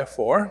 Zechariah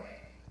 4,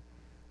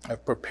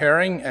 of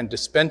preparing and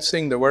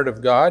dispensing the word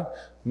of God,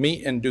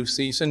 meet in due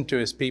season to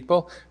his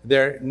people,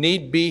 there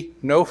need be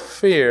no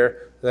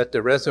fear that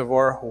the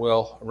reservoir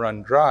will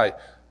run dry,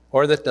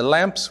 or that the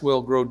lamps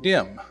will grow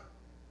dim.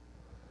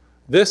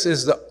 This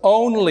is the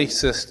only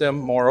system,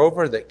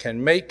 moreover, that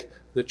can make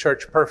the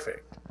church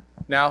perfect.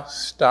 Now,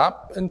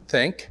 stop and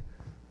think,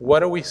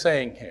 what are we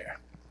saying here?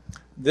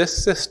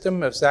 This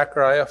system of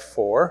Zechariah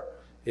 4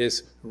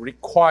 is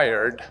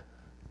required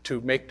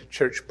to make the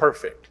church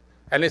perfect.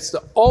 And it's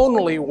the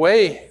only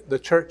way the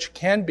church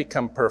can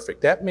become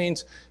perfect. That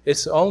means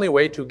it's the only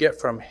way to get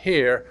from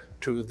here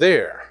to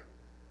there.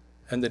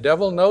 And the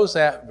devil knows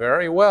that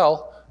very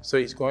well, so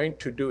he's going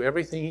to do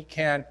everything he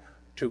can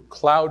to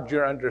cloud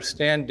your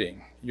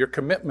understanding, your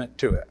commitment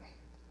to it.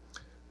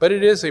 But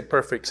it is a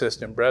perfect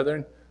system,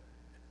 brethren.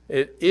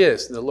 It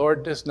is. The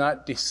Lord does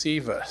not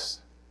deceive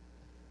us.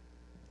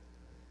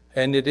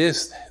 And it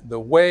is the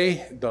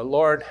way the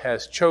Lord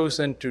has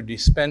chosen to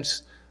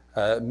dispense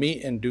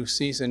meat in due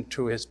season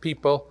to his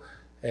people,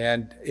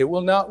 and it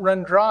will not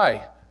run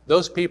dry.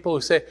 Those people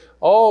who say,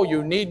 oh,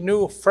 you need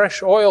new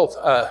fresh oil,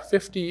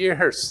 50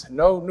 years,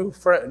 no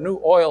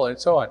new oil, and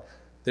so on.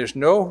 There's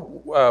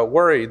no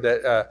worry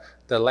that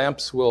the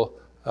lamps will,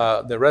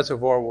 the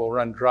reservoir will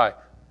run dry.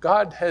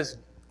 God has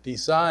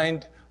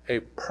designed a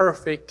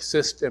perfect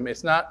system.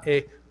 It's not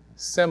a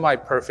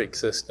semi-perfect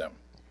system.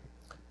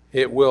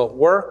 It will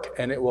work,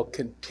 and it will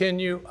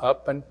continue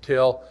up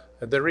until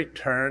the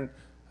return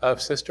of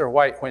Sister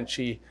White, when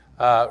she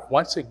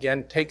once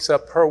again takes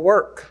up her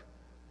work.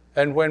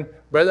 And when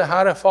Brother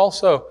Hadaf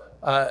also,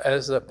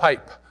 as a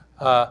pipe,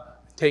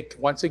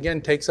 once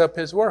again takes up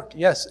his work.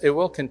 Yes, it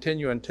will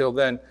continue until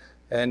then,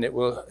 and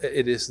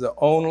it is the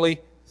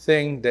only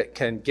thing that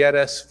can get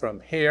us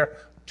from here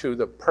to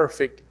the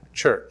perfect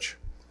church,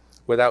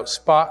 without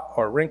spot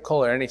or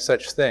wrinkle or any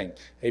such thing.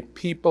 A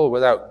people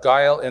without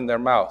guile in their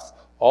mouth,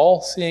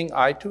 all seeing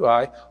eye to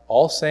eye,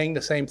 all saying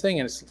the same thing.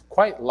 And it's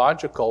quite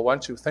logical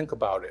once you think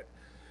about it.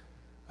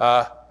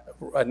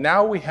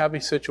 Now we have a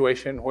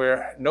situation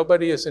where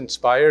nobody is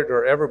inspired,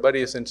 or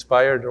everybody is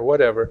inspired, or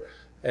whatever.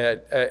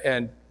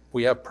 And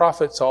we have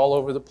prophets all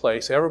over the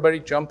place. Everybody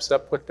jumps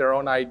up with their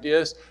own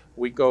ideas.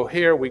 We go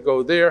here, we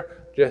go there,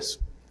 just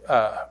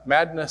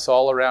madness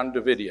all around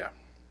Davidia.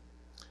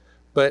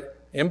 But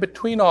in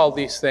between all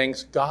these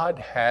things, God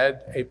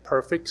had a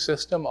perfect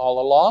system all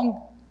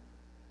along.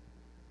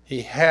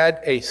 He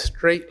had a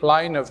straight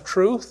line of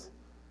truth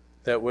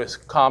that was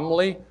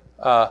calmly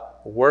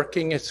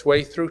working its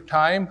way through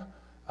time,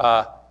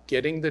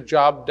 getting the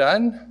job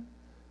done.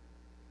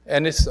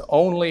 And it's the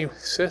only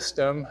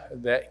system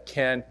that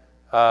can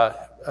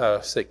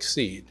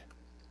succeed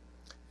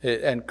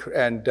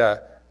and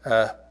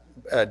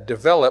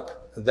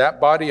develop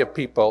that body of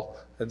people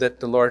that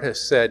the Lord has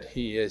said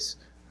he is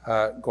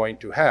going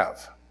to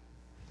have.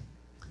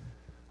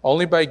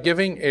 Only by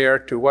giving ear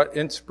to what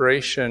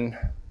inspiration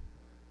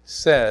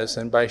says,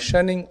 and by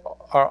shunning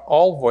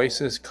all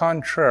voices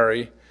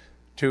contrary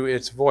to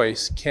its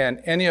voice,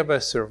 can any of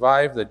us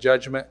survive the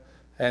judgment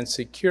and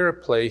secure a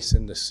place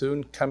in the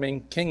soon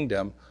coming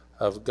kingdom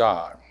of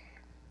God.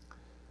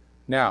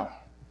 Now,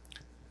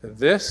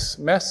 this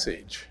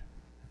message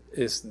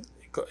is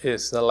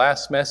the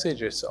last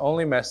message, it's the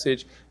only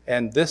message,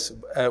 and this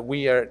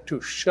we are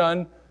to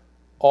shun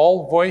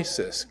all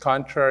voices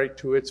contrary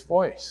to its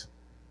voice.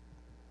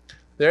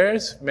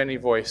 There's many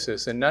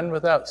voices, and none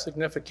without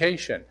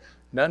signification,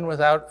 none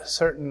without a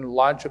certain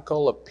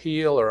logical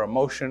appeal or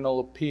emotional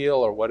appeal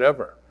or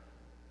whatever.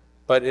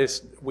 But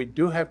we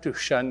do have to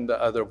shun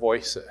the other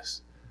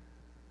voices.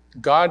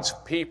 God's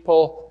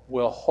people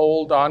will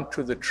hold on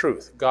to the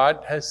truth.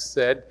 God has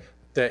said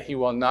that he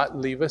will not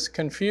leave us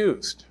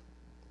confused.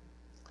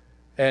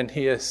 And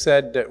he has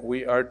said that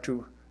we are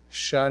to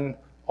shun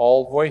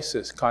all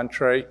voices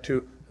contrary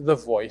to the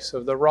voice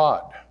of the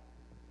rod.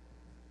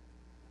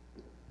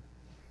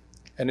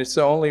 And it's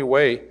the only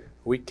way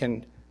we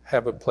can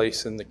have a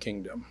place in the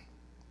kingdom.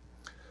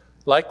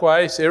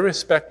 Likewise,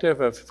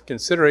 irrespective of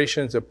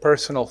considerations of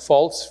personal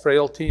faults,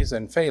 frailties,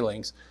 and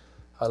failings,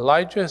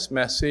 Elijah's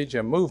message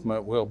and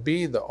movement will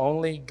be the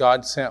only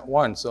God-sent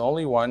ones, the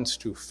only ones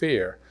to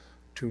fear,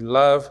 to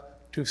love,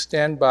 to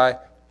stand by,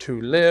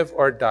 to live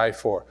or die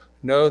for.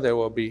 No, there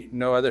will be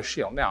no other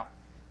shield. Now,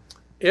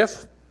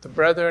 if the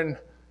brethren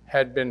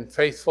had been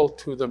faithful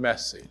to the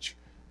message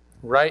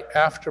right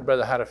after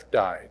Brother Hadaf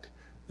died,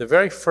 the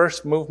very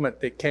first movement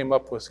that came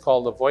up was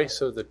called the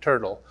Voice of the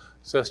Turtle,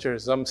 Sister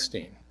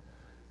Zumstein.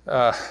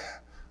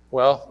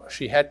 Well,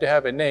 she had to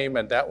have a name,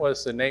 and that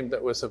was the name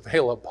that was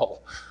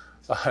available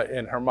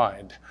in her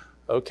mind.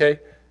 Okay?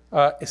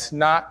 It's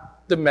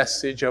not the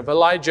message of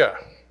Elijah.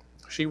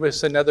 She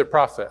was another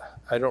prophet.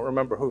 I don't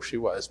remember who she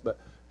was, but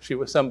she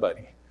was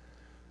somebody.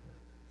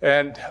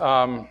 And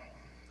the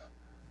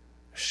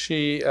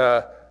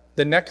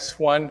next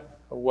one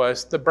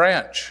was the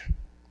branch.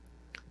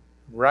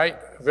 Right,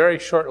 very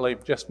shortly,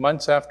 just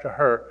months after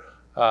her,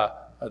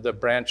 the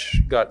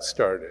branch got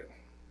started.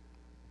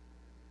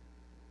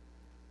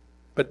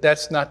 But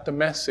that's not the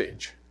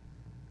message.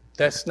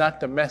 That's not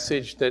the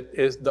message that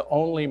is the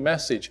only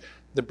message.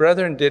 The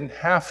brethren didn't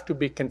have to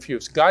be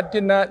confused. God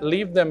did not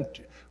leave them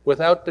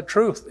without the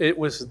truth. It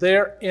was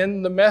there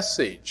in the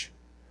message.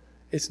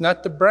 It's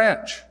not the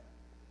branch.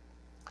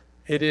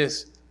 It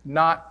is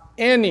not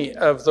any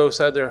of those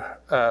other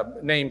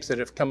names that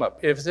have come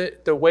up. Is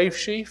it the wave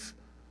sheaf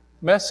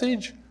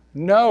message?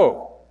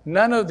 No,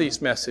 none of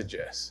these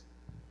messages.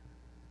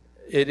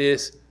 It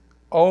is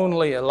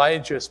only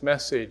Elijah's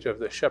message of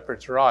the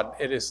shepherd's rod.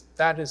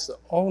 That is the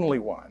only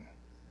one.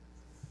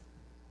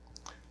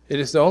 It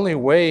is the only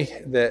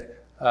way that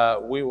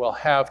we will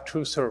have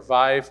to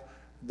survive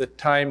the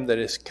time that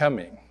is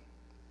coming.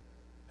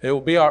 It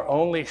will be our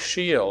only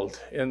shield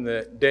in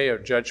the day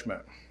of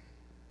judgment.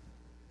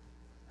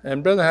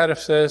 And Brother Hadif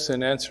says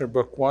in Answer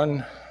Book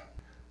 1,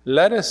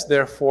 "Let us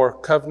therefore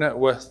covenant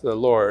with the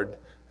Lord,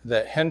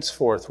 that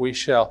henceforth we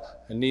shall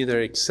neither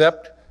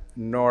accept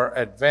nor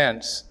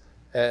advance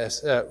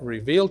as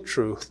revealed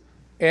truth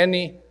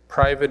any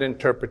private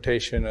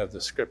interpretation of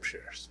the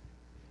Scriptures."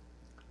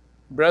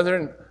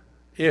 Brethren,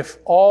 if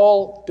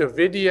all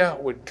Davidia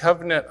would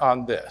covenant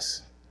on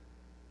this,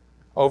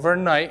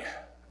 overnight,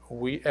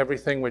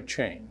 everything would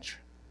change.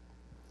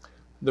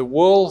 The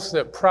wolves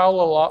that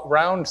prowl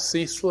around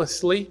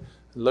ceaselessly,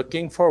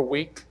 looking for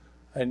weak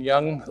and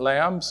young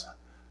lambs,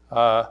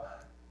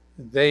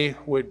 they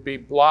would be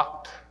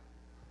blocked.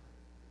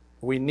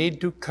 We need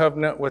to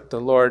covenant with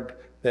the Lord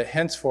that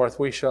henceforth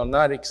we shall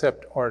not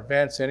accept or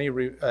advance any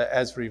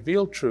as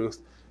revealed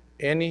truth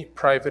any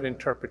private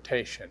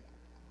interpretation.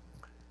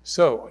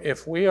 So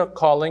if we are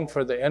calling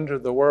for the end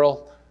of the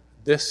world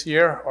this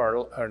year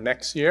or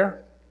next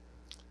year,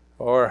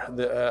 or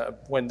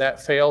when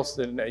that fails,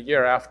 then a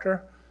year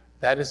after,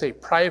 that is a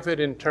private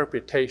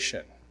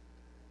interpretation.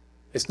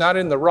 It's not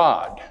in the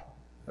rod,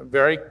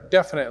 very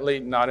definitely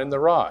not in the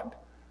rod.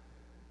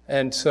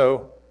 And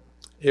so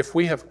if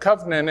we have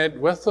covenanted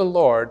with the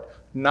Lord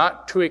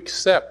not to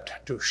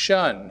accept, to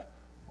shun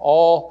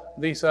all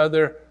these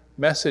other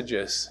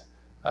messages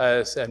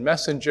and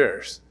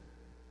messengers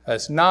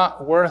as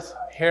not worth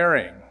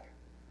hearing,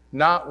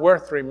 not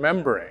worth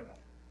remembering,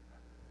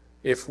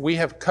 if we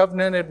have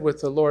covenanted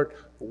with the Lord,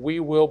 we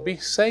will be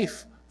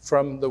safe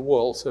from the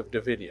wolves of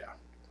Davidia.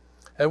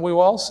 And we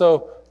will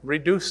also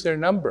reduce their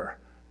number.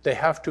 They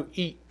have to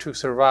eat to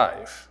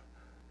survive.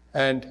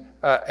 And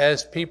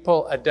as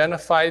people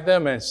identify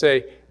them and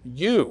say,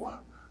 you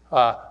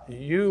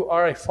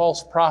are a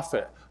false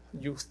prophet,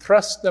 you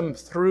thrust them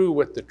through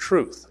with the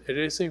truth. It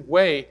is a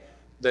way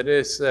that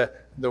is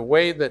the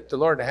way that the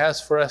Lord has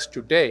for us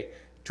today,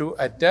 to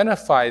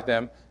identify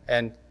them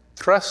and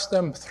thrust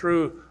them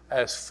through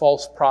as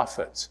false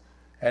prophets.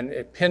 And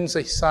it pins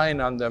a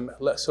sign on them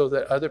so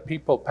that other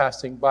people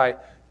passing by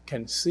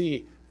can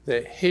see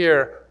that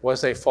here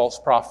was a false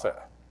prophet.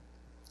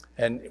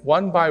 And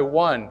one by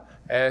one,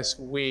 as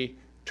we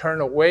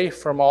turn away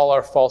from all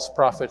our false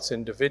prophets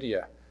in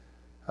Davidia,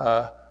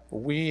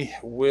 we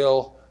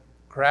will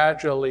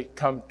gradually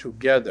come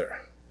together,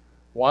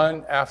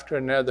 one after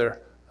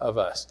another of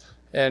us.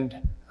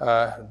 And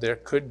there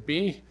could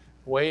be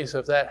ways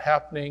of that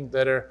happening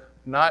that are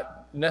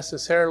not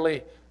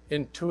necessarily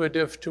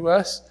intuitive to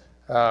us.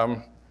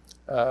 The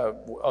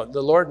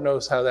Lord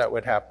knows how that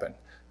would happen.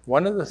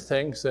 One of the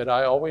things that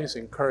I always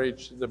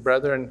encourage the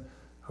brethren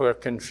who are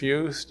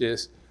confused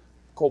is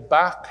go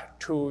back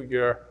to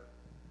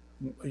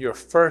your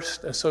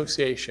first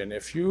association.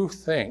 If you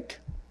think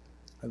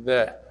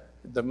that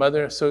the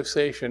Mother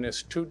Association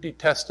is too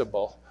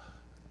detestable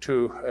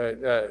to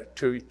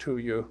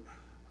you,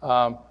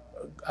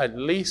 at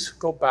least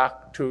go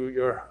back to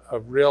your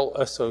real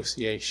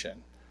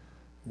association.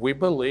 We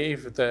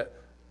believe that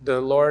the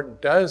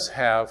Lord does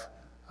have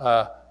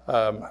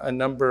a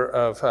number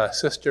of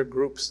sister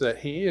groups that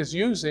He is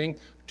using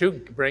to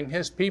bring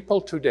His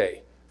people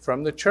today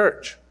from the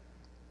church.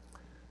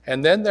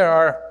 And then there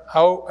are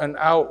out and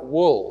out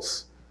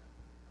wolves.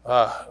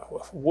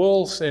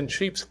 Wolves in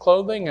sheep's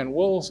clothing and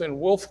wolves in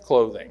wolf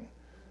clothing.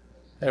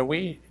 And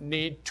we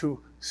need to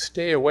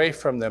stay away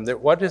from them.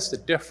 What is the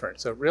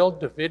difference? A real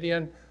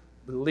Davidian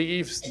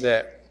believes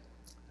that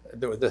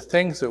the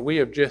things that we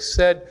have just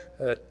said,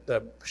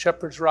 the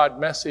shepherd's rod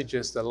message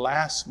is the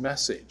last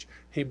message.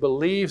 He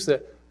believes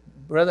that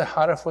Brother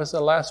Hadif was the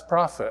last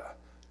prophet,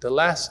 the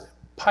last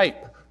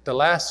pipe, the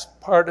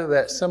last part of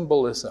that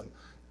symbolism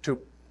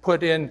to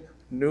put in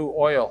new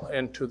oil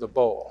into the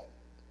bowl.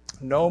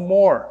 No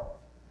more.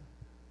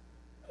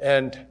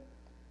 And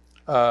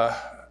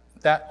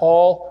that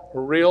all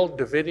real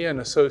Davidian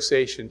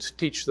associations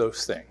teach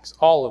those things,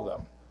 all of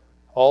them,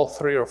 all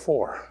 3 or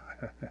 4.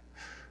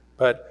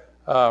 But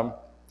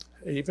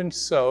even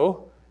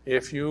so,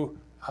 if you're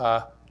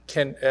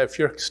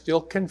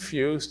still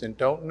confused and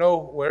don't know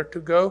where to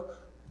go,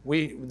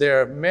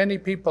 there are many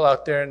people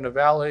out there in the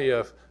valley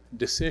of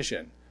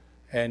decision,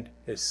 and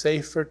it's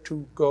safer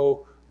to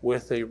go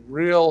with a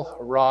real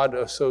rod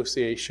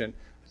association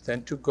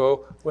than to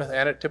go with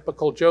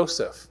anatypical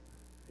Joseph.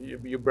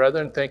 You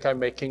brethren think I'm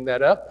making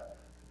that up?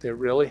 There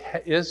really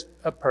is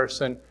a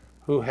person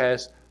who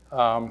has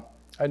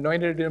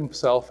anointed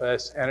himself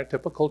as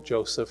anatypical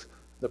Joseph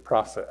the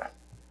prophet,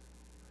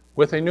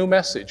 with a new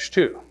message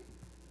too.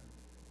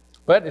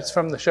 But it's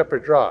from the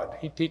shepherd's rod.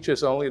 He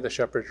teaches only the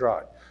shepherd's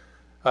rod.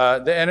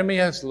 The enemy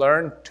has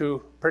learned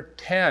to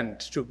pretend,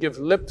 to give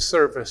lip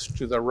service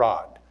to the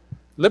rod.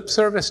 Lip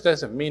service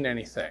doesn't mean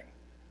anything.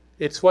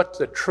 It's what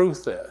the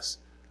truth is.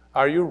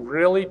 Are you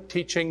really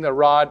teaching the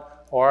rod,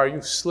 or are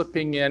you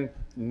slipping in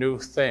new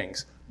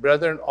things?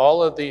 Brethren,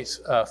 all of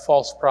these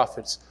false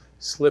prophets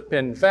slip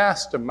in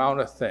vast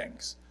amount of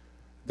things.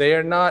 They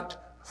are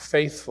not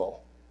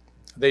faithful.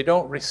 They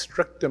don't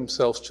restrict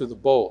themselves to the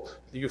bowl.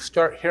 You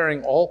start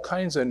hearing all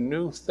kinds of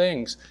new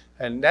things,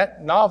 and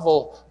that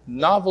novel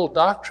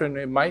doctrine,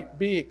 it might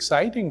be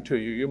exciting to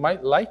you. You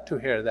might like to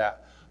hear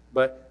that,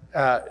 but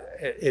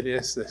it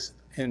is this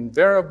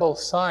invariable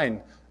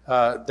sign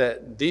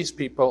that these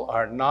people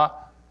are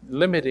not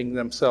limiting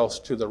themselves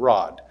to the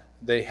rod.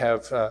 They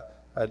have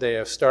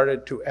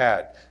started to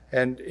add,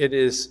 and it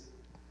is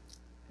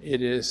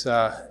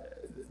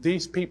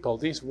these people,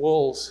 these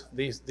wolves,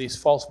 these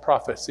false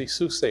prophets, these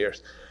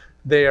soothsayers,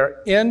 they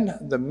are in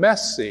the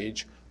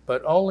message,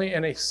 but only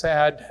in a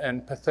sad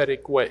and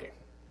pathetic way.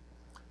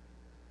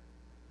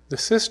 The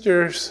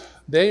sisters,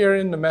 they are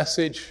in the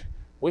message,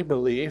 we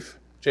believe.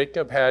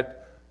 Jacob had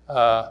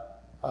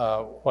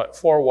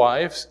 4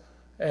 wives,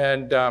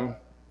 and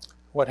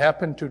what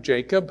happened to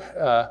Jacob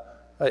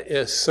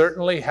is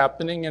certainly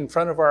happening in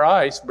front of our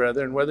eyes,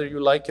 brethren, whether you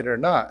like it or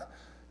not.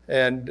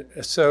 And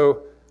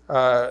so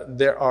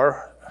there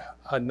are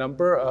a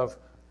number of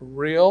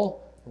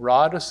real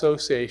rod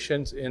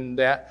associations in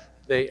that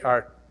they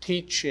are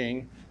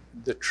teaching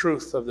the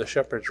truth of the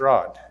shepherd's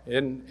rod,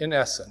 in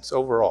essence,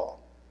 overall.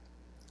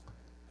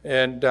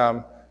 And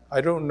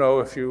I don't know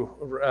if you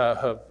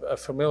have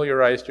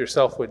familiarized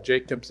yourself with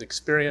Jacob's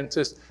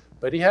experiences,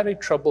 but he had a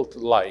troubled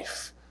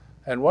life.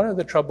 And one of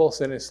the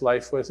troubles in his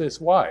life was his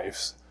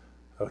wives.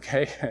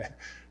 Okay?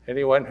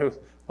 Anyone who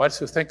wants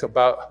to think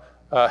about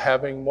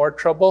having more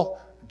trouble,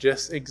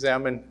 just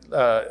examine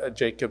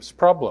Jacob's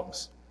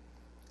problems.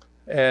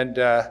 And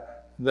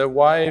the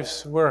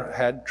wives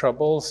had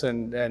troubles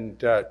and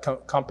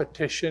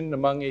competition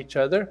among each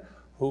other.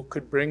 Who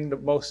could bring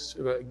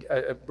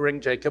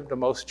Jacob the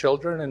most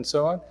children, and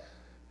so on.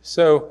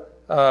 So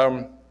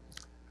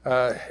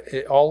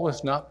it all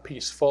was not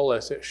peaceful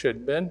as it should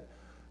have been.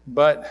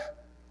 But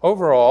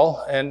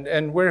overall,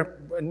 and we're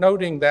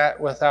noting that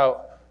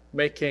without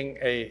making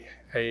a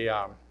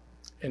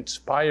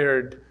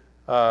inspired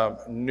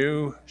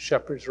new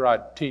shepherd's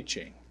rod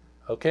teaching.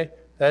 Okay,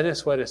 that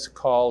is what is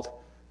called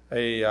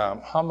a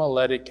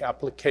homiletic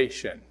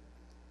application.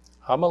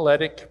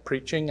 Homiletic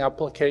preaching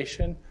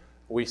application.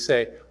 We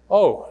say,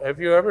 oh, have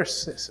you ever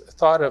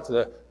thought of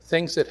the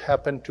things that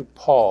happened to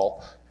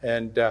Paul,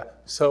 and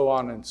so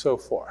on and so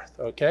forth,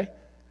 okay?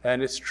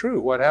 And it's true,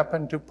 what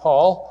happened to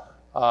Paul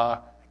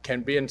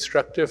can be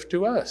instructive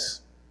to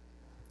us.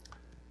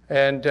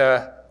 And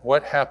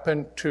what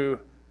happened to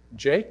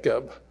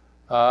Jacob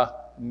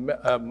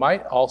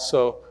might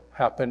also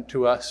happen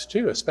to us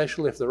too,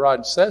 especially if the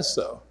rod says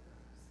so.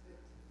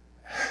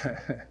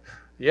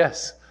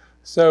 Yes,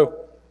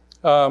 so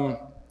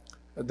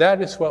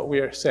that is what we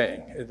are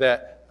saying,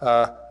 that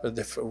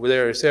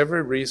there is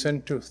every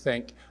reason to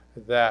think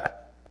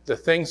that the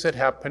things that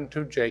happened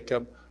to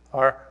Jacob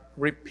are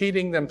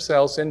repeating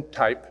themselves in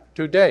type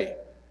today.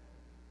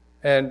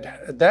 And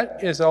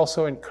that is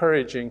also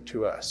encouraging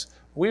to us.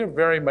 We are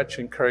very much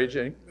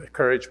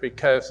encouraged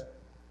because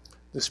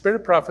the Spirit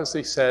of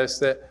prophecy says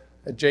that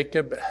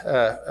Jacob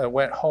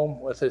went home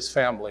with his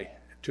family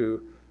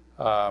to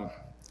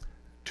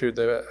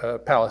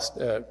the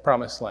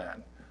promised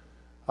land.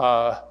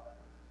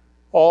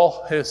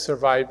 All his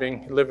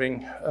surviving,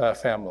 living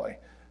family.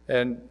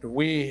 And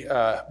we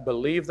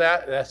believe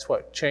that. That's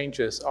what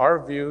changes our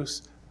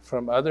views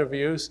from other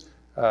views.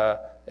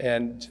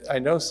 And I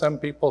know some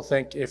people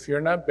think if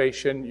you're not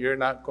Bashan, you're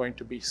not going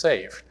to be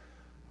saved.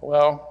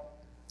 Well,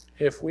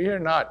 if we are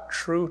not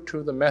true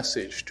to the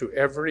message, to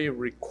every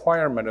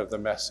requirement of the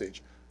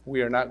message,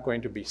 we are not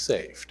going to be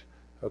saved.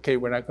 Okay,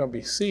 we're not going to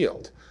be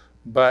sealed.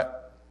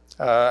 But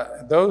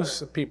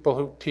those people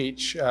who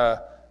teach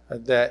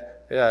that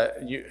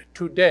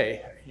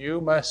today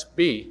you must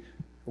be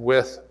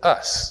with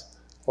us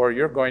or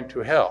you're going to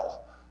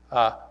hell,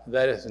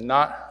 that is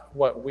not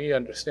what we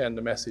understand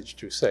the message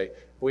to say.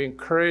 We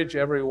encourage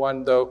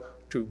everyone, though,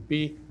 to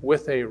be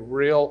with a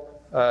real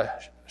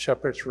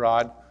shepherd's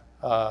rod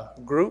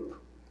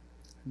group,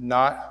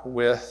 not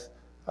with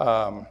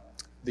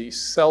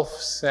these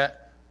self-sent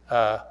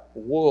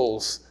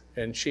wolves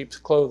in sheep's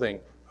clothing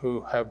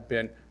who have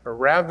been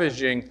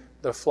ravaging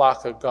the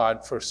flock of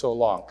God for so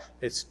long.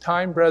 It's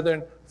time,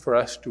 brethren, for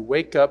us to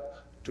wake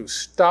up, to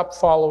stop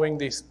following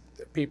these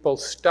people,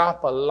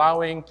 stop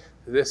allowing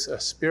this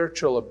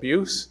spiritual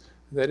abuse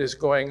that is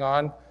going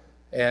on,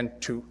 and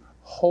to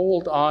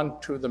hold on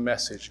to the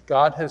message.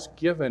 God has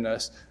given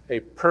us a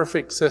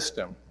perfect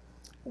system.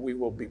 We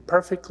will be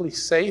perfectly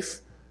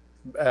safe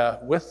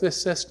with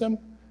this system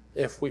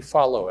if we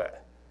follow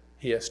it.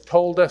 He has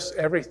told us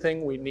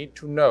everything we need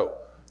to know.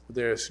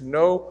 There's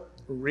no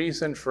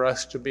reason for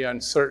us to be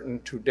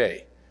uncertain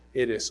today.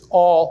 It is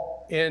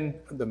all in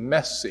the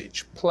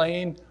message,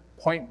 plain,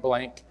 point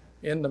blank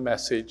in the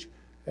message.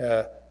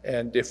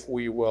 And if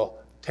we will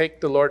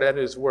take the Lord at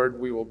his word,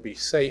 we will be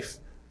safe.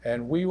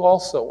 And we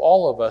also,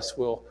 all of us,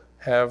 will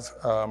have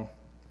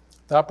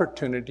the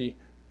opportunity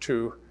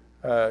to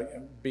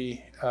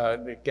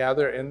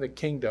gather in the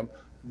kingdom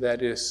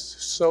that is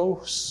so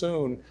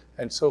soon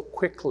and so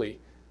quickly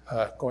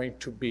going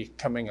to be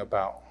coming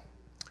about.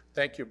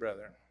 Thank you,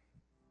 brethren.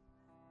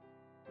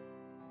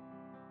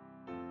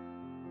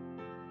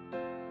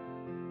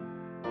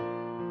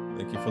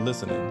 Thank you for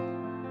listening.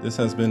 This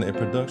has been a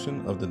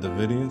production of the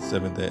Davidian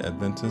Seventh-day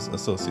Adventist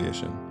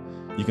Association.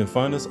 You can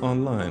find us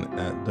online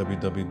at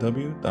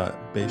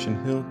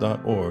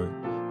www.bationhill.org,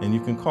 and you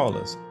can call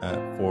us at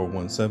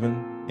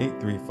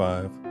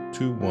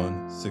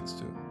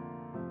 417-835-2162.